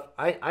glue and stuff.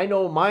 I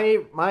know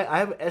I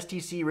have an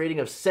STC rating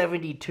of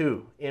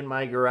 72 in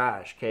my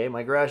garage. Okay,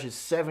 my garage is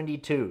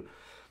 72,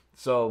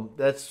 so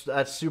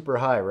that's super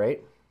high,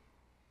 right?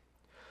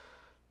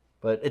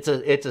 But it's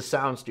a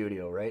sound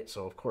studio, right?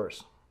 So of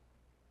course.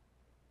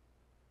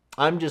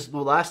 The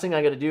last thing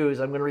I got to do is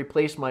I'm going to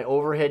replace my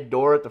overhead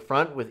door at the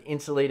front with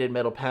insulated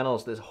metal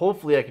panels.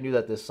 Hopefully I can do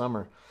that this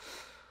summer.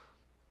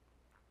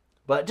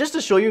 But just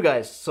to show you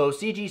guys, so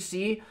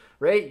CGC,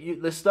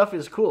 right? This stuff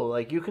is cool.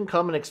 Like, you can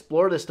come and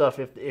explore this stuff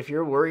if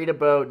you're worried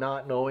about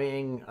not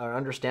knowing or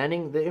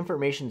understanding. The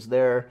information's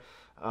there.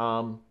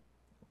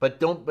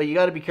 But you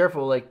got to be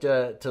careful, like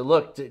to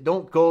look.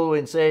 Don't go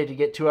and say to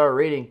get 2-hour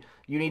rating,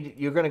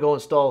 you're going to go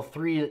install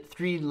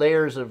three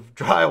layers of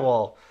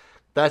drywall.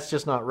 That's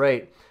just not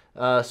right.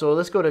 So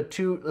let's go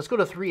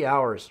to 3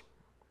 hours.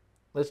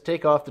 Let's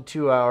take off the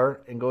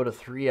 2-hour and go to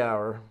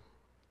 3-hour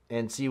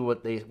and see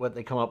what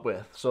they come up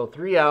with. So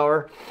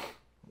 3-hour,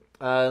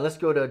 let's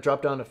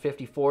drop down to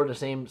 54, the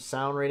same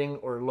sound rating,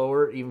 or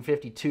lower, even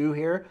 52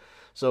 here.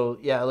 So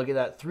yeah, look at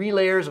that. 3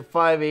 layers of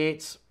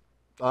 5/8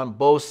 on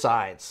both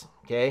sides.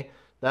 Okay,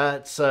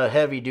 that's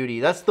heavy duty.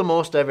 That's the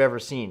most I've ever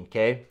seen.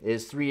 Okay,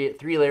 is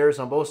three layers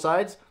on both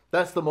sides.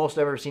 That's the most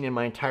I've ever seen in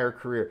my entire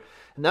career.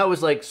 And that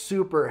was like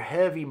super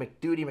heavy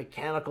duty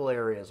mechanical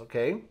areas,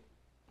 okay?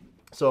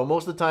 So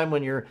most of the time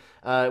when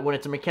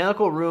it's a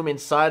mechanical room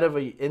inside of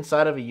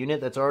a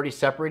unit that's already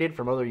separated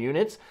from other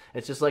units,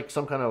 it's just like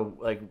some kind of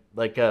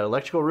like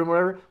electrical room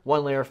or whatever,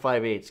 1 layer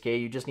 5/8, okay?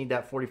 You just need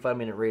that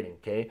 45-minute rating,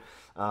 okay?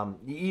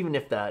 Even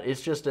if that,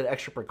 it's just an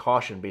extra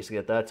precaution basically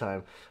at that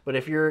time. But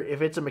if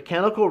it's a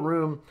mechanical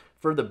room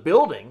for the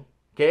building,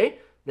 okay,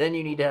 then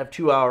you need to have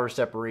 2-hour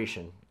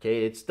separation,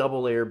 okay? It's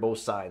double layer both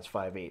sides,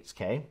 5/8,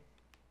 okay?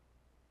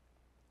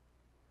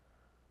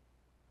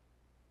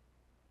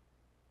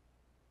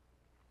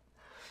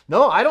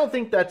 No, I don't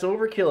think that's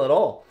overkill at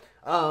all.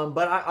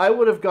 But I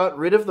would have got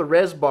rid of the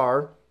res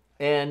bar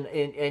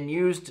and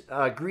used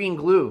green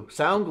glue,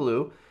 sound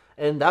glue,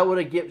 and that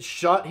would have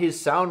shot his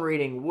sound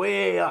rating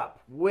way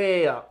up,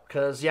 way up.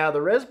 Cause yeah,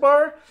 the res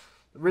bar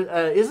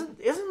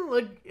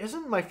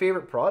isn't my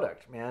favorite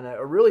product, man.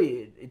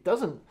 It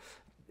doesn't.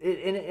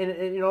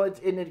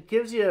 It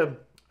gives you,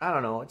 I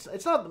don't know.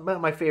 It's not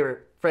my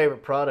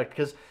favorite product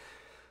because.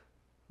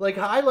 Like,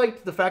 I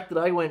liked the fact that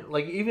I went,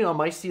 like, even on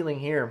my ceiling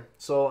here.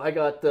 So I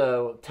got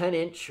the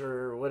 10-inch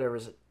or whatever,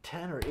 is it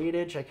 10 or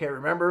 8-inch? I can't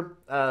remember.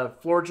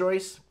 Floor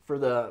joists for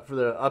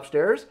the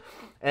upstairs,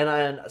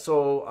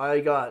 so I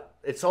got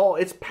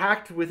it's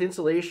packed with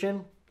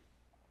insulation.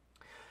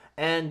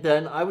 And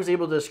then I was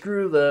able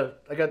to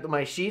I got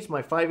my sheets,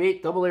 my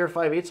 5/8 double layer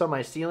 5/8 on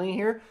my ceiling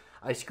here.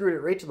 I screwed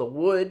it right to the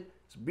wood.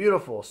 It's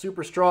beautiful,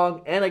 super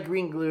strong, and I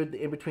green glued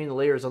in between the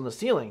layers on the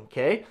ceiling.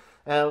 Okay.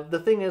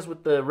 The thing is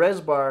with the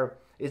res bar.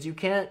 Is you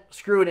can't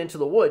screw it into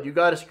the wood. You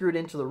got to screw it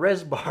into the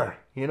res bar.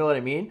 You know what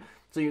I mean?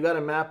 So you got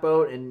to map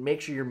out and make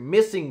sure you're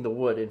missing the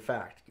wood, in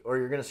fact, or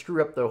you're going to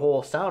screw up the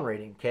whole sound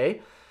rating,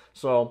 okay?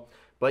 So,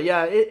 but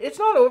yeah, it's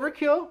not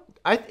overkill.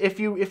 If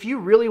you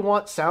really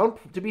want sound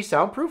to be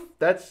soundproof,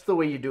 that's the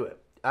way you do it.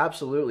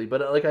 Absolutely.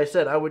 But like I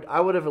said, I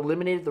would have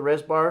eliminated the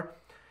res bar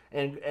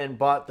and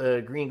bought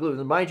the green glue.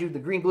 And mind you, the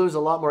green glue is a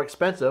lot more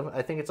expensive.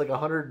 I think it's like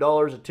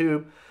 $100 a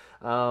tube.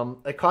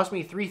 It cost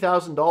me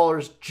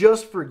 $3,000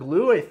 just for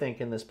glue, I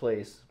think, in this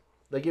place.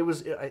 Like, it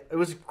was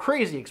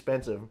crazy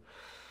expensive.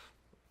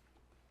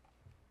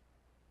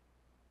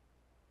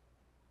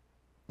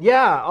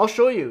 Yeah, I'll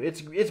show you.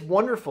 It's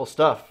wonderful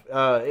stuff.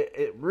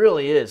 It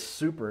really is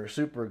super,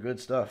 super good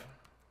stuff.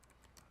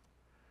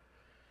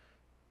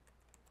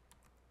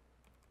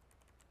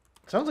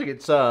 Sounds like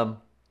it's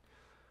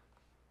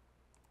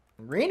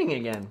raining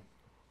again.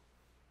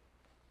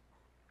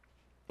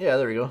 Yeah,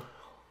 there we go.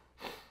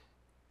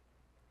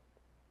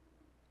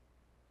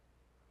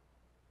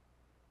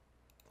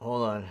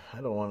 Hold on,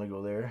 I don't want to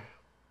go there.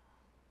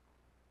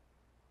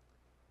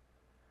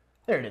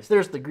 There it is.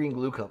 There's the green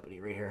glue company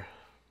right here.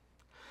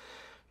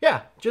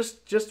 Yeah,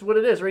 just what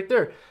it is right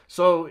there.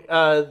 So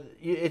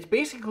it's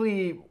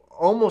basically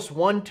almost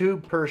one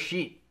tube per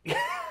sheet.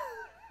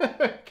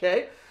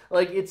 Okay,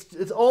 like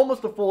it's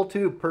almost a full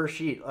tube per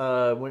sheet.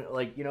 When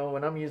like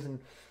when I'm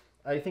using,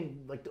 I think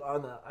like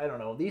on the I don't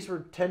know, these were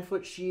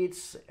 10-foot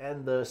sheets,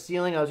 and the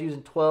ceiling I was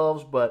using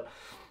 12s, but.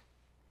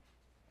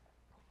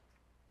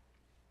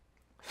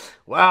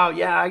 Wow,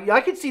 yeah, I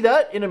could see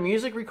that in a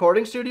music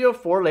recording studio,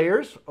 4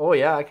 layers. Oh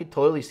yeah, I could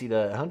totally see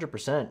that,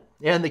 100%.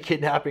 And the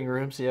kidnapping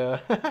rooms,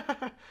 yeah.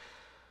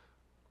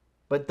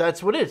 But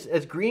that's what it is.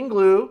 It's green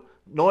glue,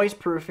 noise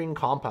proofing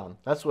compound.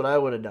 That's what I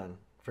would have done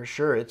for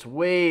sure. It's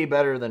way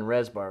better than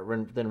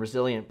Resbar, than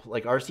Resilient,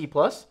 like RC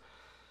Plus.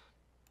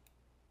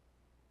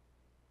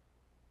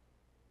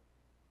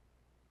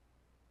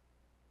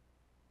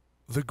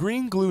 The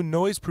green glue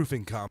noise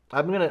proofing comp.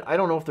 I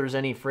don't know if there's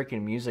any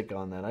freaking music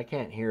on that. I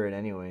can't hear it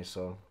anyway,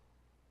 so.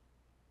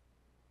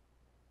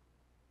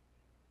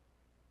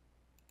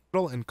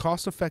 And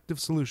cost-effective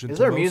solution. Is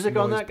there music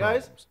on that,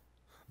 guys?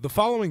 The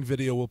following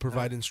video will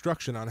provide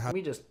instruction on how. Let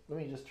me just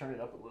turn it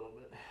up a little bit.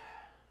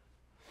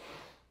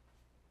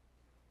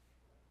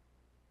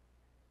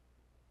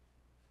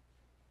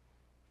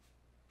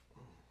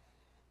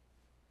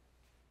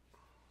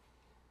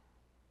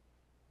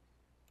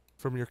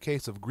 From your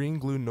case of green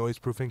glue noise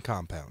proofing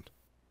compound.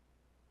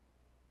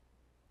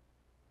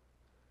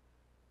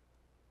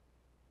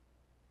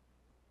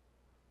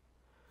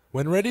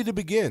 When ready to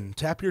begin,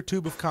 tap your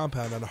tube of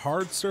compound on a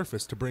hard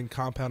surface to bring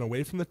compound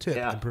away from the tip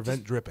and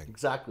prevent dripping.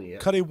 Exactly. Yeah.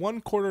 Cut a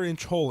 1/4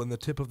 inch hole in the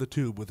tip of the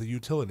tube with a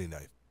utility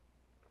knife.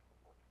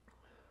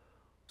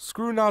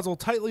 Screw nozzle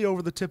tightly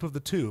over the tip of the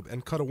tube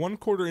and cut a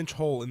 1/4 inch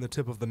hole in the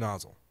tip of the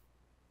nozzle.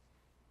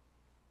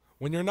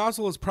 When your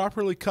nozzle is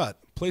properly cut,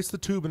 place the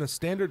tube in a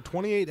standard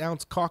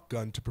 28-ounce caulk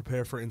gun to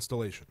prepare for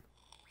installation.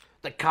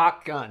 The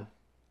caulk gun.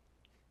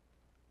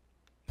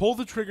 Pull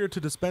the trigger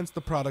to dispense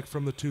the product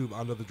from the tube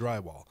onto the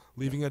drywall,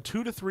 leaving a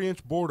 2 to 3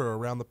 inch border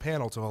around the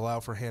panel to allow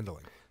for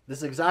handling. This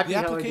is exactly how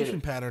I did it. The application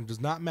pattern does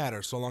not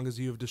matter so long as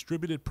you have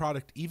distributed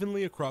product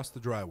evenly across the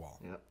drywall.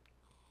 Yep.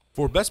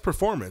 For best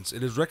performance,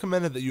 it is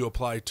recommended that you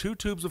apply 2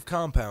 tubes of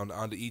compound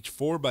onto each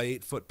 4 by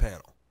 8 foot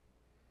panel.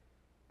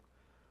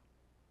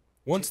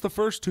 Once the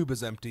first tube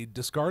is emptied,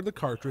 discard the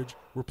cartridge,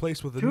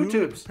 replace with a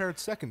newly prepared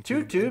second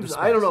tube. 2 tubes?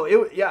 I don't know.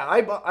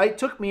 I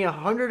took me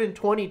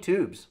 120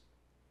 tubes.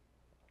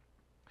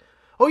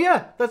 Oh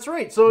yeah, that's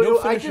right.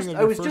 So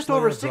I was just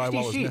over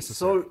 60 sheets.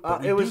 So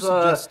it was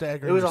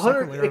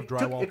 100.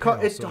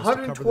 It's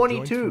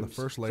 120 tubes.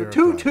 So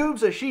 2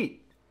 tubes a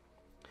sheet.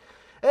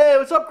 Hey,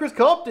 what's up, Chris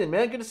Compton,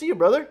 man? Good to see you,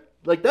 brother.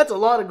 Like, that's a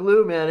lot of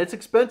glue, man. It's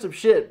expensive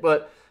shit,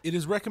 but it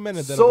is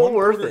recommended that a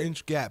 1/4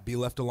 inch gap be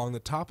left along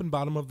the top and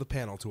bottom of the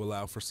panel to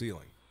allow for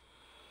sealing.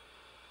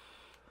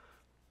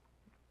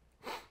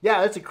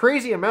 Yeah, that's a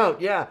crazy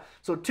amount. Yeah,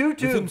 so 2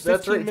 tubes.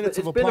 That's right. It's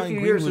been a few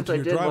years since I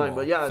did mine,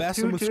 but yeah,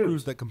 2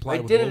 tubes. I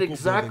did it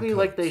exactly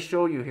like they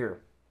show you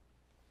here.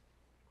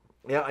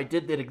 Yeah, I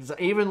did it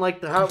even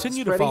like how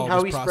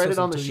he spread it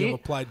on the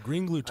sheet. I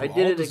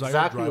did it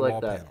exactly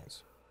like that.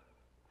 Panels.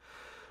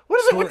 What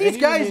is it with these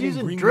guys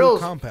using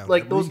drills,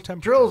 like those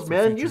drills,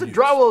 man? Use a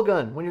drywall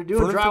gun when you're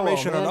doing drywall, man. For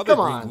information on other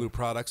green glue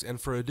products and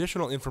for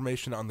additional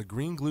information on the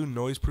green glue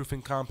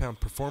noise-proofing compound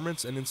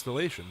performance and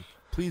installation,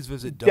 please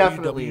visit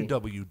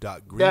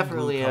www.greengluecompany.com.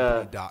 Definitely,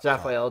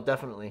 Zaphael,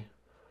 definitely.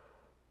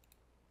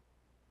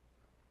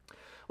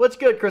 What's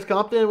good, Chris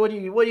Compton? What do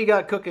you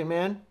got cooking,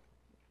 man?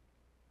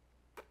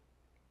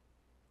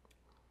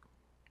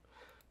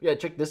 Yeah,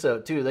 check this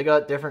out too. They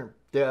got different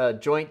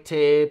joint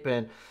tape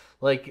and.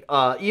 Like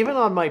even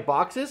on my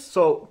boxes,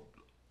 so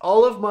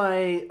all of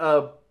my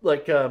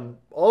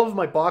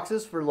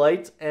boxes for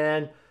lights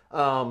and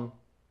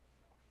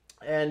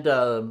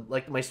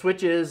like my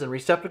switches and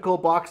receptacle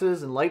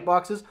boxes and light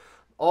boxes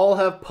all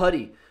have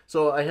putty.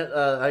 So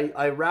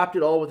I wrapped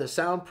it all with a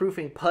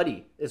soundproofing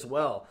putty as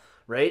well,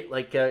 right?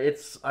 Like I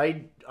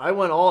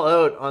went all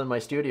out on my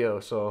studio,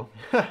 so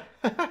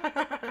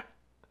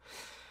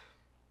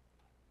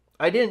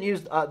I didn't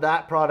use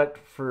that product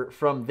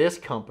from this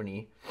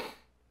company.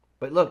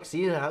 But look,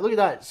 see, look at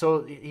that.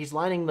 So he's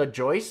lining the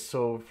joists,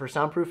 so for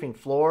soundproofing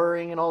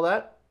flooring and all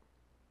that.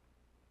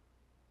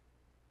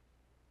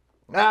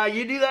 Ah,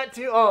 you do that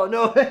too? Oh,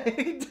 no.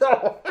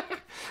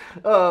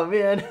 Oh,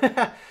 man.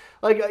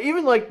 Like,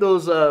 even like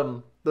those,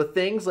 the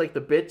things, like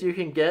the bits you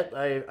can get,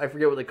 I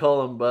forget what they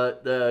call them,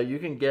 but you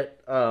can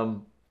get,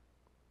 oh,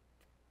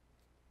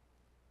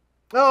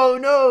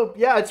 no.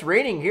 Yeah, it's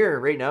raining here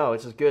right now.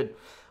 It's just good.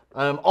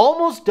 I'm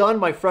almost done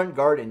my front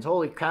gardens.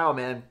 Holy cow,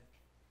 man.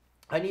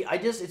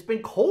 It's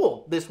been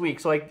cold this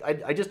week, so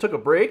I just took a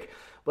break,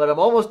 but I'm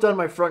almost done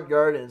my front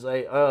gardens.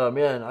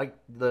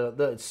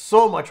 It's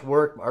so much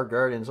work, our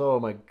gardens. Oh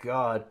my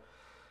God.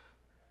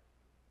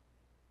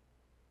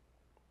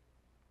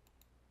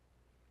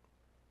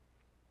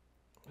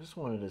 I just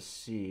wanted to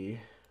see.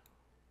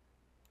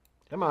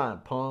 Come on,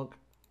 punk.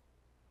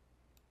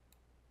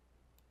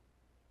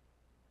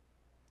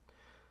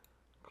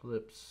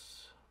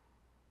 Clips.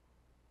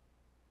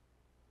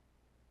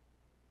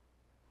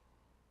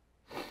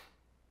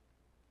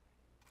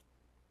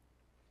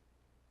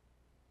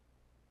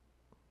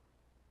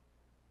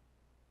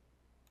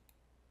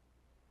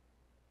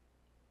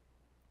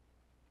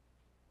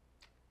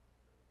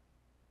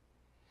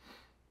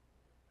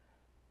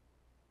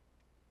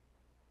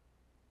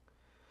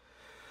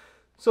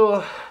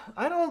 So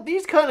I don't.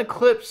 These kind of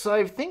clips,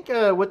 I think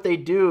what they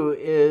do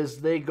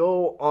is they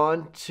go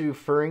on to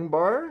furring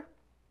bar.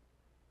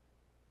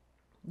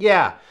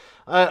 Yeah,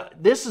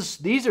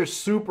 these are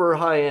super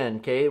high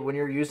end. Okay, when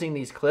you're using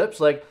these clips,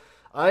 like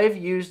I've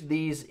used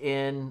these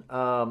in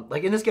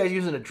like, and this guy's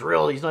using a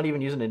drill. He's not even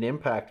using an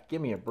impact.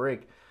 Give me a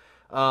break.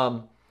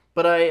 But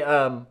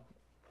on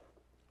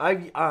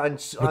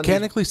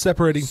Mechanically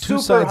separating two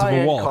sides of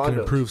a wall condos can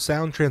improve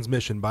sound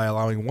transmission by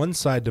allowing one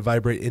side to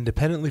vibrate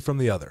independently from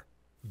the other.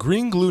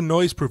 Green glue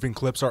noise-proofing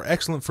clips are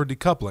excellent for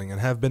decoupling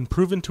and have been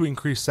proven to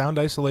increase sound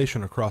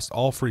isolation across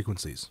all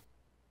frequencies.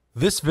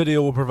 This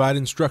video will provide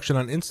instruction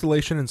on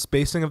installation and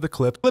spacing of the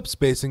clip. Clip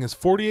spacing is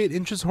 48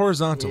 inches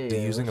horizontal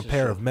to using a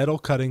pair of metal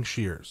cutting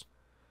shears.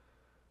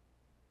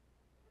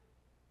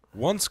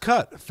 Once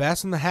cut,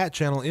 fasten the hat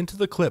channel into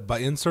the clip by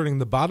inserting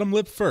the bottom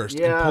lip first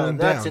and pulling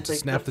down to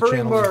snap the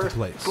channel into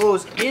place.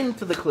 Goes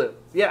into the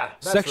clip. Yeah,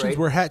 that's Sections right.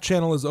 where hat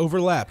channel is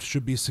overlapped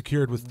should be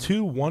secured with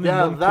two 1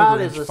 1/4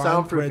 inch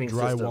fine thread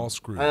drywall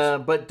screws.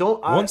 But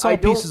once all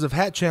pieces of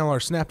hat channel are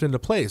snapped into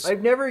place.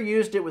 I've never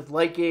used it with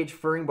light gauge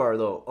furring bar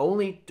though.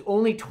 Only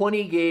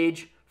 20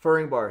 gauge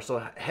furring bar,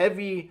 so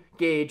heavy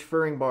gauge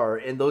furring bar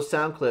in those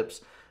sound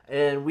clips,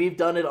 and we've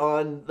done it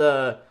on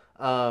the.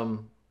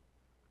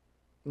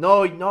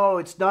 No,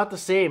 it's not the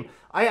same.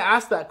 I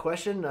asked that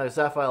question,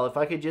 Zaphiel, if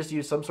I could just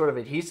use some sort of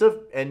adhesive,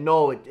 and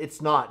no,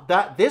 it's not.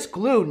 This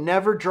glue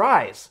never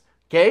dries,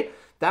 okay?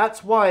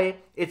 That's why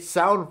it's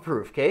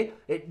soundproof, okay?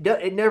 It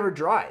never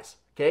dries,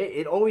 okay?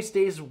 It always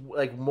stays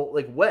like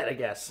wet, I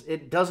guess.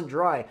 It doesn't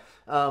dry.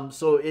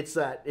 So it's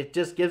that, it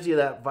just gives you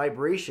that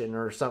vibration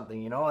or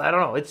something, you know? I don't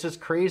know. It's just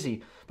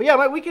crazy. But yeah,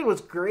 my weekend was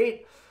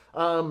great.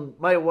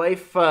 My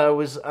wife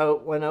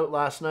went out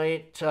last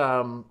night.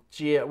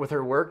 She with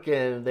her work,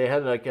 and they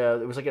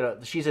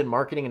had she's in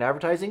marketing and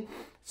advertising,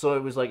 so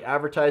it was like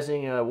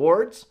advertising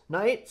awards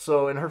night.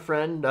 So, and her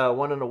friend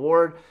won an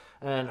award,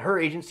 and her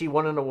agency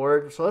won an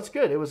award. So that's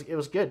good. It was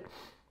good.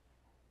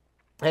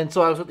 And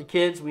so I was with the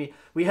kids. We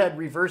had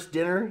reverse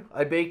dinner.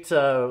 I baked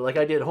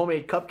I did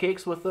homemade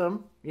cupcakes with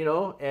them, you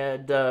know,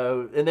 and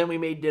then we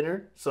made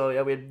dinner. So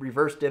yeah, we had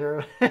reverse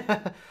dinner.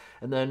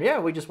 And then, yeah,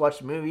 we just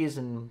watched movies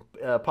and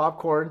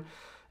popcorn.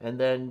 And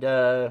then,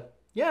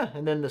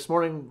 and then this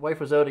morning, wife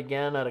was out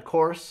again at a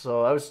course.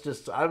 So I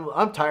was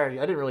I'm tired.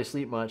 I didn't really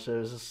sleep much. It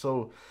was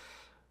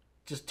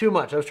just too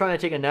much. I was trying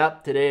to take a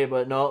nap today,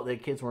 but no, the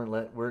kids weren't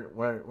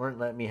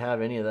letting me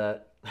have any of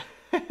that.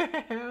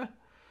 But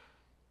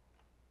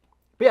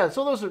yeah,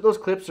 so those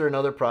clips are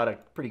another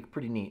product.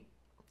 Pretty neat.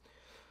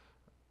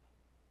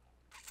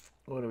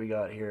 What do we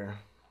got here?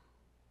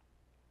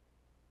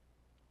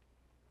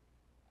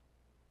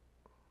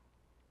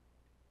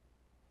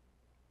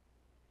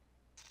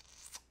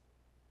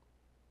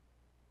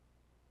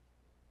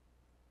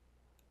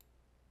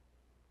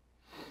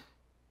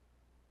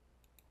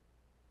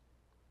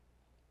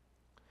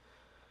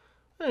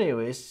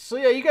 Anyways, so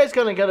yeah, you guys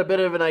kind of got a bit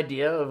of an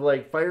idea of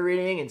like fire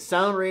rating and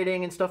sound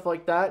rating and stuff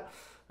like that.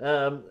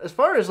 As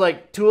far as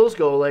like tools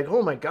go, like,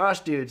 oh my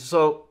gosh, dude.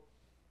 So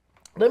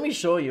let me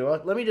show you.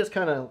 Let me just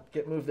kind of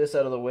move this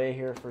out of the way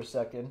here for a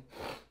second.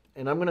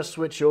 And I'm going to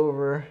switch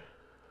over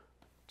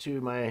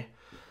to my,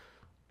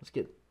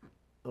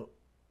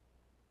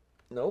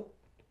 nope.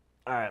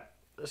 All right,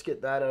 let's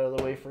get that out of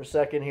the way for a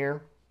second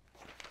here.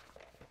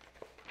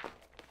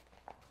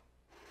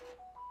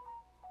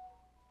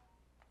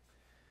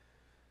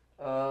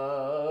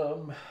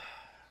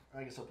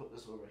 I guess I'll put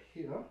this over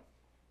here.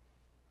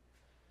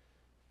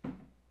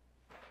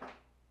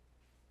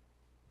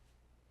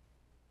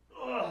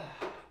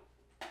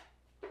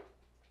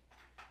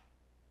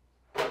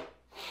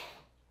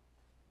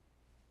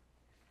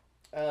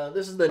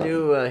 This is the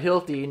new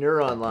Hilti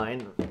Neuron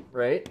line,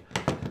 right?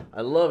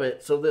 I love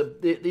it. So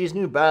these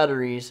new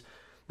batteries,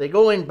 they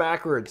go in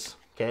backwards.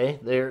 Okay,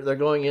 they're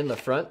going in the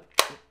front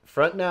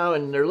now,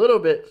 and they're a little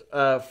bit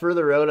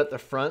further out at the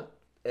front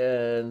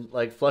and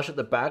like flush at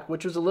the back,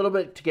 which was a little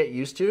bit to get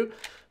used to,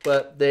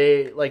 but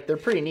they're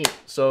pretty neat.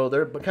 So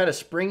they're kind of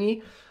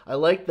springy. I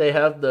like they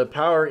have the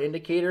power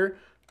indicator,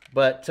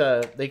 but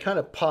they kind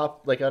of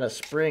pop like on a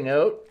spring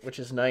out, which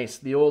is nice.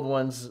 The old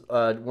ones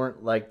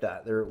weren't like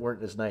that. They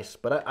weren't as nice.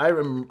 But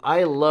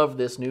I love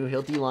this new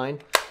Hilti line.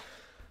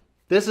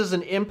 This is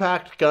an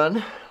impact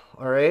gun,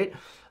 all right?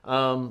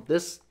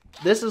 This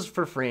is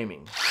for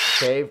framing,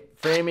 okay?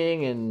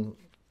 Framing and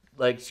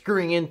like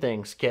screwing in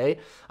things, okay?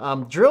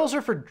 Drills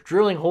are for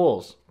drilling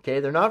holes, okay?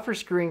 They're not for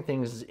screwing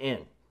things in,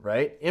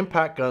 right?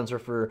 Impact guns are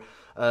for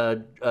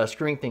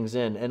screwing things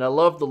in. And I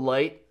love the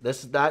light.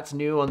 That's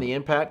new on the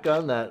impact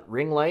gun, that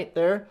ring light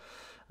there.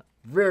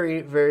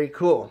 Very, very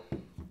cool.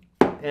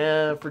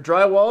 And for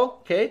drywall,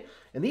 okay?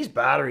 And these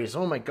batteries,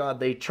 oh my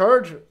God, they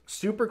charge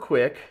super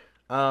quick.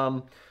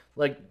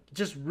 Like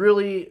just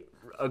really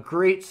a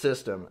great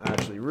system,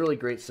 actually, really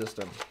great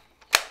system.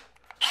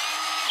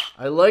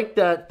 I like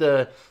that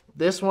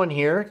this one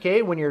here,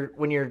 okay, when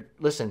you're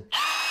listen,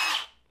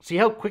 see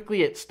how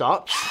quickly it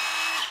stops?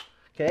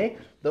 Okay?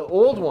 The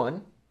old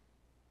one,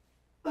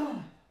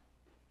 come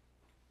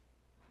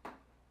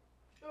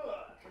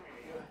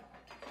here,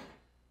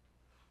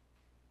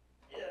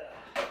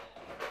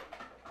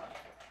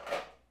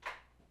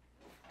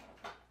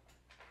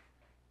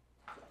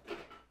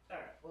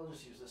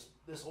 just use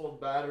this old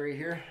battery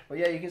here. But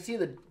yeah, you can see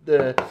the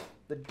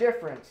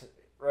difference,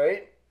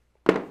 right?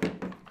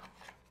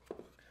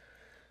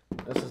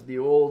 This is the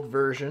old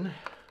version.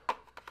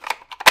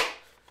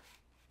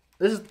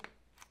 This is,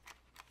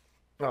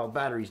 oh,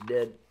 battery's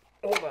dead.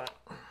 Hold on.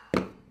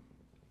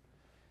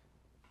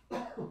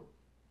 Let's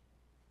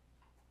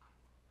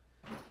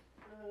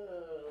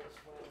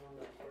find one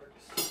that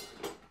works.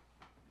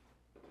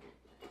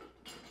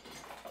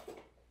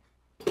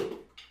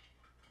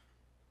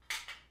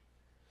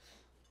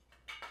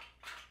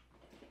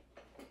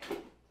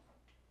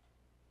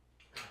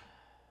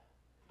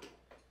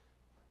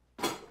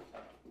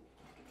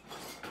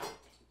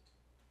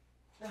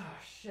 Oh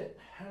shit,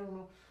 I don't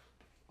know.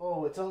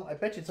 Oh, it's on, I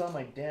bet you it's on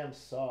my damn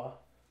saw.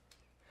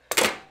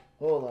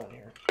 Hold on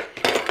here.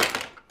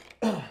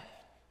 There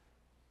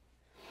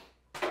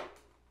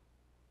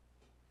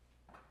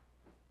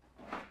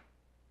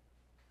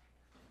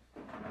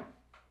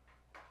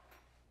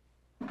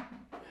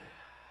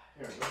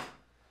we go.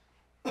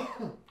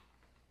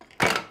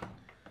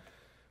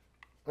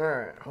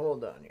 Alright,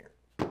 hold on here.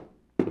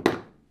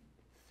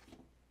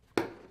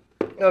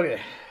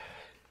 Okay.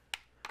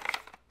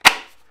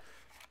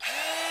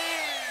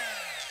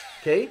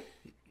 Okay.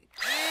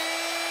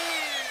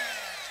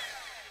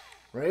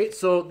 Right?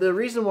 So the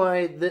reason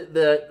why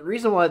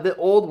the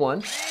old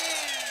one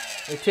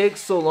it takes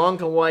so long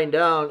to wind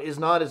down is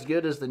not as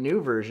good as the new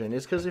version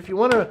is because if you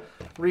want to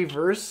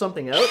reverse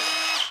something out,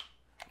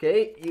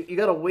 okay, you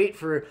got to wait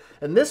for,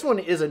 and this one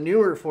is a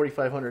newer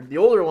 4500. The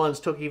older ones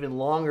took even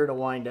longer to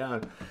wind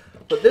down.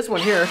 But this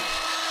one here,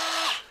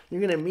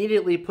 you're going to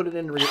immediately put it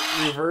in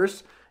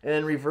reverse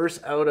and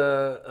reverse out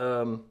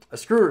a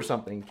screw or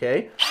something,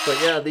 okay? But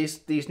yeah,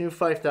 these new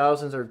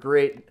 5000s are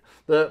great.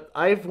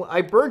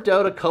 I burnt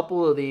out a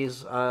couple of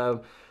these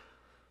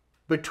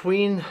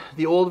between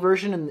the old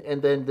version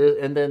and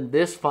then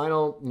this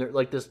final,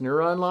 like this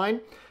Neuron line.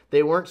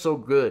 They weren't so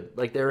good.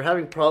 Like they were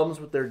having problems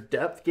with their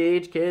depth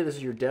gauge. Okay, this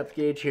is your depth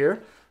gauge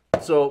here.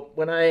 So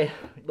when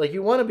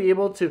you want to be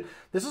able to.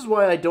 This is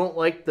why I don't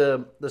like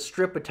the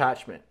strip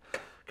attachment,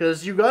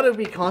 because you got to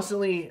be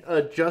constantly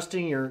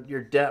adjusting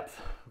your depth.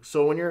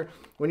 So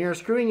when you're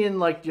screwing in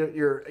like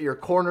your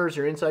corners,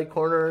 your inside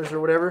corners or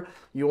whatever,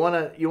 you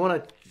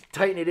wanna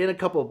tighten it in a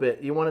couple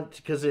bit. You want it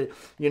because it,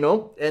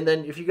 and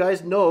then if you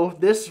guys know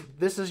this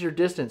is your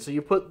distance. So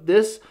you put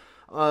this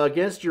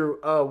against your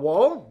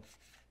wall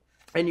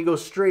and you go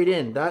straight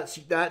in.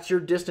 That's your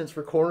distance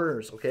for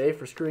corners, okay,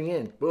 for screwing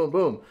in. Boom,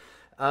 boom.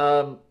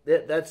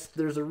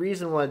 There's a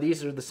reason why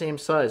these are the same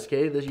size,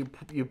 okay?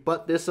 You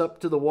butt this up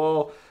to the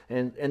wall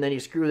and then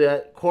you screw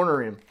that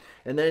corner in.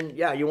 And then,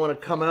 yeah, you want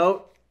to come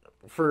out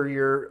for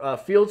your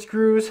field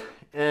screws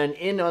and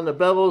in on the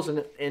bevels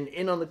and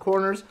in on the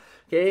corners.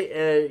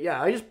 Okay,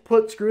 yeah, I just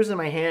put screws in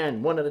my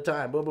hand one at a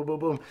time, boom, boom, boom,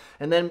 boom.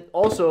 And then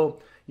also,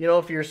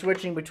 if you're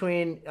switching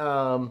between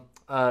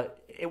 1.25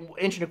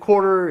 inches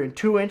and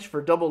 2 inch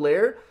for double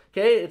layer,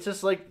 okay, it's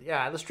just like,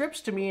 yeah, the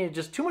strips to me are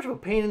just too much of a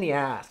pain in the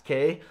ass,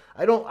 okay?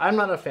 I'm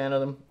not a fan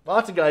of them.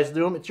 Lots of guys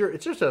do them.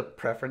 It's just a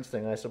preference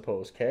thing, I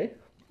suppose, okay?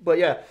 But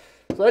yeah,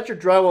 so that's your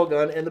drywall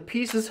gun, and the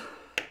pieces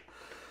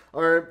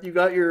are, you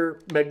got your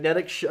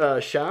magnetic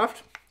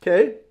shaft,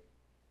 okay?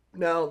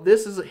 Now,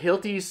 this is a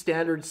Hilti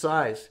standard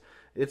size.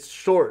 It's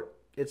short.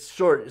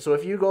 So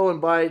if you go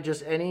and buy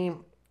just any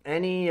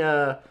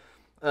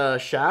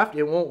shaft,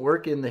 it won't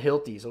work in the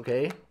Hiltis,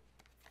 okay?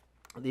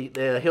 The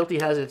Hilti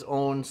has its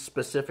own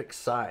specific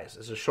size.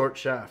 It's a short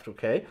shaft,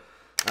 okay?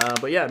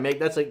 But yeah,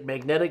 that's a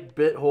magnetic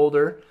bit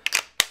holder.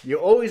 You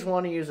always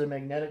want to use a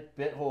magnetic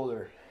bit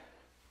holder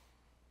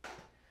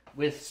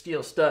with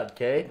steel stud,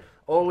 okay?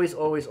 Always,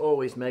 always,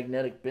 always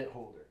magnetic bit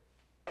holder.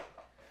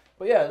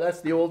 But yeah,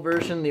 that's the old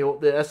version,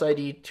 the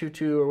SID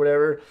 22 or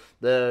whatever,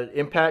 the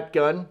impact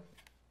gun.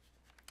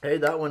 Hey,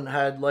 that one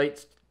had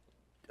lights,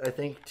 I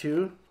think,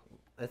 too.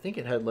 I think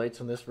it had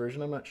lights on this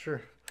version. I'm not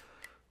sure.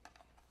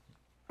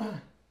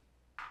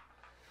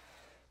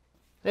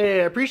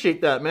 Hey, I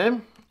appreciate that,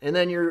 man. And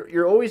then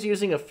you're always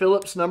using a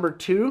Phillips number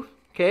 2,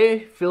 okay?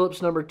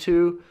 Phillips number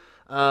 2.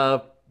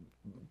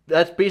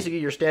 That's basically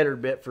your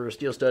standard bit for a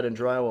steel stud and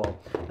drywall.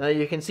 Now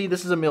you can see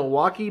this is a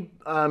Milwaukee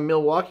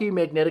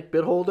magnetic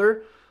bit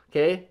holder.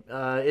 Okay,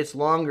 it's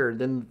longer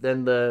than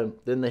the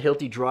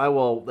Hilti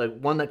drywall, the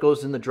one that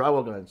goes in the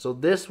drywall gun. So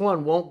this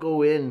one won't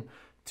go in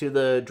to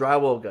the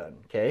drywall gun.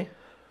 Okay,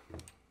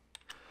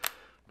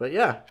 but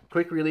yeah,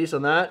 quick release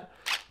on that.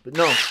 But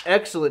no,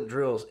 excellent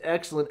drills,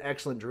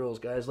 excellent drills,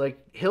 guys.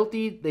 Like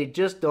Hilti, they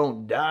just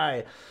don't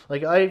die.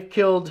 Like I've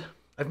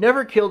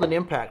never killed an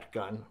impact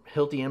gun,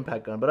 Hilti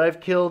impact gun, but I've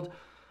killed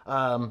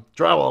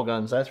drywall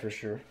guns, that's for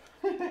sure.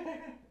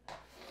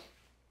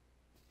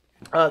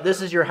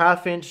 This is your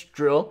 1/2 inch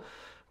drill.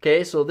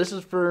 Okay, so this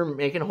is for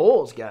making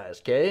holes, guys.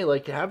 Okay,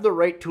 like have the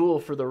right tool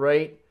for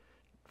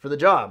the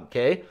job.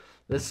 Okay,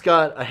 this has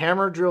got a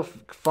hammer drill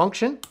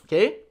function.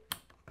 Okay,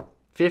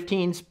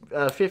 15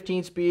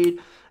 speed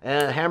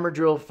hammer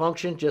drill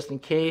function, just in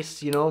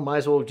case, might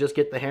as well just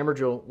get the hammer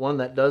drill one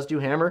that does do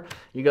hammer.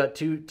 You got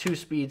two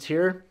speeds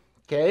here.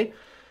 Okay,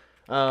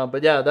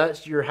 But yeah,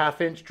 that's your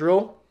 1/2-inch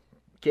drill.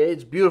 Okay,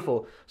 it's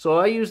beautiful. So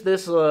I use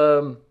this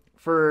for,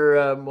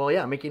 well,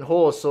 yeah, making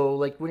holes. So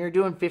like when you're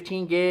doing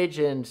 15 gauge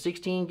and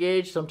 16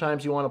 gauge,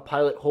 sometimes you want to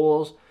pilot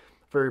holes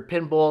for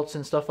pin bolts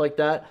and stuff like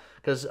that.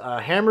 Because a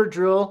hammer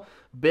drill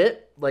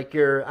bit, like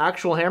your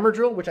actual hammer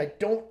drill, which I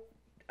don't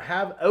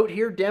have out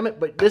here, damn it,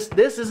 but this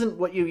isn't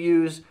what you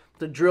use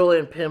to drill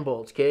in pin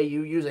bolts, okay?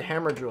 You use a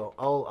hammer drill.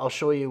 I'll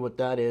show you what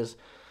that is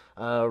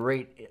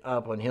right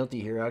up on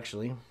Hilti here,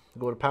 actually.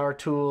 Go to Power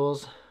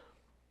Tools.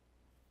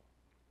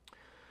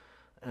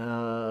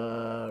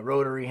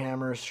 Rotary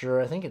hammers,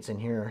 sure, I think it's in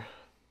here.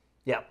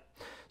 Yeah.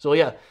 So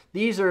yeah,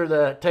 these are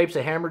the types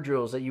of hammer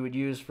drills that you would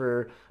use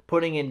for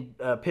putting in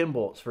pin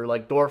bolts for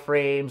like door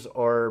frames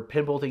or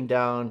pin bolting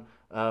down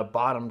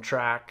bottom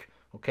track.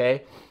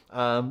 Okay.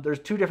 There's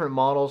 2 different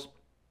models.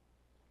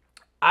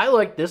 I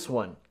like this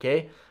one.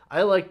 Okay.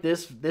 I like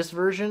this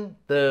version,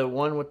 the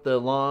one with the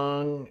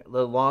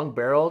long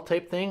barrel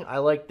type thing. I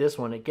like this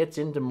one. It gets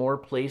into more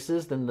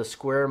places than the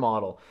square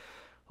model.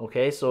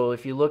 Okay, so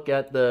if you look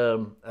at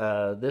the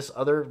this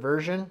other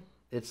version,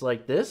 it's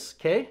like this.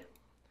 Okay,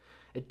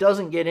 it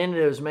doesn't get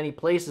into as many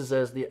places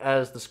as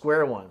the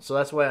square one. So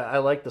that's why I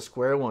like the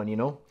square one. You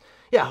know,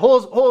 yeah,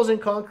 holes in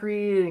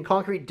concrete and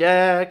concrete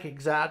deck.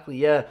 Exactly.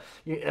 Yeah,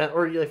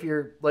 or if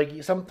you're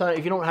like sometimes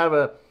if you don't have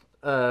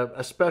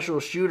a special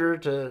shooter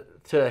to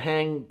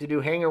do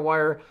hanger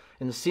wire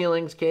in the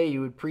ceilings. Okay,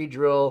 you would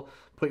pre-drill.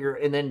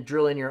 And then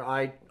drill in your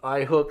eye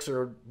hooks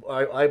or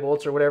eye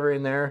bolts or whatever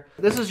in there.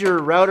 This is your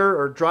router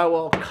or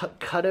drywall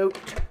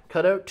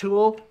cutout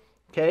tool.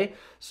 Okay,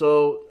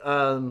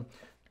 so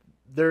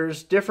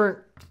there's different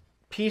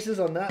pieces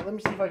on that. Let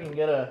me see if I can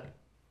get a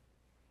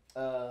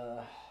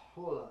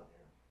hold on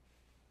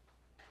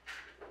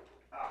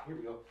here. Here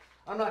we go.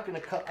 I'm not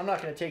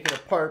gonna take it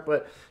apart,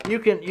 but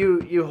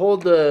you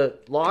hold the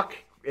lock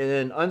and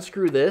then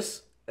unscrew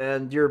this.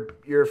 And your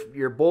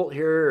bolt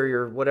here or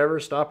your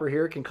whatever stopper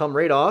here can come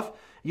right off.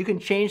 You can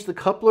change the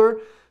coupler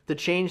to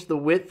change the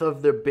width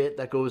of the bit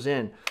that goes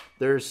in.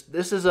 This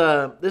is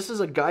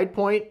a guide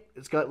point.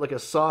 It's got like a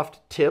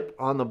soft tip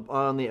on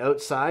the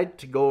outside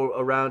to go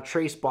around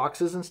trace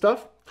boxes and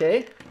stuff.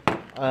 Okay,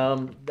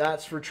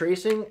 that's for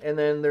tracing. And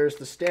then there's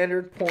the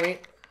standard point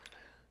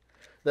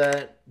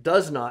that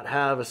does not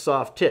have a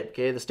soft tip.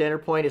 Okay, the standard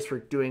point is for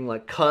doing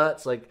like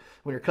cuts, like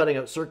when you're cutting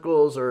out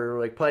circles or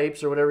like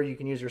pipes or whatever. You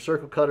can use your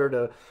circle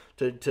cutter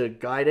to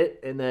guide it,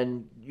 and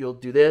then you'll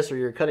do this. Or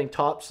you're cutting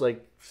tops,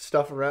 like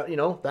stuff around, you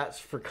know, that's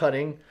for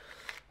cutting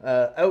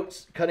out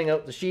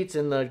the sheets,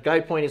 and the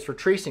guide point is for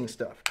tracing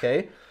stuff.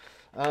 Okay,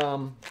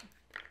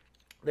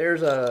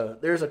 there's a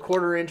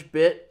 1/4-inch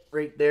bit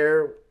right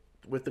there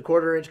with the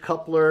 1/4-inch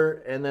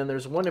coupler, and then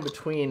there's one in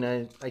between.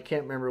 I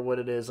can't remember what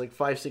it is, like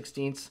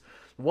 5/16,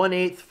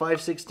 1/8,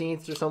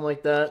 5/16 or something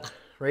like that,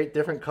 right?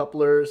 Different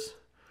couplers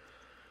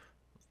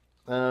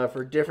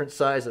for different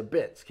size of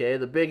bits. Okay,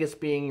 the biggest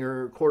being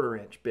your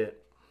 1/4-inch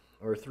bit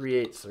or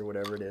 3/8 or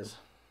whatever it is.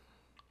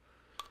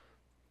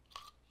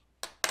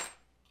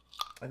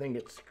 I think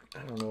it's, I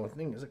don't know, I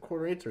think is it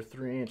 1/4 or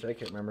 3-inch? I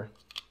can't remember.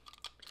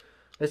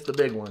 It's the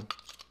big one.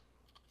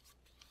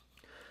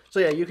 So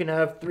yeah, you can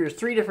have there's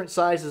 3 different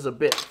sizes of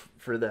bit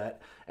for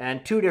that,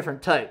 and 2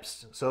 different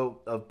types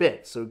of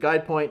bits. So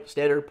guide point,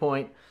 standard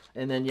point,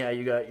 and then yeah,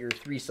 you got your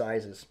 3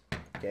 sizes.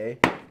 Okay,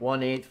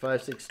 1/8,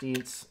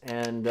 5/16,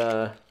 and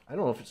I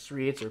don't know if it's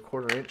 3/8 or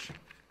 1/4-inch.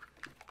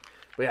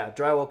 But yeah,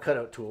 drywall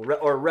cutout tool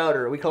or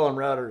router. We call them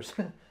routers.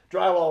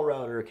 Drywall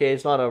router. Okay,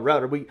 it's not a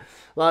router. A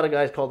lot of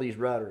guys call these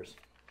routers.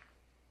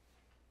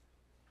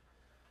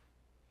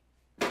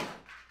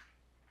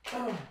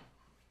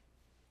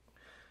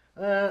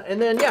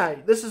 And then yeah,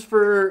 this is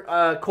for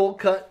cold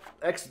cut.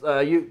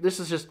 This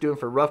is just doing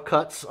for rough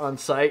cuts on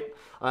site.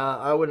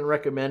 I wouldn't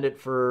recommend it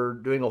for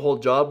doing a whole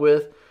job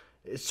with.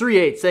 It's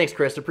 3/8. Thanks,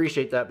 Chris.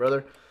 Appreciate that,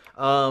 brother.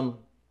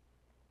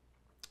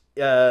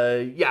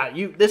 Yeah,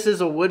 this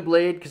is a wood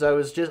blade because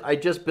I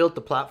just built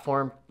the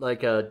platform,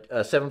 like a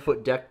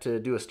 7-foot deck to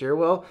do a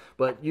stairwell.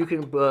 But you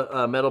can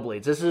metal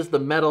blades. This is the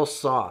metal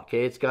saw.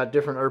 Okay, it's got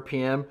different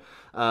RPM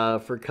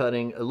for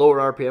cutting, lower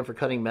RPM for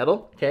cutting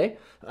metal. Okay,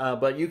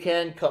 but you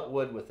can cut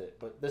wood with it.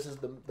 But this is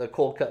the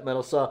cold cut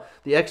metal saw.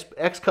 The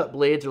X cut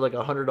blades are like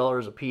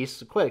 $100 a piece,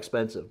 so quite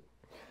expensive.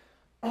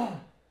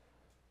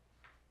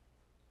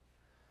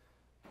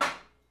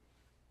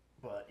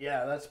 But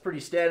yeah, that's pretty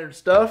standard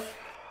stuff.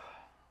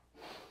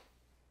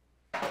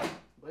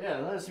 But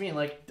yeah, I just mean,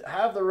 like,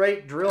 have the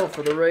right drill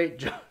for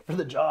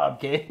the job,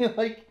 okay?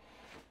 Like,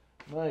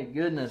 my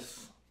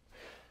goodness.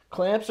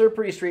 Clamps are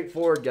pretty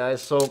straightforward,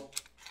 guys. So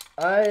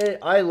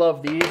I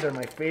love these. They're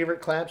my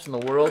favorite clamps in the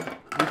world.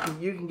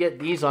 You can get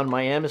these on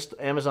my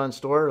Amazon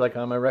store, like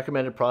on my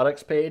recommended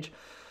products page.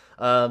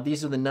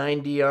 These are the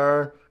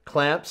 9DR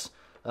clamps.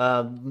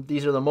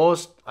 These are the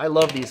most, I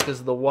love these because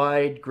of the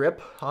wide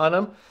grip on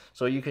them.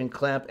 So you can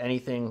clamp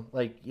anything,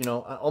 like, you know,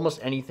 almost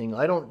anything.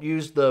 I don't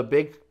use the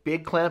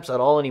big clamps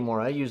at all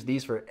anymore. I use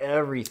these for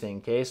everything,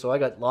 okay? So I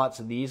got lots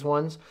of these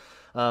ones.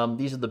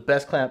 These are the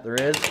best clamp there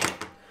is.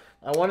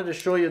 I wanted to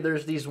show you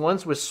there's these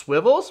ones with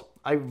swivels.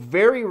 I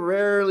very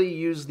rarely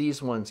use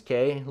these ones,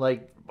 okay?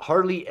 Like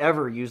hardly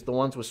ever use the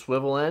ones with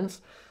swivel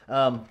ends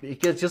because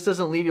it just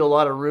doesn't leave you a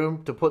lot of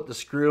room to put the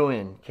screw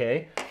in,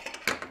 okay?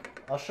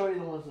 I'll show you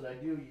the ones that I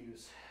do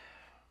use.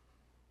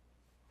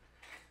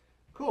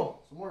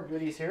 Cool, some more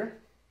goodies here.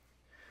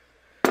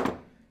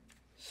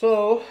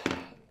 So,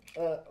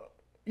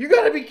 you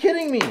gotta be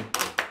kidding me.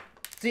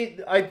 See,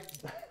 I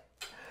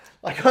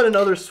got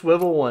another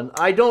swivel one.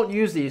 I don't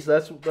use these.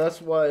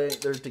 That's why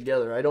they're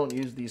together. I don't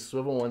use these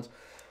swivel ones.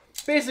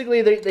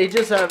 Basically, they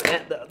just have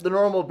the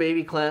normal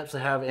baby clamps that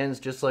have ends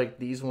just like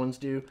these ones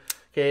do.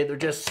 Okay, they're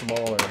just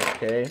smaller.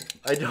 Okay,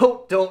 I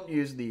don't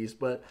use these,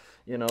 but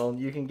you know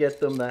you can get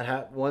them that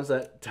have ones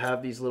that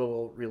have these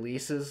little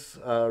release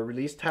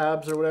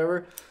tabs or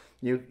whatever.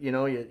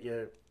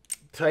 You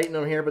tighten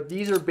them here, but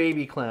these are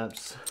baby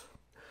clamps.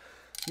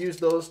 Use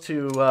those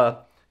to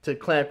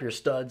clamp your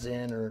studs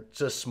in or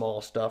just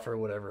small stuff or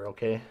whatever,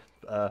 okay?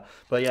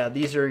 But yeah,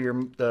 these are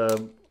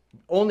the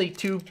only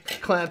two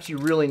clamps you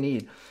really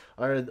need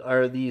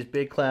are these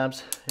big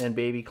clamps and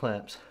baby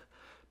clamps.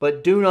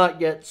 But do not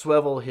get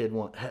swivel head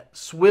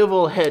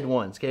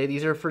ones, okay?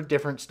 These are for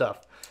different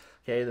stuff,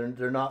 okay?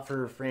 They're not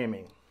for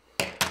framing.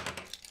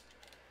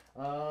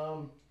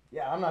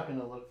 Yeah, I'm not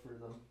gonna look for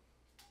them.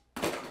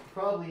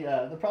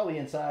 They're probably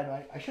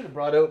inside. I should have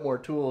brought out more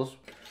tools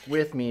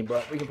with me,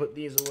 but we can put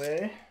these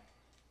away.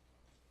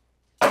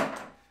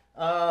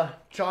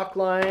 Chalk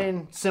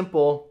line,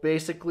 simple,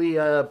 basically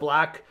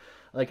black,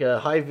 like a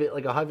high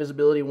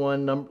visibility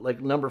one,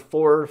 like number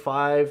 4 or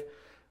 5.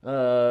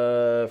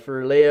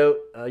 For layout,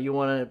 you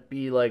want to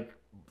be like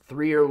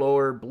 3 or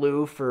lower,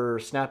 blue for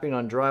snapping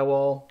on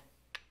drywall.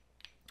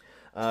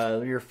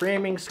 Your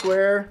framing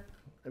square,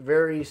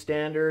 very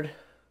standard.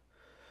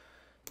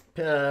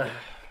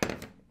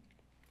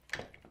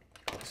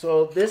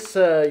 So this,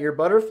 your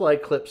butterfly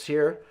clips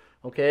here,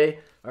 okay,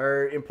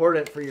 are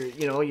important for your,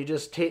 you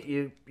just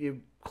you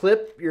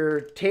clip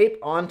your tape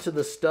onto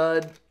the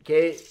stud,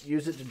 okay,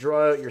 use it to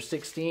draw out your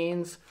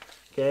 16s,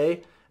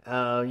 okay,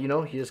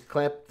 you just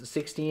clamp the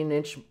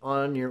 16-inch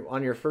on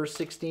your first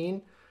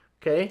 16,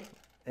 okay,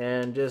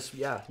 and just,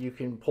 yeah, you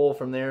can pull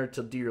from there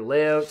to do your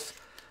layouts.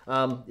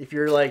 If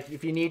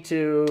you need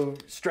to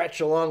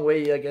stretch a long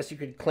way, I guess you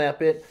could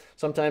clamp it.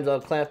 Sometimes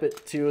I'll clamp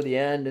it to the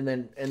end and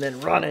then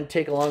run and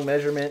take a long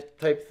measurement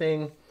type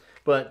thing.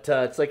 But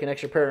it's like an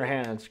extra pair of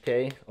hands,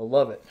 okay? I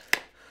love it.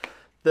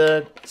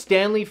 The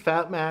Stanley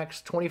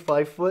FatMax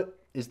 25 foot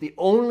is the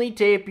only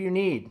tape you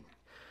need.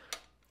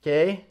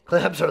 Okay?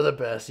 Clamps are the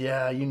best.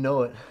 Yeah, you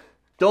know it.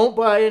 Don't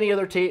buy any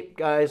other tape,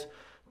 guys.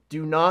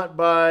 Do not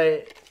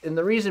buy, and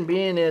the reason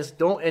being is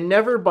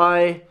never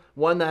buy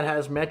one that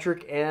has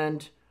metric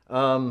and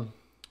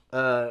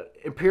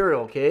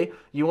imperial, okay?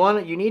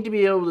 You need to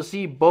be able to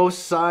see both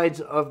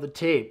sides of the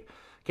tape.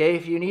 Okay,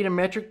 if you need a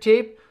metric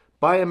tape,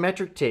 buy a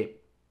metric tape.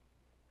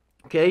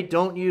 Okay,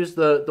 don't use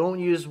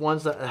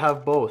ones that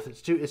have both.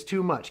 It's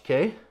too much,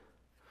 okay?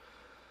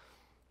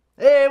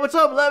 Hey, what's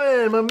up,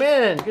 Lemon, my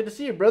man? Good to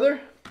see you, brother.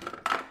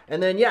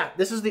 And then yeah,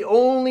 this is the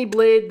only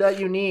blade that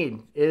you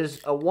need is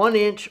a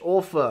 1-inch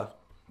Olfa.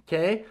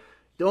 Okay?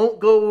 Don't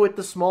go with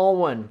the small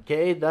one,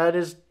 okay? That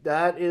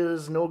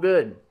is no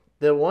good.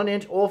 The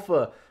 1-inch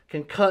Olfa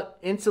can cut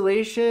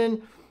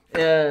insulation,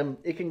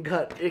 it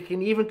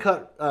can even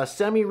cut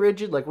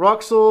semi-rigid like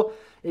Roxol.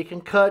 It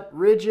can cut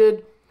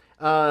rigid.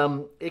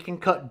 It can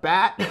cut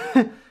bat.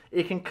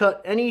 It can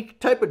cut any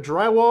type of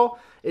drywall.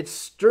 It's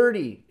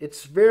sturdy.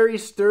 It's very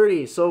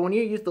sturdy. So when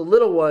you use the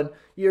little one,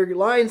 your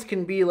lines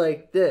can be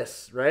like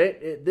this,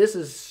 right? This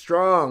is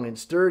strong and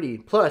sturdy.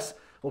 Plus,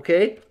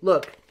 okay,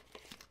 look,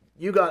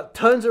 you got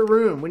tons of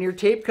room when you're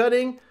tape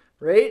cutting,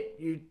 right?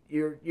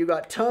 You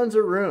got tons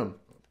of room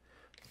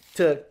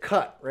to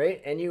cut,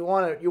 right? And you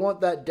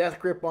want that death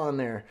grip on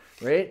there,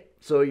 right?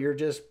 So you're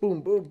just boom,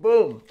 boom,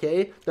 boom.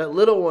 Okay, that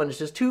little one is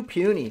just too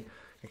puny.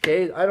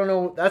 Okay, I don't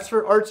know. That's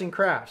for arts and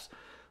crafts.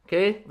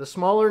 Okay, the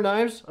smaller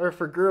knives are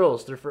for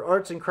girls. They're for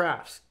arts and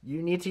crafts.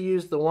 You need to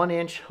use the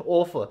 1-inch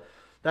Olfa.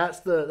 That's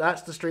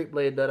the straight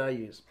blade that I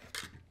use.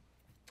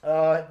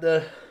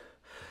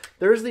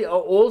 There's the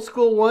old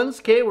school ones,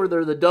 okay, where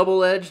they're the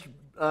double-edged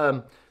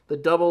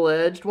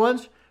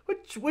ones,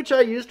 which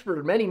I used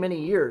for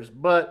many years.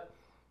 But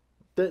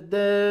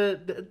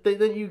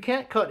you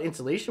can't cut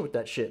insulation with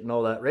that shit and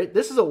all that, right?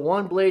 This is a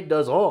one blade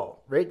does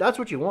all, right? That's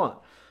what you want,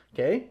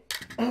 okay?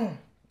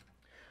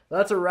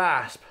 That's a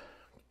rasp.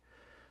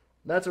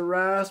 That's a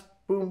rasp.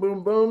 Boom,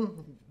 boom,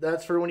 boom.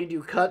 That's for when you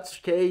do cuts,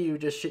 okay? You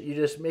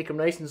just make them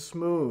nice and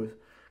smooth,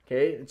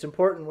 okay? It's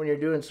important when you're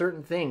doing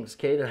certain things,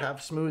 okay, to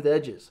have smooth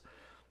edges.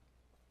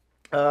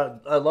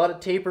 A lot of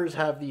tapers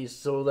have these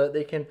so that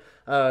they can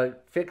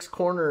fix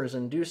corners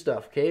and do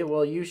stuff, okay?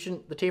 Well,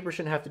 the taper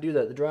shouldn't have to do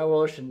that. The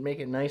drywaller should make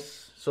it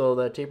nice so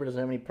that taper doesn't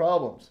have any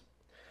problems.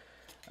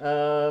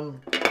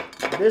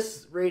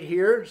 This right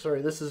here,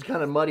 sorry, this is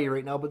kind of muddy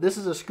right now, but this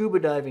is a scuba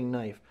diving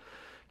knife.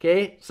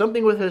 Okay,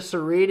 something with a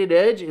serrated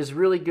edge is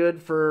really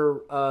good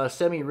for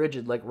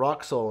semi-rigid, like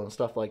Roxol and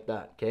stuff like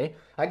that. Okay,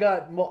 I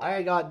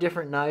got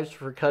different knives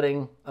for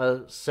cutting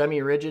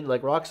semi-rigid,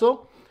 like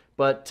Roxol,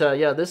 but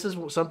yeah, this is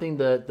something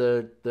that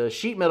the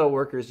Sheet Metal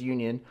Workers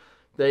Union,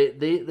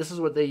 this is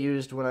what they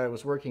used when I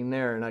was working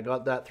there, and I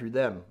got that through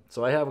them.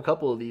 So I have a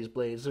couple of these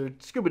blades. They're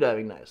scuba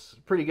diving knives,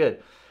 pretty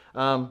good.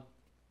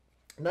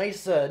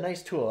 Nice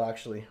tool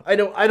actually. I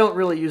don't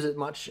really use it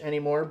much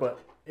anymore, but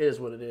it is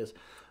what it is.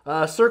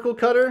 Circle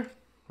cutter,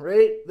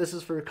 right? This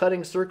is for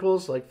cutting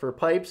circles, like for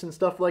pipes and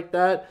stuff like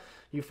that.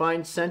 You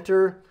find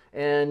center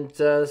and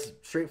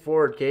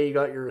straightforward. Okay, you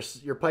got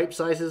your pipe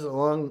sizes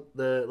along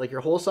like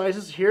your hole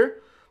sizes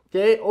here.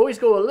 Okay, always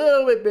go a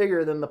little bit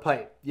bigger than the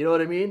pipe. You know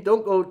what I mean?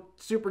 Don't go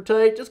super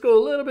tight. Just go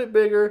a little bit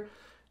bigger,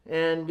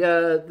 and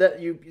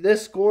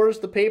this scores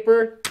the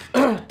paper,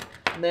 and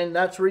then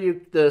that's where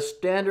the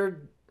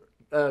standard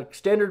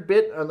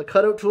bit on the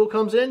cutout tool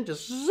comes in.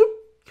 Just zoop,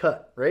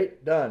 cut,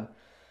 right? Done.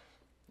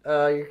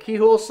 Your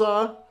keyhole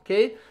saw,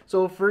 okay?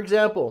 So for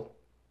example,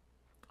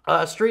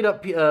 straight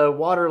up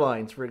water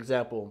lines, for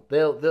example,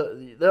 they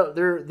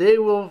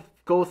will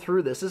go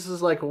through this. This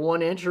is like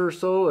 1 inch or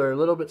so, or a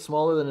little bit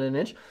smaller than an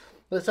inch.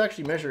 Let's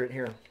actually measure it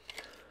here.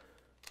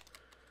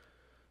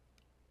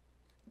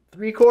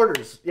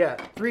 3/4, yeah,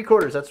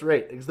 3/4. That's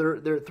right.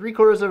 They're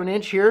 3/4 of an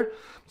inch here,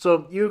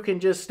 so you can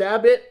just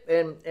stab it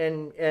and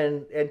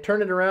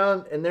turn it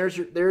around, and there's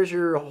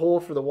your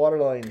hole for the water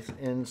lines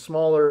in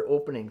smaller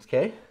openings.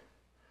 Okay.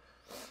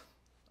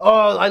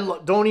 Oh,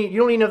 you don't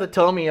even have to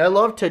tell me. I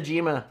love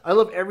Tajima. I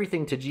love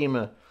everything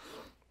Tajima.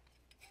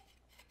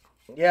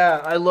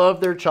 Yeah, I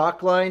love their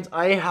chalk lines.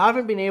 I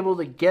haven't been able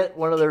to get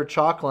one of their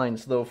chalk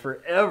lines though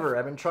forever.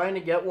 I've been trying to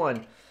get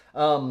one.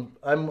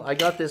 I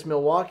got this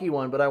Milwaukee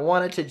one, but I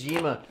want a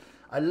Tajima.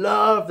 I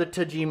love the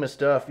Tajima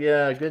stuff.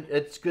 Yeah, good.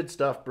 It's good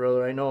stuff,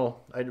 brother. I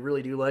know. I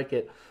really do like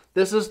it.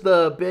 This is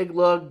the big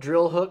lug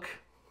drill hook,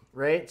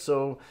 right?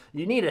 So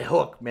you need a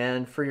hook,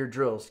 man, for your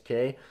drills.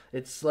 Okay,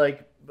 it's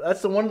like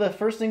that's one of the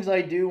first things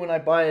I do when I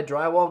buy a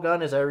drywall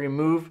gun is I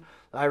remove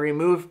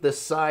the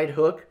side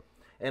hook,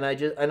 and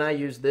I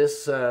use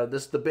this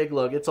the big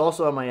lug. It's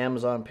also on my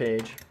Amazon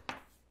page.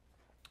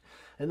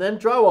 And then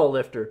drywall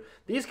lifter.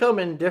 These come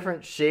in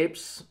different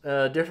shapes,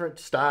 different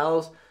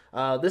styles.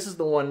 This is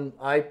the one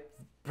I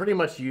pretty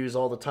much use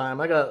all the time.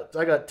 I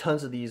got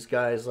tons of these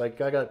guys. Like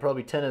I got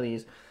probably 10 of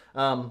these.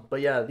 But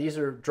yeah, these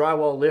are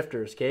drywall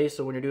lifters. Okay,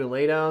 so when you're doing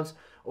laydowns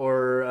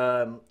or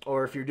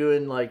if you're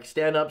doing like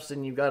stand-ups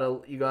and you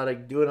gotta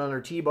do it on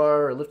a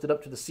T-bar or lift it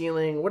up to the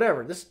ceiling,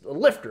 whatever. This is a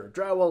lifter,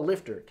 drywall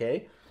lifter.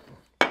 Okay.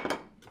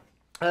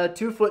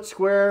 2 foot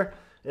square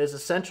is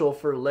essential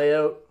for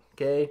layout.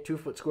 Okay, 2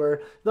 foot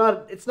square.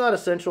 It's not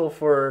essential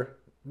for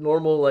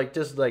normal, like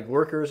just like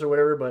workers or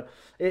whatever, but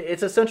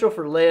it's essential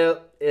for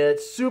layout.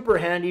 It's super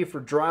handy for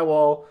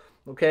drywall.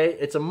 Okay,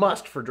 it's a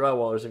must for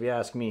drywallers if you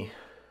ask me.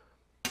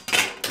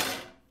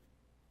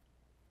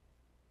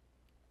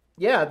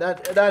 Yeah,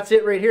 that's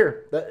it right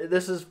here.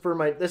 This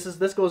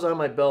goes on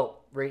my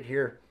belt right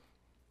here.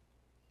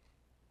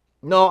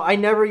 No, I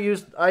never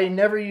used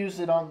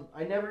the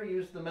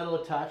metal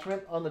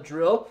attachment on the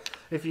drill.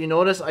 If you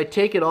notice, I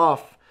take it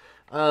off.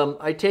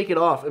 I take it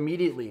off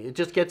immediately. It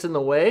just gets in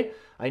the way.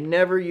 I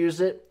never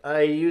use it.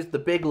 I use the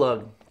big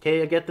lug.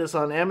 Okay, I get this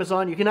on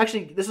Amazon. You can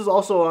actually, this is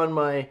also on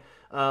my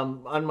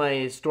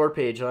store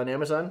page on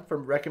Amazon for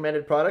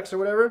recommended products or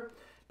whatever.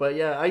 But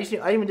yeah, I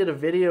even did a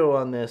video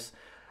on this.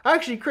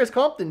 Actually, Chris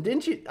Compton,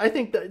 didn't you?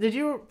 Did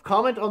you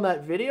comment on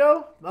that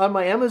video on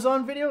my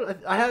Amazon video?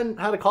 I hadn't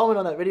had a comment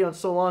on that video in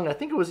so long. I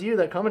think it was you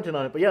that commented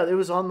on it. But yeah, it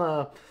was on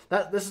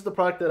this is the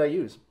product that I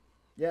use.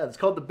 Yeah, it's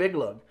called the Big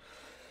Lug.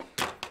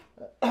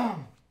 But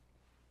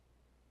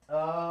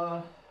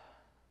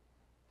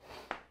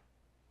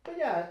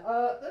yeah,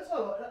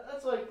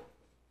 that's like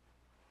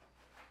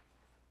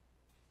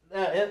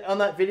on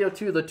that video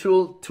too. The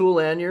tool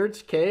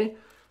lanyards. Okay,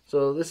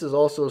 so this is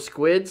also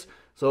squids.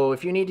 So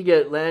if you need to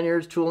get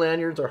lanyards, tool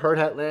lanyards, or hard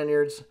hat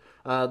lanyards,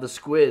 the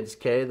squids.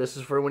 Okay, this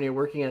is for when you're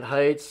working at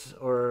heights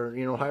or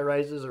high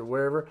rises or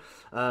wherever,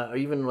 or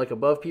even like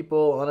above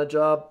people on a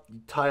job.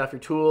 You tie off your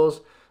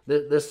tools.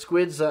 The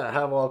squids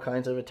have all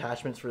kinds of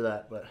attachments for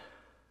that, but.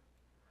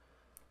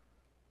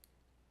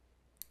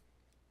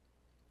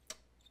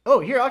 Oh,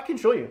 here, I can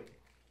show you.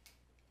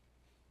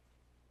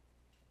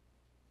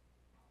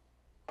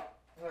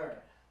 Alright.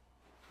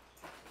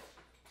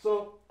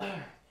 So,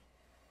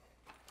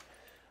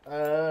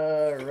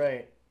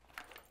 alright.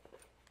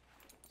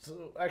 So,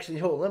 actually,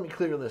 hold on, let me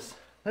clear this.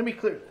 Let me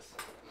clear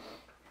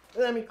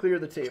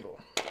the table.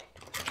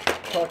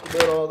 Talked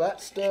about all that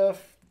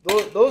stuff.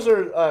 Those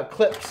are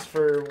clips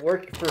for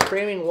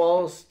framing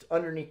walls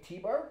underneath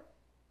T-bar.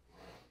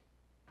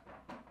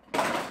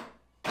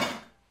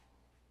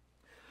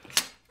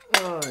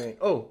 Alright.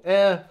 Oh,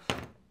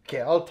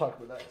 okay, I'll talk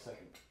about that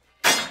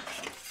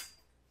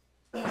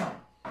in a second.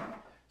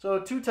 So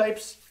 2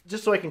 types,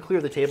 just so I can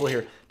clear the table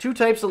here. 2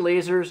 types of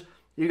lasers.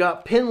 You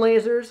got pin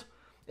lasers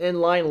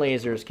and line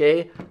lasers,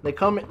 okay? They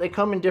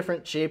come in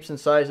different shapes and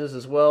sizes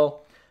as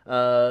well.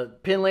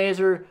 Pin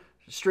laser,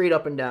 straight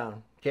up and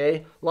down.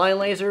 Okay, line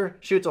laser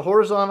shoots a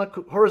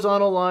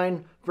horizontal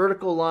line,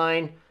 vertical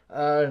line,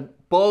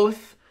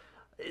 both.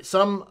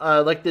 Some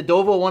like the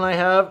Dovo one I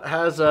have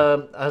has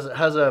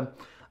a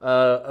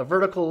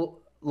vertical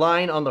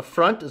line on the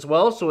front as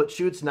well, so it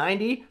shoots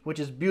 90, which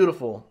is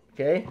beautiful.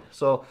 Okay,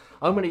 so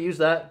I'm going to use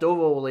that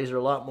Dovo laser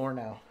a lot more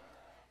now.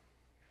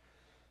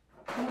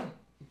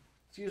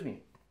 Excuse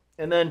me.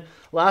 And then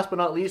last but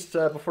not least,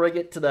 before I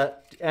get to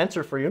that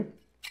answer for you,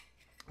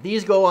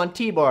 these go on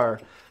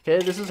T-bar.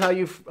 Okay, this is how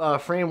you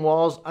frame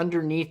walls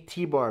underneath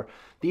T-bar.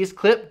 These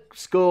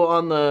clips go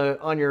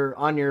on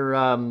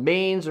your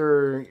mains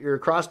or your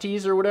cross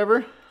tees or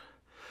whatever,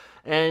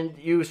 and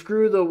you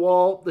screw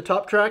the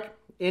top track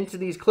into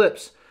these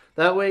clips.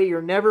 That way,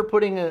 you're never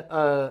putting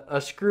a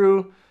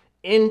screw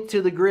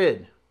into the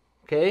grid.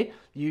 Okay,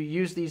 you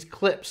use these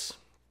clips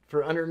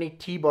for underneath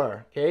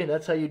T-bar. Okay,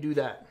 that's how you do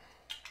that.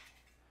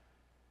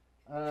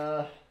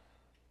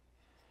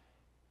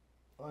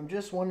 I'm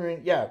just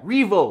wondering, yeah,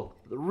 Revo,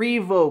 the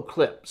Revo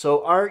clip.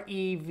 So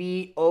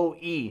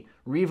R-E-V-O-E,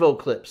 Revo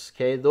clips.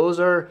 Okay, those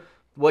are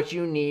what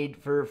you need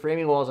for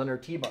framing walls under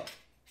T-bar.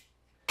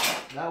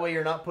 That way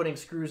you're not putting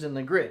screws in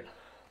the grid.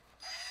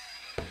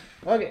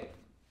 Okay,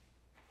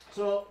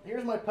 so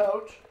here's my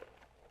pouch.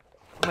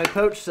 My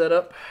pouch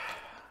setup.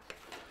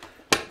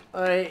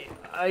 I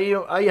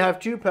have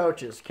two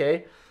pouches.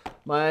 Okay,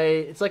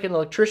 it's like an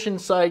electrician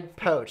side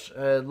pouch.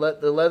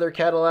 The leather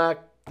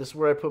Cadillac. This is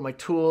where I put my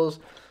tools.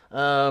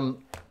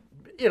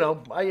 You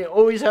know, I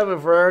always have a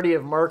variety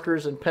of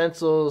markers and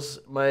pencils.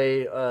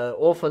 My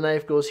Olfa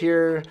knife goes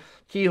here,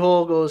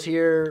 keyhole goes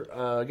here.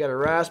 I got a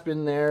rasp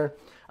in there.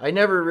 I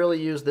never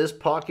really use this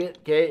pocket.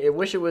 Okay, I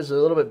wish it was a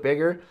little bit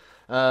bigger,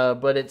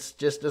 but it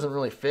just doesn't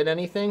really fit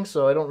anything,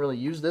 so I don't really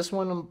use this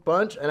one a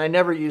bunch. And I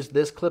never use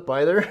this clip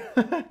either.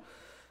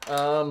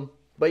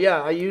 But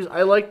yeah,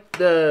 I like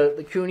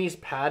the Kronies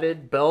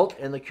padded belt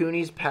and the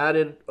Kronies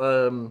padded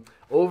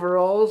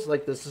overalls,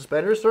 like the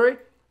suspenders, sorry.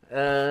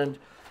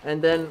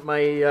 And then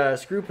my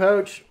screw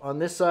pouch on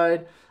this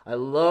side. I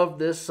love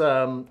this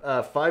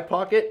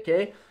 5-pocket,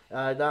 okay?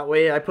 That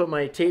way I put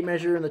my tape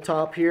measure in the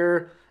top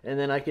here, and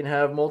then I can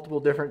have multiple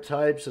different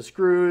types of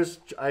screws.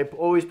 I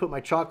always put my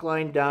chalk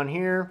line down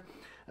here.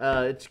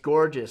 It's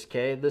gorgeous,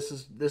 okay? This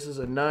is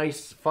a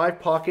nice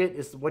 5-pocket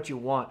is what you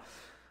want.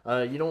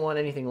 You don't want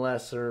anything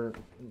less, or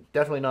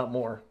definitely not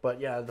more.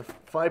 But yeah, the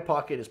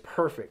 5-pocket is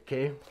perfect,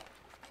 okay?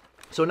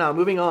 So now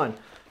moving on.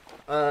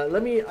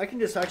 I can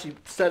just actually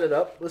set it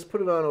up. Let's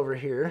put it on over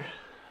here.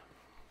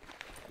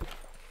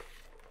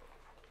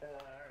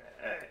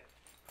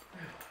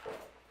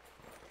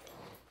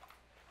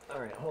 All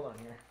right, hold on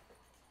here.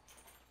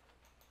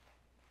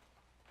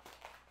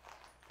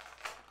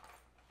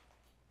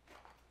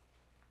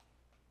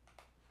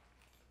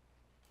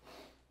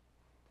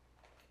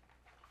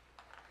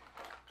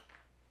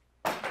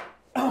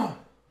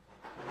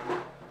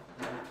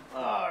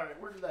 All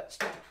right, where did that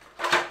stick?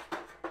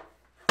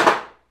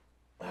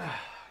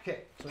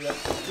 Okay, so we got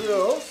the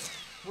drills.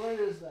 Where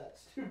is that?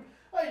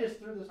 I just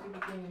threw this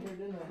stupid thing in here,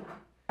 didn't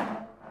I? Hey,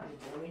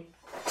 Johnny.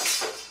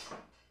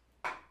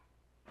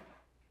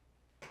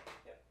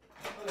 Yeah.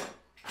 Okay.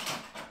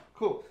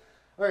 Cool.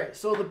 All right,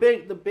 so the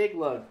big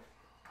lug.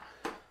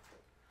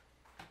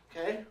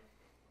 Okay.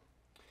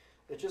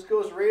 It just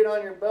goes right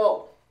on your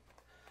belt.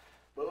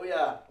 Oh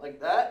yeah, like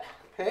that.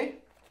 Okay.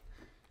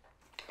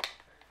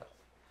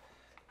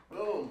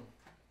 Boom.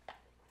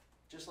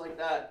 Just like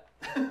that.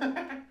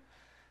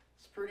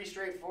 Pretty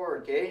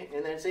straightforward, okay?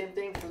 And then same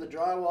thing for the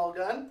drywall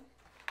gun.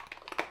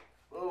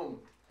 Boom.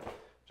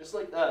 Just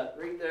like that,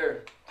 right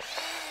there.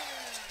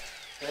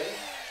 Okay?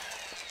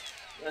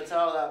 That's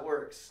how that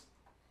works.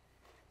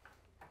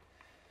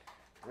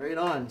 Right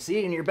on.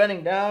 See, and you're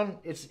bending down,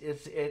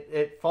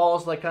 it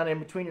falls like kind of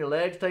in between your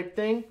legs type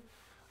thing.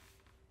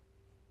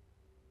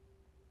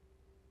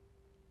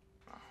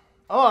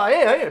 Oh,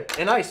 yeah,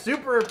 and I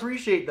super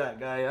appreciate that,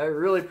 guy. I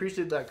really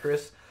appreciate that,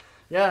 Chris.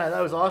 Yeah, that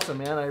was awesome,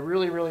 man. I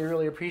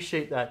really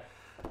appreciate that.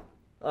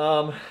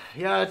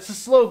 Yeah, it's a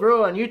slow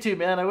grow on YouTube,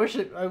 man. I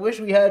wish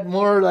we had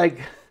more, like,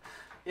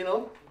 you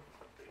know,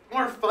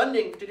 more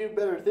funding to do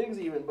better things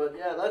even. But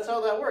yeah, that's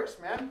how that works,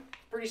 man.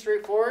 Pretty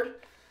straightforward.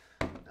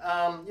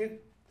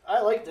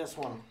 I like this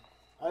one.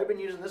 I've been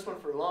using this one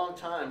for a long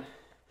time.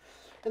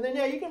 And then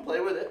yeah, you can play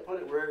with it.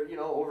 Put it where, you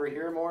know, over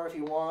here more if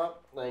you want.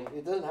 Like,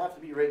 it doesn't have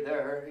to be right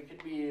there. It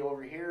could be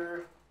over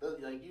here.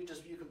 Like, you can,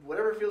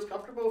 whatever feels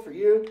comfortable for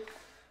you.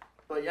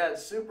 But yeah,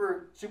 it's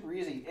super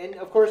easy. And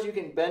of course you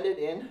can bend it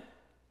in.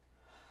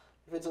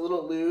 If it's a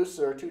little loose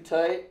or too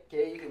tight,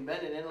 okay, you can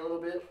bend it in a little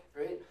bit,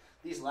 right?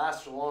 These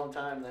last for a long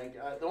time. Like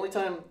the only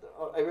time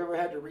I've ever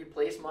had to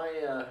replace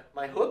my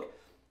my hook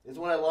is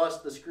when I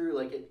lost the screw.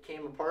 Like, it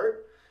came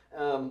apart,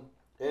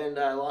 and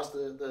I lost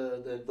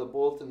the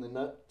bolt and the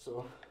nut.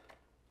 So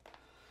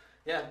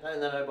yeah,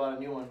 and then I bought a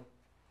new one.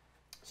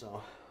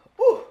 So,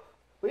 whew.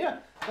 But yeah,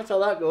 that's how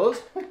that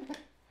goes.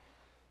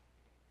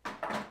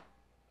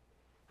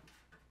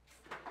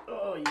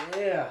 Oh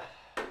yeah.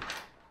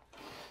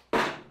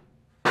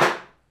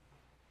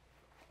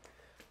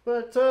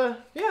 But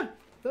yeah,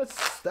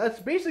 that's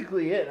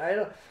basically it.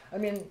 I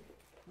mean,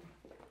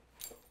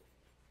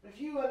 if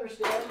you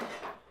understand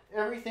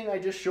everything I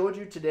just showed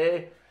you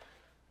today,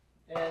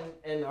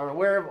 and are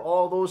aware of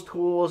all those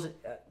tools,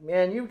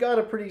 man, you got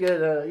a pretty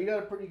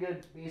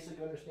good basic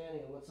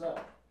understanding of what's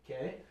up.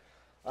 Okay.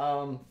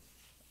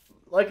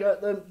 Like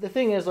the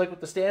thing is, like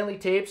with the Stanley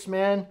tapes,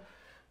 man,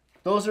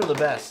 those are the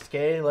best.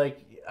 Okay.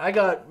 Like I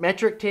got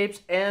metric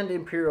tapes and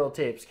imperial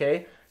tapes.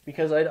 Okay,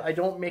 because I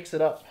don't mix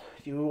it up.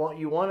 You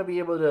want to be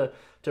able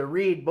to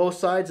read both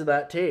sides of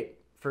that tape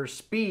for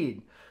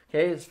speed.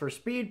 Okay, it's for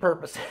speed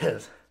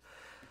purposes.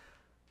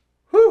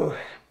 Whew.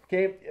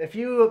 Okay, if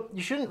you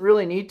shouldn't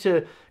really need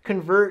to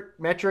convert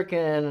metric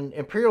and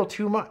imperial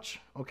too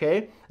much.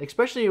 Okay,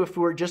 especially if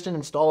we're just an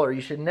installer,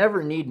 you should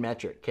never need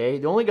metric. Okay,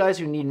 the only guys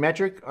who need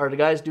metric are the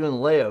guys doing the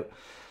layout.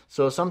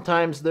 So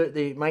sometimes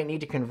they might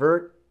need to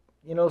convert.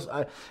 You know,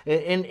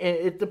 and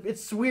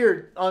it's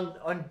weird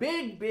on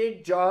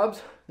big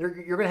jobs.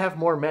 You're gonna have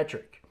more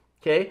metric.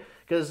 Okay,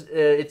 because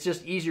it's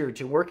just easier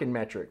to work in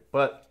metric.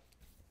 But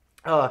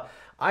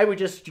I would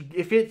just,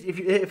 if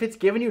it's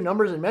giving you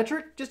numbers in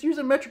metric, just use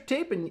a metric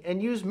tape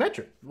and use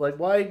metric. Like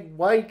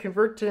why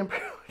convert to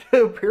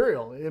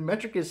imperial?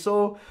 Metric is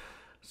so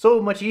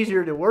much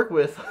easier to work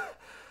with.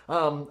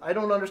 I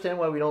don't understand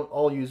why we don't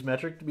all use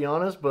metric, to be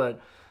honest,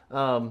 but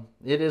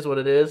it is what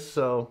it is.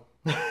 So,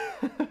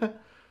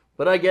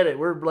 but I get it.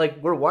 We're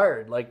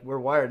wired.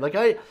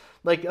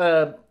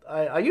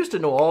 I used to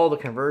know all the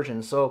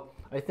conversions. So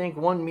I think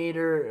 1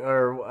 meter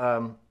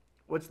or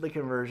what's the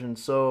conversion?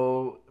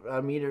 So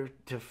a meter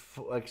to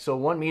so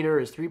 1 meter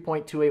is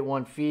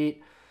 3.281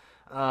 feet.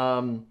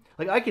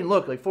 Like I can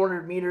look like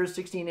 400 meters,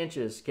 16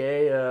 inches.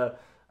 Okay,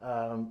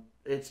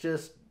 it's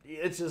just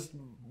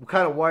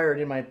kind of wired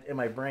in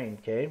my brain.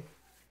 Okay,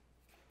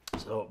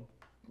 so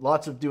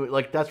lots of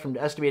like that's from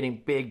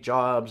estimating big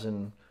jobs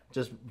and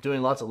just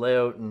doing lots of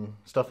layout and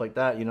stuff like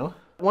that. You know,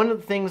 one of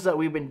the things that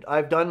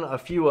I've done a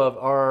few of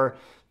are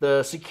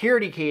the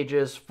security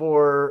cages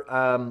for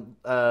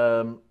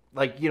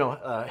like, you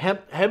know,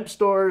 hemp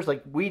stores,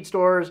 like weed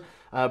stores,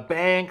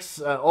 banks,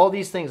 all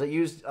these things that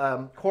use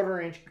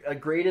 1/4 inch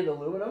graded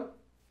aluminum,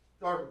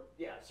 or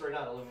yeah, sorry,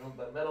 not aluminum,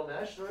 but metal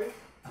mesh. Sorry.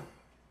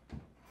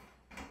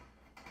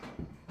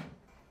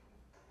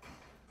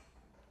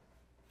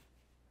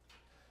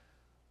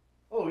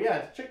 Oh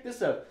yeah, check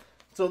this out.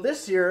 So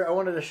this here, I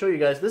wanted to show you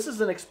guys. This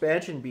is an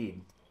expansion bead.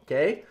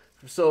 Okay.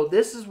 So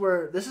this is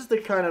the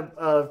kind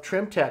of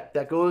trim tech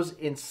that goes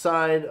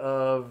inside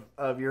of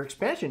your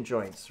expansion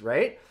joints,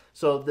 right?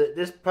 So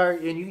this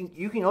part, and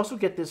you can also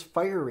get this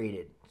fire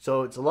rated.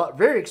 So it's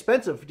very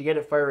expensive to get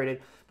it fire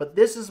rated, but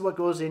this is what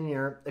goes in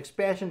your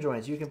expansion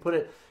joints. You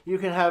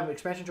can have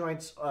expansion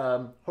joints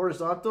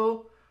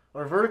horizontal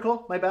or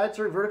vertical. My bad,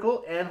 sorry,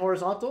 vertical and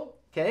horizontal.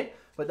 Okay,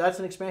 but that's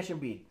an expansion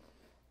bead.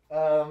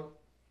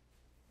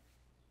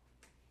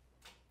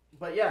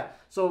 But yeah,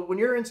 so when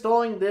you're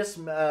installing this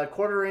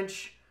 1/4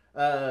 inch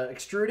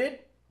extruded,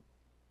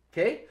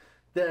 okay,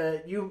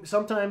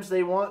 sometimes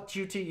they want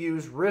you to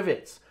use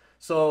rivets.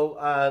 So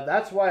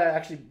that's why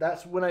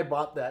that's when I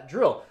bought that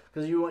drill,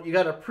 because you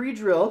got to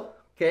pre-drill,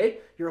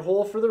 okay, your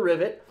hole for the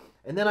rivet,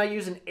 and then I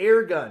use an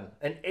air gun,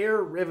 an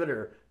air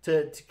riveter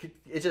it's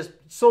just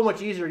so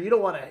much easier. You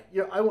don't want to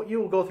you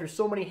will go through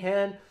so many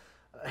hand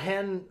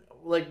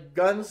like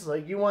guns,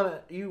 like you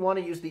want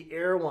to use the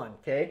air one,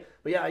 okay?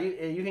 But yeah,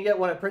 you can get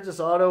one at Princess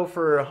Auto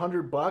for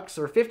 $100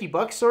 or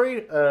 $50,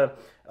 sorry,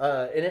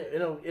 and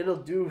it'll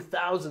do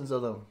thousands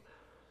of them.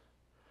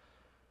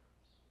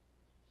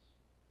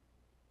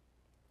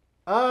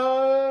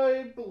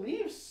 I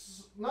believe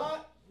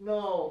not.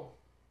 No,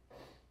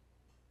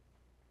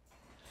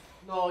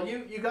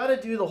 you got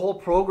to do the whole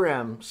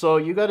program. So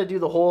you got to do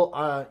the whole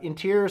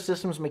interior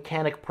systems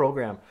mechanic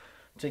program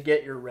to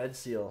get your red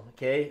seal.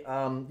 Okay,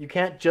 you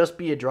can't just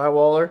be a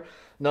drywaller.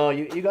 No,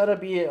 you gotta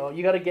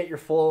get your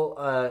full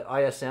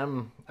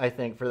ISM, I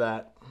think, for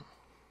that.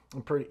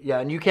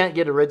 And you can't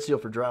get a red seal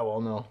for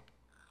drywall. No.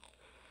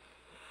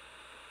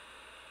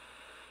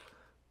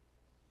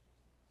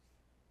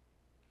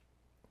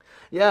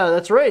 Yeah,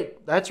 that's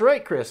right. That's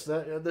right, Chris.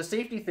 The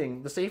safety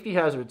thing, the safety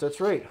hazards. That's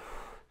right.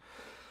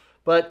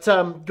 But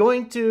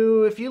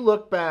if you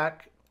look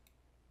back,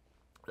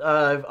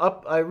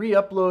 I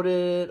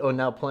re-uploaded. Oh,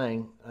 now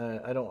playing.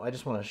 I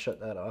just want to shut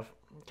that off.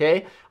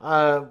 Okay.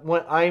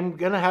 When I'm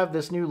gonna have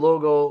this new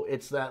logo,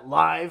 it's that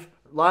live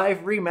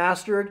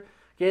remastered.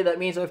 Okay, that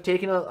means I've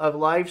taken a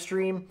live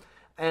stream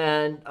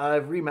and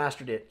I've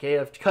remastered it. Okay,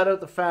 I've cut out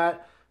the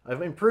fat.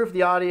 I've improved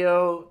the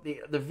audio.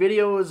 The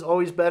video is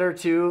always better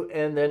too.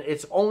 And then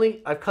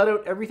I've cut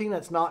out everything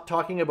that's not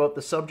talking about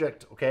the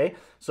subject. Okay,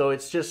 so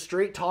it's just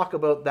straight talk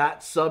about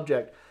that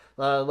subject.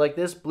 Like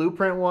this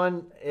blueprint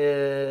one,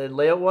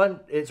 layout one,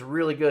 it's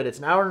really good. It's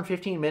an hour and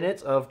 15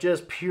 minutes of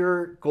just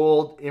pure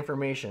gold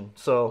information.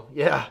 So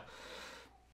yeah,